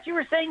was that you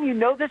were saying? You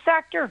know this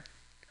actor?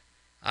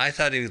 I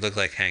thought he would look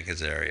like Hank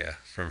Azaria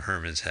from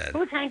Herman's Head.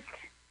 Who's Hank?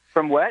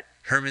 From what?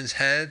 Herman's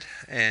Head,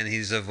 and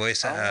he's a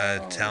voice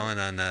talent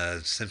on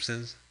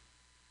Simpsons.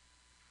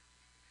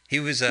 He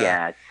was...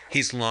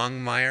 He's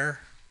Longmire.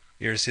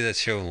 You ever see that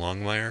show,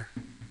 Longmire?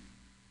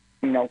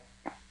 No.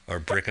 Or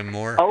Brick and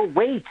Mortar? Oh,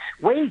 wait.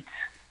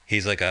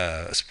 He's like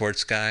a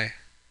sports guy.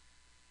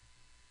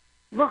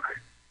 Look.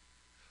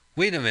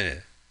 Wait a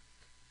minute.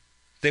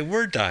 They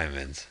were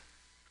diamonds.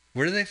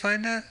 Where did they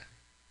find that?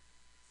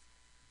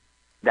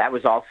 That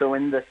was also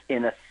in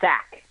a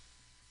sack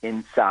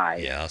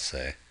inside. Yeah, I'll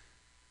say.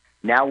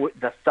 Now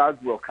the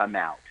thug will come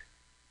out.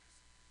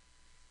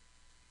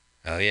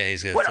 Oh, yeah,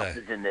 he's going to say. What else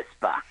is in this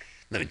box?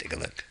 Let me take a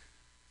look.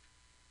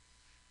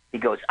 He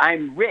goes,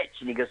 I'm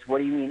rich. And he goes, what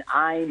do you mean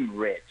I'm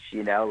rich?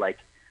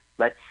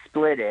 Let's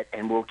split it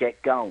and we'll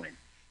get going.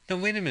 No,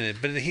 wait a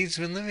minute. But he's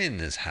been living in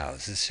this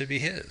house. It should be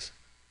his.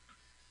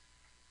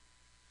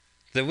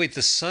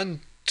 The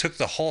son took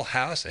the whole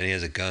house and he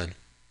has a gun.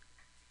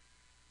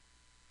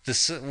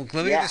 Let me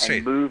get this straight.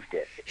 And moved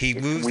it. He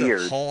moved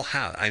the whole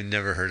house. I've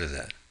never heard of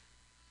that.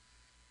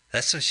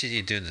 That's some shit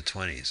you do in the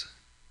 20s.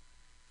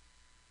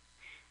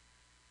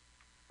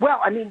 Well,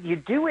 I mean, you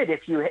do it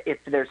if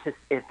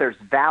there's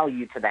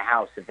value to the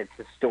house, if it's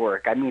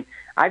historic. I mean,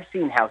 I've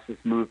seen houses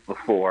move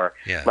before,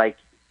 or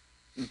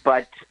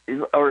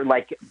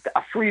like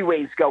a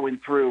freeway's going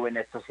through and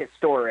it's a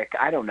historic.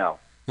 I don't know.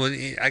 Well,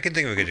 I can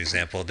think of a good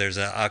example. There's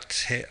an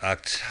octagonal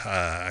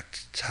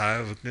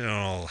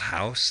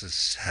house that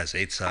has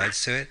 8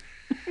 sides to it.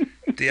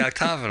 The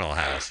octagonal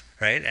house,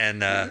 right?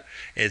 And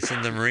it's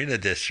in the Marina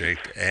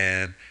District,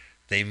 and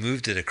they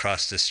moved it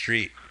across the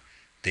street.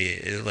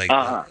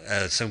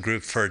 Some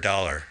group for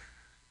 $1.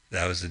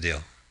 That was the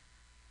deal.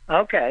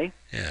 Okay.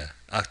 Yeah,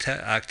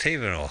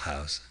 octagonal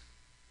house.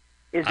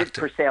 Is it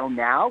for sale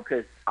now?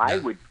 Because I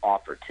would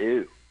offer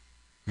 2.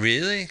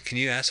 Really? Can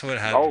you ask what?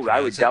 I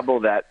would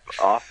double that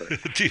offer.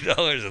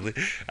 $2.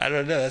 I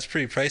don't know. That's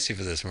pretty pricey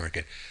for this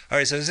market. All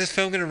right. So is this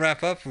film going to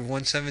wrap up with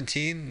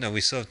 1:17? No, we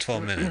still have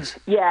 12 minutes.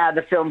 Yeah,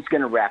 the film's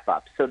going to wrap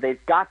up. So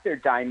they've got their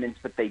diamonds,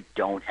 but they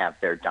don't have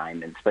their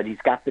diamonds. But he's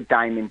got the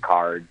diamond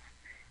cards.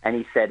 And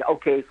he said,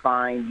 okay,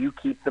 fine, you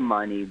keep the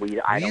money.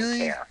 I don't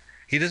care.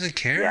 He doesn't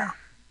care? Yeah.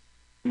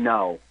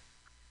 No.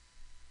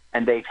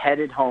 And they've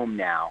headed home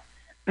now.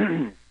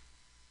 And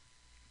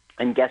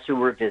guess who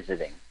we're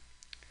visiting?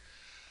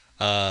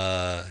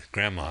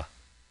 Grandma.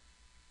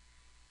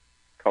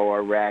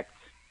 Correct.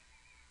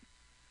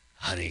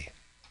 Honey,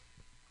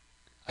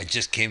 I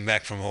just came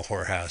back from a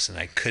whorehouse and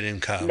I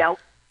couldn't come. Now,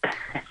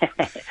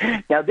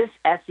 now this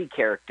Essie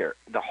character,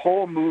 the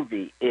whole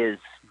movie is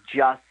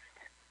just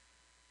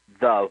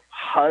the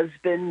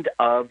husband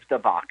of the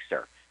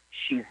boxer.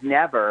 She's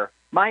never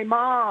my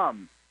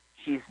mom.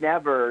 She's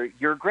never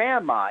your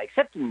grandma,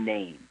 except in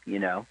name,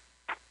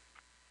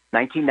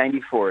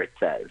 1994, it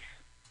says.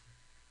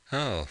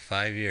 Oh,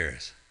 5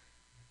 years.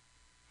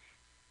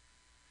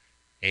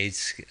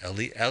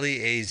 Ellie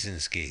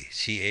Azinski.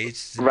 She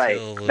aged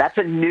until... Right. That's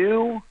a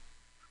new...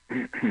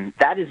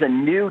 that is a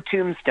new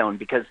tombstone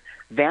because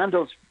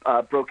vandals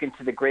broke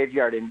into the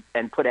graveyard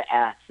and put an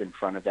S in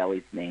front of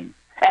Ellie's name.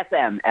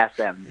 SM.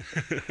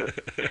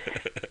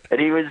 And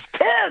he was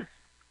pissed.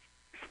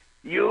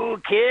 You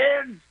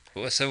kids.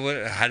 Well,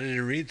 so how did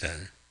it read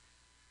then?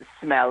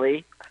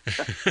 Smelly.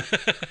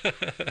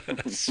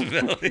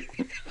 Smelly.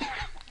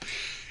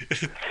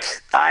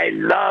 I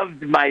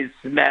loved my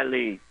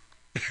Smelly.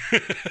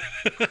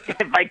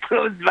 If I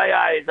close my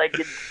eyes, I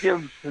can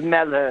still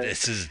smell her.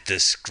 This is a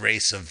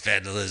disgrace of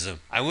vandalism.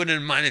 I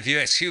wouldn't mind if you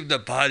exhumed the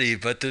body,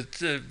 but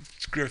the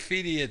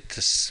graffiti at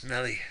the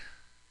smelly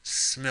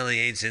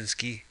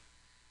Azinski.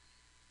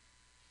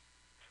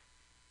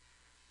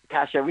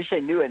 Gosh, I wish I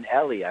knew an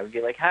Ellie. I would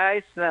be like,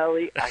 "Hi,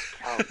 Smelly."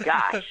 Oh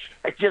gosh,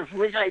 I just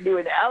wish I knew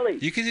an Ellie.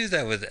 You could do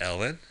that with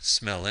Ellen,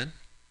 Smellin.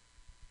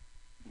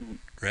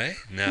 Right?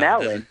 No,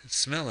 Smellin'.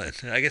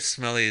 Smellin'. I guess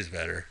Smelly is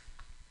better.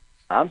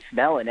 I'm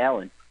smelling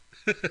Ellen.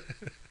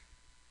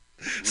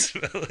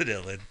 Smelling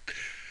Ellen.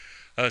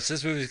 Oh, so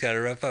this movie's got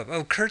to wrap up.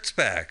 Oh, Kurt's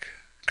back.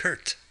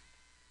 Kurt.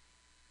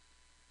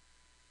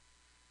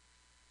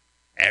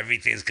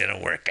 Everything's going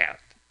to work out.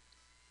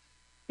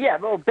 Yeah,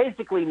 well,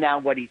 basically now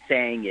what he's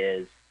saying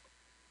is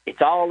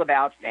it's all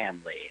about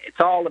family. It's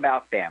all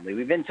about family.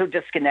 We've been so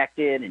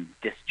disconnected and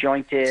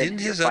disjointed. Didn't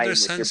his You're other fighting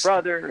son... with your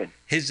brother.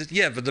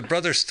 And... but the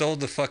brother stole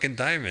the fucking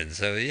diamond.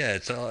 So, yeah,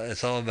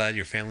 it's all about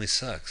your family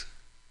sucks.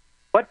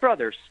 What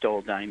brother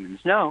stole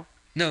diamonds? No.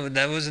 No,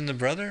 that wasn't the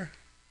brother?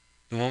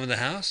 The one with the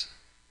house?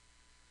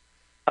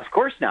 Of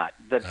course not.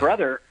 The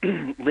brother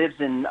lives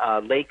in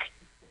lake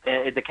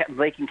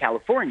in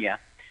California.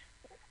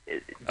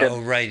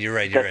 Right. You're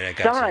right. I got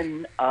the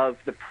son of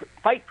the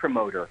fight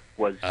promoter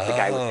was the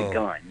guy with the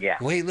gun. Yeah.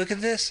 Wait, look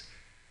at this.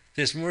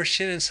 There's more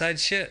shit inside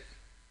shit.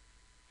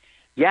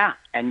 Yeah,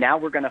 and now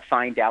we're going to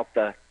find out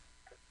the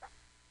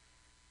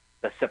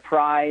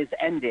surprise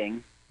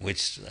ending.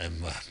 Which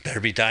better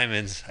be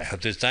diamonds. I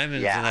hope there's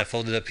diamonds in that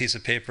folded up piece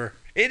of paper.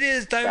 It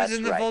is diamonds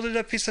in the folded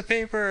up piece of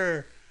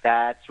paper.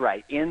 That's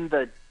right. In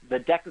the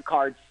deck of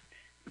cards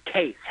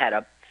case had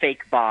a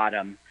fake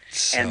bottom.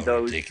 So and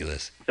those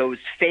ridiculous. Those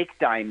fake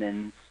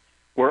diamonds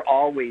were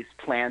always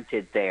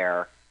planted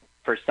there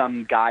for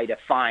some guy to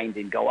find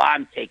and go,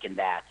 I'm taking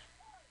that.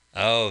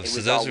 Oh, so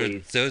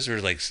those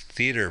were like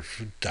theater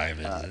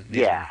diamonds.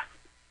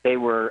 They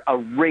were a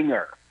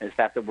ringer. Is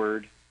that the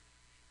word?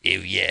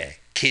 Ew, yeah.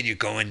 Kid, you're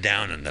going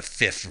down in the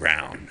 5th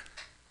round.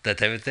 That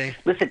type of thing?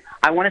 Listen,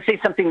 I want to say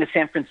something to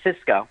San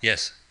Francisco.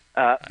 Yes.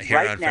 Here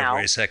right on now,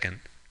 February 2nd.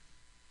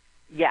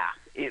 Yeah.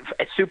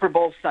 It's Super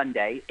Bowl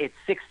Sunday. It's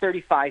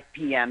 6:35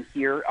 p.m.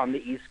 here on the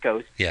East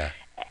Coast. Yeah.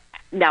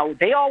 Now,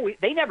 they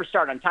never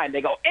start on time. They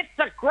go, it's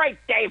a great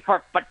day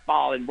for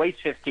football, and waste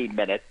 15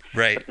 minutes.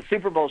 Right. But the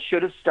Super Bowl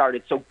should have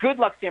started. So good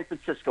luck, San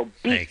Francisco.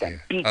 Beat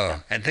them.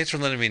 And thanks for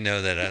letting me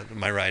know that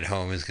my ride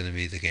home is going to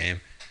be the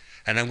game.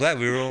 And I'm glad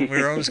we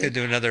were always going to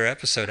do another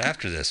episode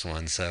after this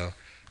one. So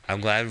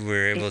I'm glad we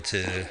were able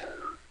to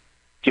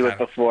do it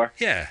before.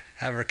 Yeah,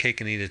 have our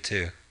cake and eat it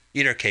too.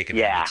 Eat our cake and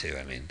eat it too.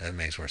 I mean, that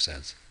makes more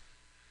sense.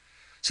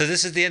 So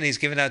this is the end. He's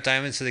giving out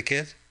diamonds to the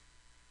kids?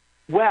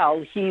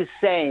 Well, he's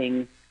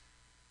saying,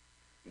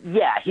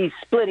 he's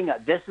splitting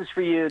up. This is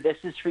for you. This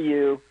is for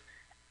you.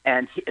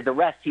 And the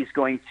rest he's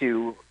going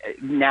to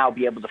now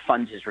be able to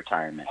fund his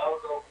retirement.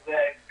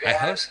 I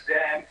hope so.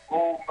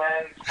 All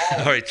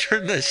right,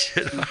 turn that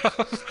shit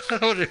off. I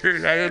don't want to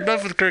hear. I have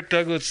enough with Kirk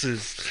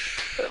Douglas's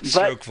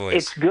stroke voice.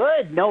 It's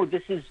good. No,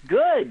 this is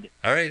good.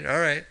 All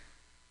right.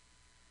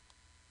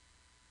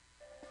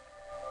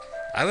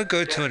 I would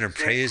go to an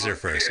appraiser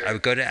first. I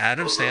would go to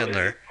Adam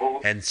Sandler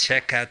and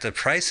check out the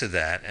price of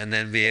that and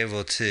then be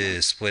able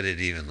to split it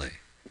evenly.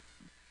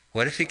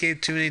 What if he gave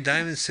too many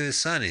diamonds to his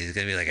son? He's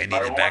going to be like, I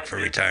need it back for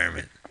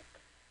retirement.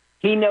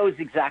 He knows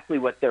exactly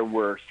what they're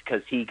worth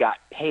because he got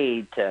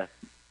paid to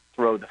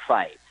throw the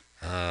fight.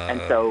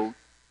 And so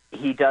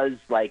he does,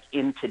 like,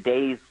 in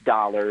today's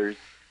dollars,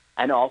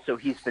 and also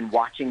he's been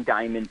watching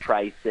diamond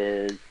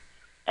prices,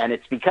 and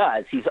it's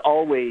because he's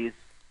always...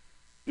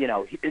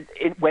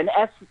 when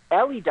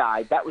Ellie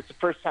died, that was the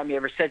first time he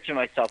ever said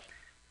to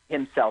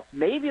himself,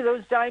 maybe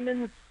those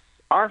diamonds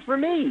are for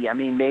me. I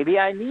mean, maybe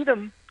I need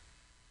them.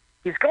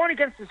 He's going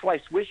against his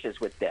wife's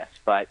wishes with this,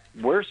 but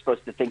we're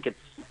supposed to think it's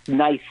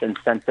nice and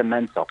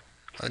sentimental.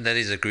 And then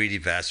he's a greedy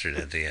bastard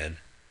at the end.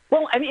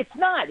 Well, I mean, it's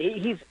not.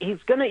 He's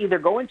going to either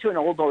go into an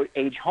old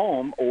age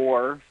home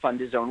or fund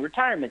his own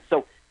retirement.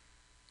 So,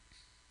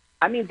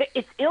 I mean,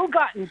 it's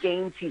ill-gotten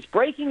gains. He's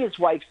breaking his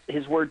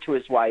word to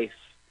his wife.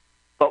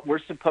 But we're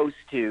supposed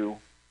to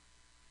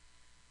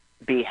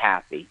be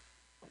happy.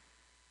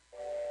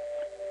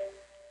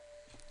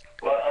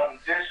 Well, I'm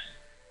just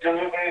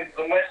delivering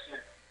the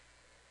message.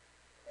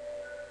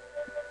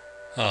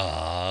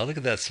 Aw, look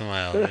at that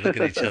smile. They look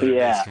at each other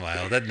Yeah. and they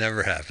smile. That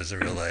never happens in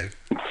real life.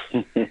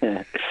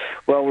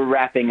 Well, we're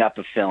wrapping up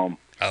a film.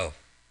 Oh,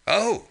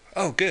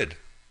 good.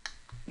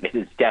 It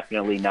is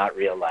definitely not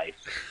real life.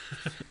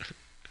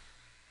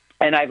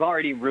 And I've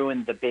already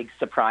ruined the big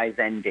surprise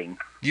ending.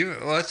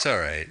 Well, it's all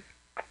right.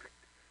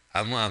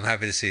 I'm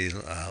happy to see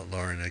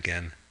Lauren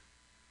again.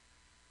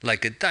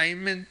 Like a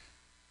diamond.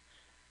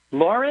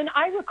 Lauren,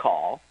 I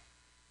recall.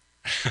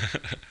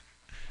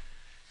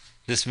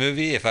 This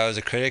movie, if I was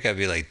a critic, I'd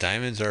be like,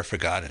 diamonds are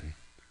forgotten.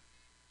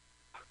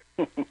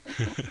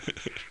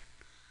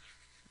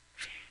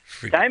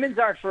 Diamonds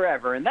are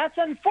forever, and that's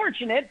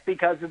unfortunate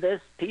because of this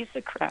piece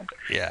of crap.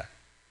 Yeah.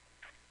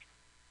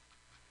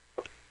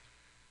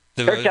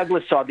 Kirk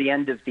Douglas saw the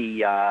end of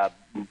the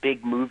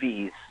big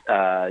movies,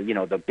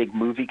 the big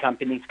movie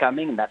companies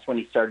coming, and that's when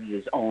he started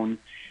his own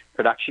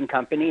production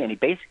company, and he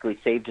basically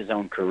saved his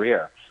own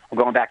career. I'm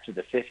going back to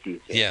the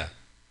 50s here.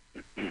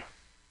 Yeah.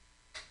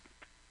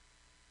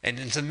 And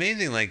it's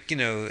amazing,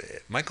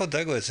 Michael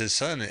Douglas, his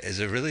son, is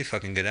a really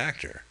fucking good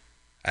actor.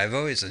 I've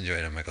always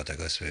enjoyed a Michael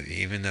Douglas movie,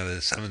 even though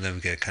some of them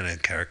get kind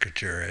of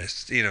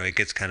caricaturist. It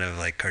gets kind of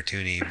like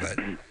cartoony, but...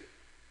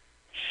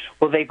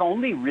 Well, they've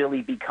only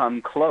really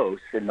become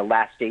close in the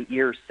last 8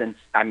 years since.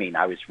 I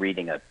was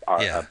reading an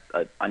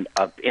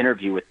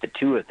interview with the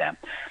two of them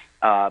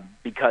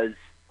because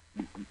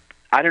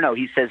I don't know.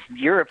 He says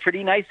you're a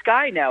pretty nice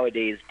guy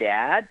nowadays,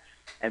 Dad,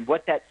 and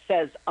what that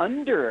says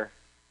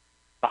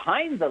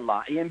behind the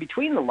line, in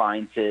between the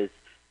lines, is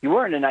you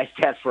weren't a nice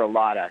dad for a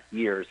lot of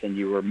years, and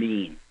you were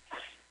mean.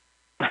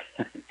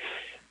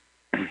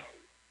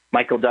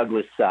 Michael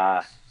Douglas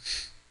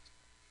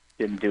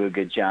didn't do a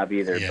good job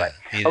either. Yeah,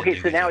 but okay,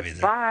 so now it's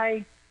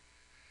bye.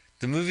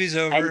 The movie's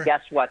over. And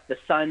guess what? The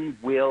son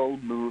will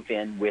move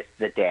in with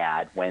the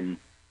dad when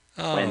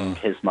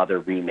his mother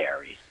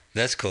remarries.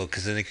 That's cool,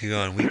 because then they can go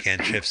on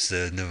weekend trips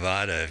to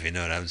Nevada, if you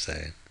know what I'm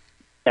saying.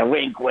 And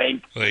wink,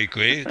 wink. Wink,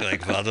 wink,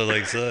 like father,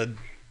 like son.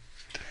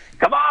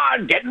 Come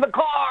on, get in the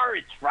car.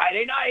 It's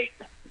Friday night.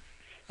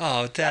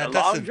 Oh, Dad,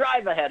 that's a long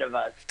drive ahead of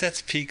us.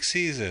 That's peak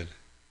season.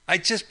 I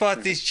just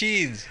bought these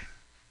jeans.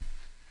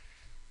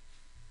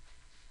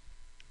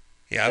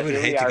 Yeah, I would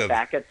hate to go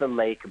back at the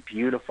lake,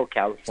 beautiful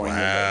California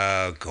lake.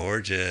 Wow,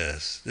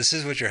 gorgeous. This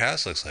is what your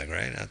house looks like,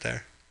 right, out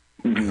there?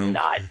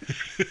 Not.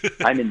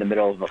 I'm in the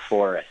middle of a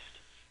forest.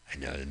 I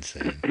know,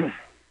 insane.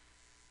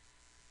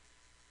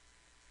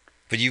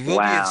 But you will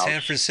be in San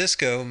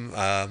Francisco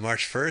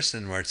March 1st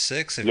and March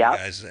 6th if you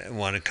guys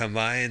want to come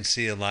by and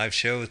see a live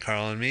show with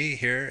Carl and me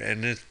here.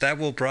 And that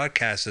will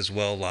broadcast as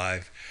well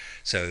live.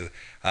 So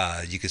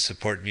you can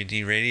support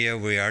Mutiny Radio.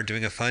 We are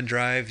doing a fund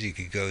drive. You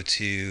could go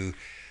to, I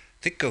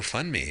think,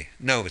 GoFundMe.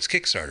 No, it's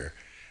Kickstarter.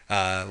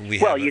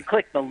 You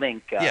click the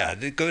link. Go to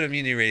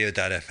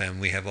MutinyRadio.fm.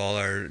 We have all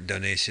our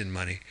donation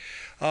money.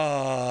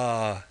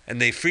 And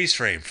they freeze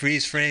frame,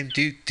 freeze frame,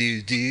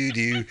 freeze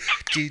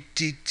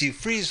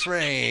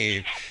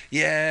frame.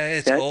 Yeah,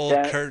 it's old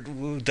Kurt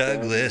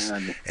Douglas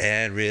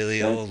and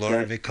really old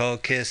Lauren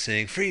Bacall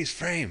kissing. Freeze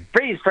frame.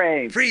 Freeze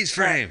frame. Freeze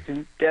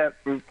frame.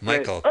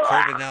 Michael,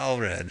 Kurt and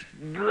Alred.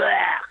 Blah.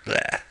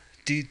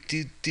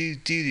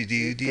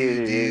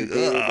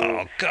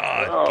 Oh,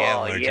 God.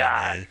 Gambler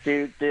John.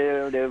 Freeze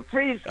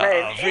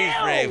frame. Freeze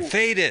frame.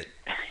 Fade it.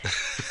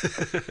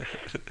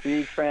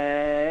 Freeze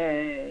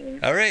frame.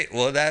 All right.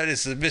 Well, that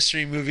is the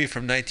mystery movie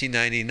from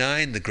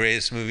 1999, the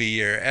greatest movie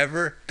year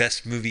ever,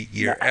 best movie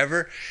year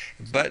ever.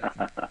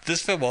 But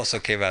this film also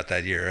came out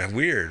that year.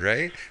 Weird,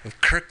 right?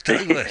 Kirk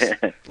Douglas,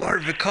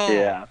 Lauren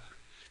Bacall,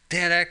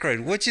 Dan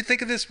Aykroyd. What'd you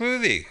think of this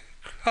movie,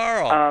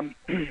 Carl?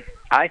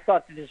 I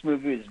thought that this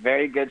movie was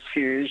very good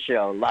for your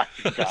show. Lots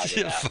to talk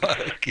about.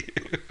 Fuck you.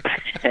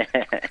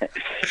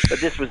 But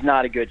this was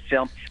not a good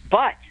film.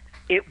 But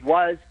it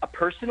was a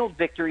personal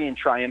victory and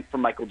triumph for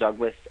Michael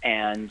Douglas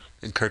and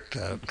Kirk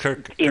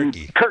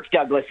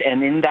Douglas.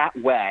 And in that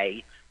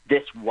way,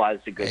 this was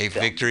a good film. A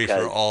victory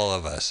for all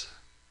of us.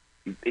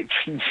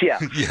 Yeah.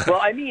 Well,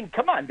 I mean,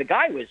 come on. The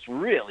guy was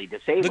really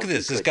disabled. Look at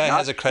this. This guy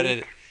has a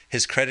credit.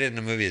 His credit in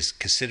the movie is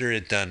 "consider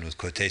it done" with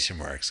quotation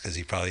marks because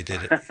he probably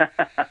did it.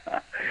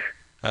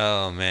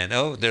 Oh man!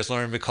 Oh, there's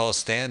Lauren Bacall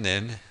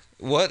stand-in.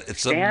 What?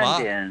 It's a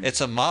mop.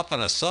 It's a mop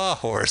on a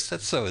sawhorse.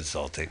 That's so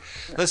insulting.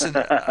 Listen,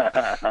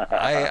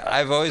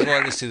 I've always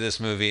wanted to see this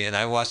movie, and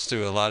I watched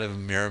through a lot of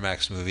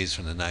Miramax movies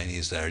from the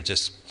 '90s that are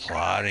just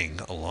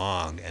plodding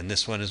along, and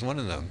this one is one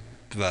of them.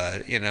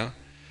 But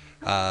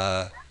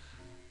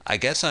I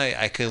guess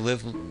I could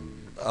live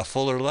a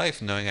fuller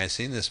life knowing I've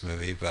seen this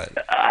movie, but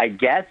I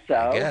guess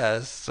so.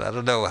 I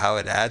don't know how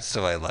it adds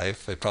to my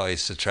life. It probably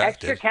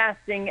subtracted. Extra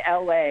casting,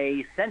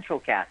 L.A. Central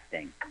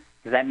Casting.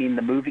 Does that mean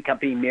the movie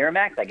company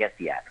Miramax? I guess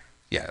yes.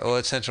 Yeah. Well,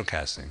 it's Central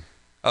Casting.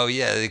 Oh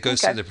yeah, it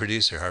goes to the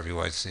producer Harvey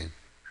Weinstein.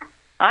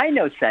 I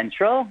know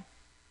Central.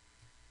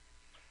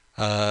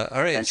 All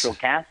right. Central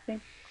Casting.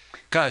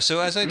 Gosh, so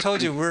as I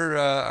told you, we're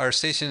our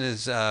station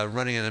is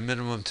running at a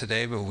minimum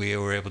today, but we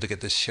were able to get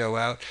this show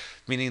out,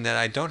 meaning that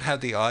I don't have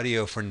the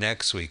audio for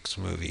next week's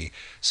movie.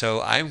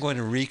 So I'm going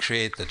to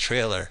recreate the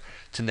trailer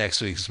to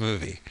next week's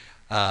movie.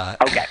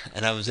 Okay.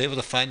 And I was able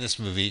to find this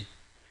movie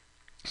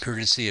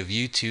courtesy of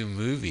YouTube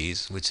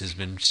Movies, which has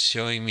been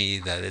showing me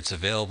that it's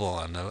available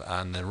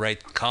on the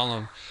right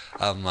column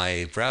of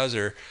my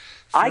browser.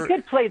 I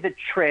could play the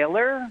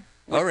trailer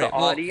with the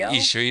audio. Well,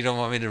 you sure you don't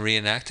want me to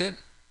reenact it?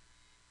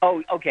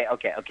 Oh, okay.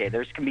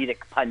 There's comedic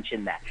punch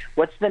in that.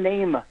 What's the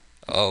name?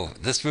 Oh,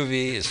 this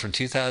movie is from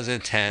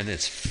 2010.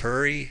 It's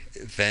Furry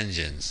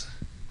Vengeance.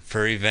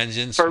 Furry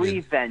Vengeance.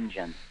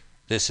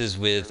 This is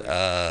with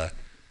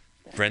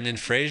Brendan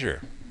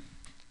Fraser.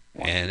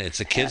 And it's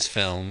a kid's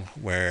film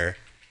where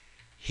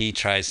he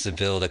tries to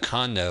build a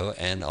condo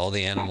and all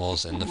the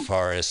animals in the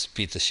forest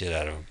beat the shit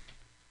out of him.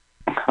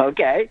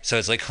 Okay. So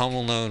it's like Home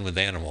Alone with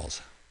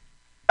animals.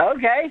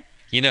 Okay.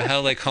 You know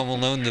how like Home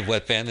Alone, the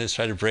wet bandits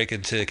try to break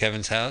into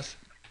Kevin's house?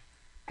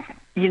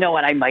 You know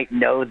what? I might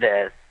know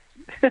this.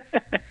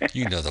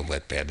 You know the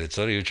wet bandits.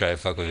 Don't even try to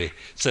fuck with me.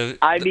 So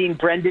I mean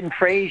Brendan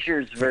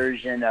Fraser's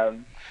version of...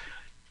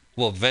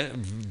 Well,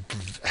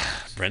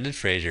 Brendan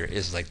Fraser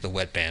is like the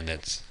wet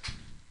bandits.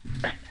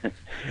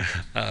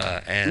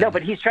 No,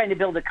 but he's trying to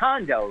build a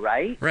condo,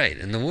 right? Right,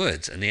 in the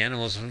woods. And the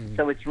animals...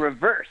 So it's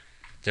reversed.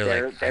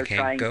 They're like, I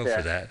can't go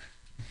for that.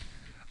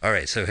 All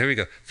right, so here we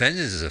go.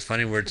 Vengeance is a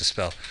funny word to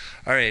spell.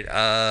 All right,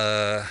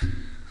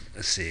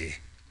 let's see.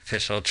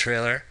 Official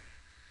trailer.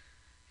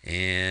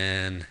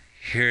 And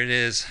here it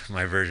is,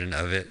 my version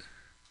of it.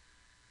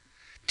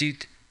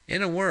 Dude,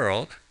 in a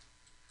world,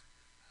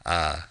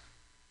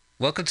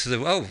 welcome to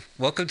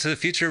the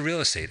future of real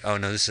estate. Oh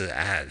no, this is an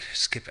ad.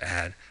 Skip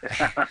ad.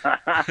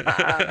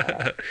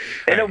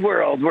 In a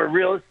world where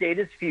real estate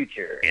is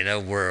future. In a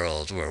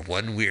world where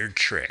one weird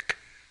trick.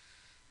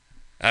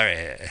 All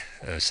right,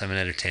 Summon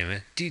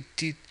Entertainment.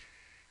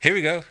 Here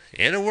we go.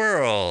 In a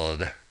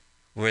world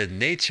with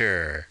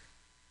nature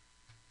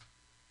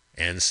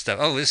and stuff.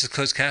 Oh, this is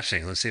closed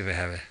captioning. Let's see if I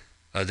have it.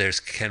 Oh, there's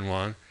Ken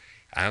Wong.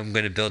 I'm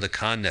going to build a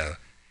condo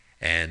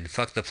and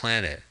fuck the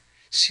planet.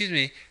 Excuse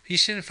me, you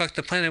shouldn't fuck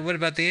the planet. What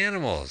about the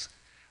animals?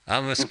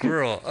 I'm a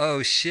squirrel.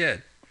 Oh,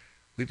 shit.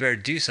 We better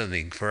do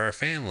something for our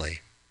family.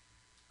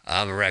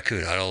 I'm a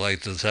raccoon. I don't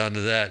like the sound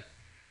of that.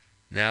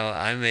 Now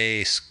I'm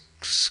a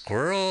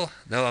squirrel?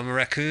 No, I'm a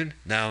raccoon.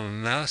 Now I'm a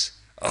mouse.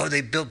 Oh,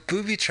 they built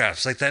booby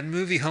traps like that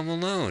movie Home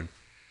Alone.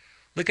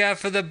 Look out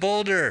for the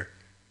boulder.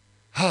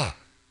 Oh,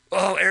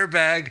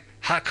 airbag.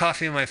 Hot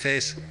coffee in my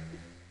face.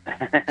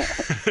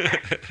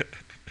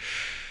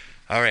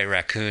 All right,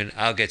 raccoon,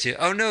 I'll get you.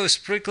 Oh no,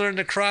 sprinkler in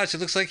the crotch. It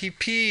looks like he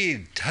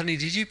peed. Honey,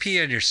 did you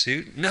pee on your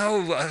suit?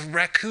 No, a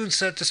raccoon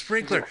set the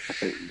sprinkler.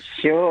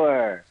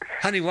 Sure.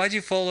 Honey, why'd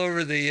you fall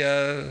over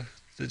the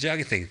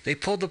jogging thing? They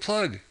pulled the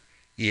plug.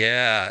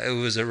 Yeah, it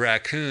was a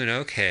raccoon.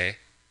 Okay.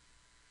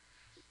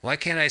 Why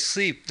can't I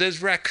sleep?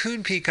 There's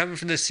raccoon pee coming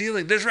from the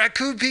ceiling. There's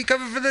raccoon pee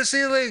coming from the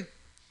ceiling.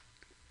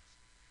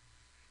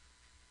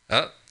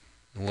 Oh,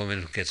 the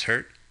woman gets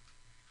hurt.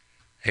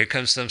 Here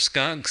comes some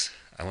skunks.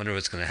 I wonder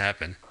what's going to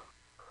happen.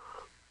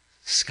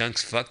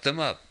 Skunks fucked them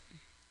up.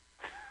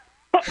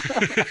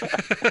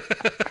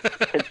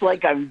 It's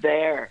like I'm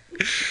there.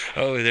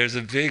 Oh, there's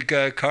a big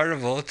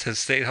carnival to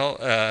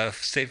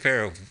State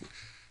Fair.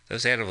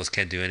 Those animals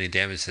can't do any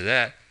damage to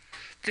that.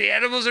 The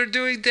animals are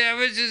doing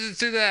damage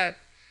to that.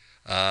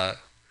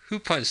 Who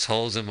punched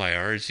holes in my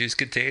orange juice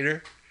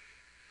container?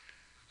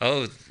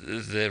 Oh,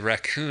 the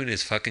raccoon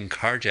is fucking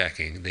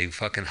carjacking. They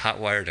fucking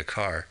hotwired a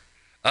car.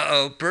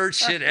 Uh-oh, bird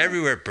shit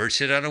everywhere. Bird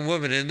shit on a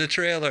woman in the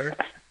trailer.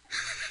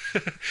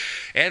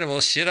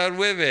 Animals shit on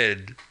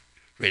women.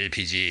 Rated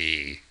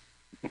PG.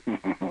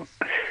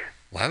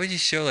 Why would you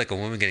show like a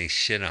woman getting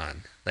shit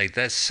on? Like,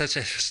 that's such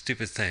a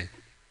stupid thing.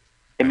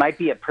 It might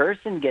be a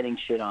person getting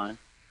shit on.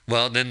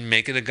 Well, then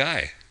make it a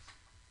guy.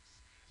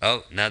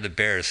 Oh, now the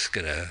bear's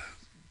gonna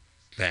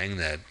bang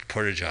that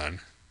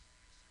porta-john.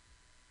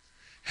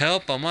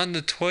 Help, I'm on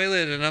the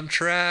toilet and I'm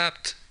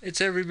trapped.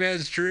 It's every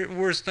man's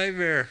worst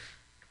nightmare.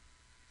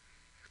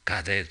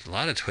 God, they had a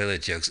lot of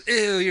toilet jokes.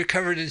 Ew, you're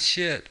covered in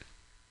shit.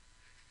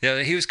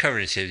 Yeah, he was covered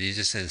in shit. You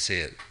just didn't see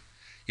it.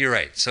 You're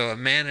right. So a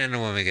man and a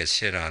woman get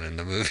shit on in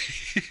the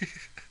movie.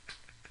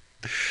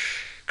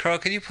 Carl,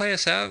 can you play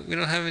us out? We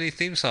don't have any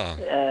theme song.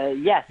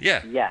 Yes.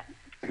 Yeah. Yes.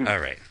 All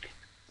right.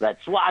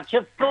 Let's watch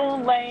a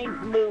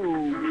full-length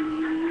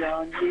movie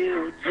on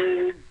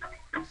YouTube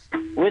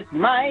with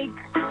Mike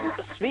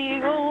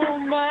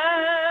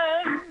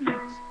Spiegelman.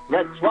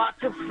 Let's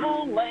watch a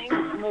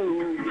full-length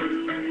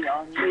movie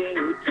on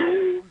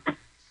YouTube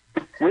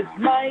with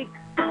Mike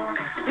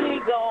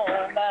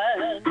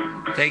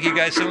Spiegelman. Thank you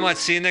guys so much.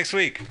 See you next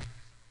week.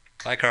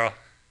 Bye, Carl.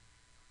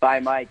 Bye,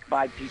 Mike.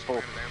 Bye,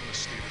 people.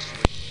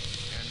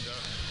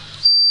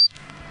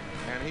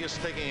 And he is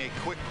taking a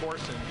quick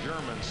course in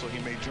German so he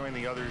may join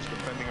the others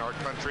defending our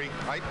country.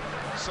 Right?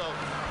 So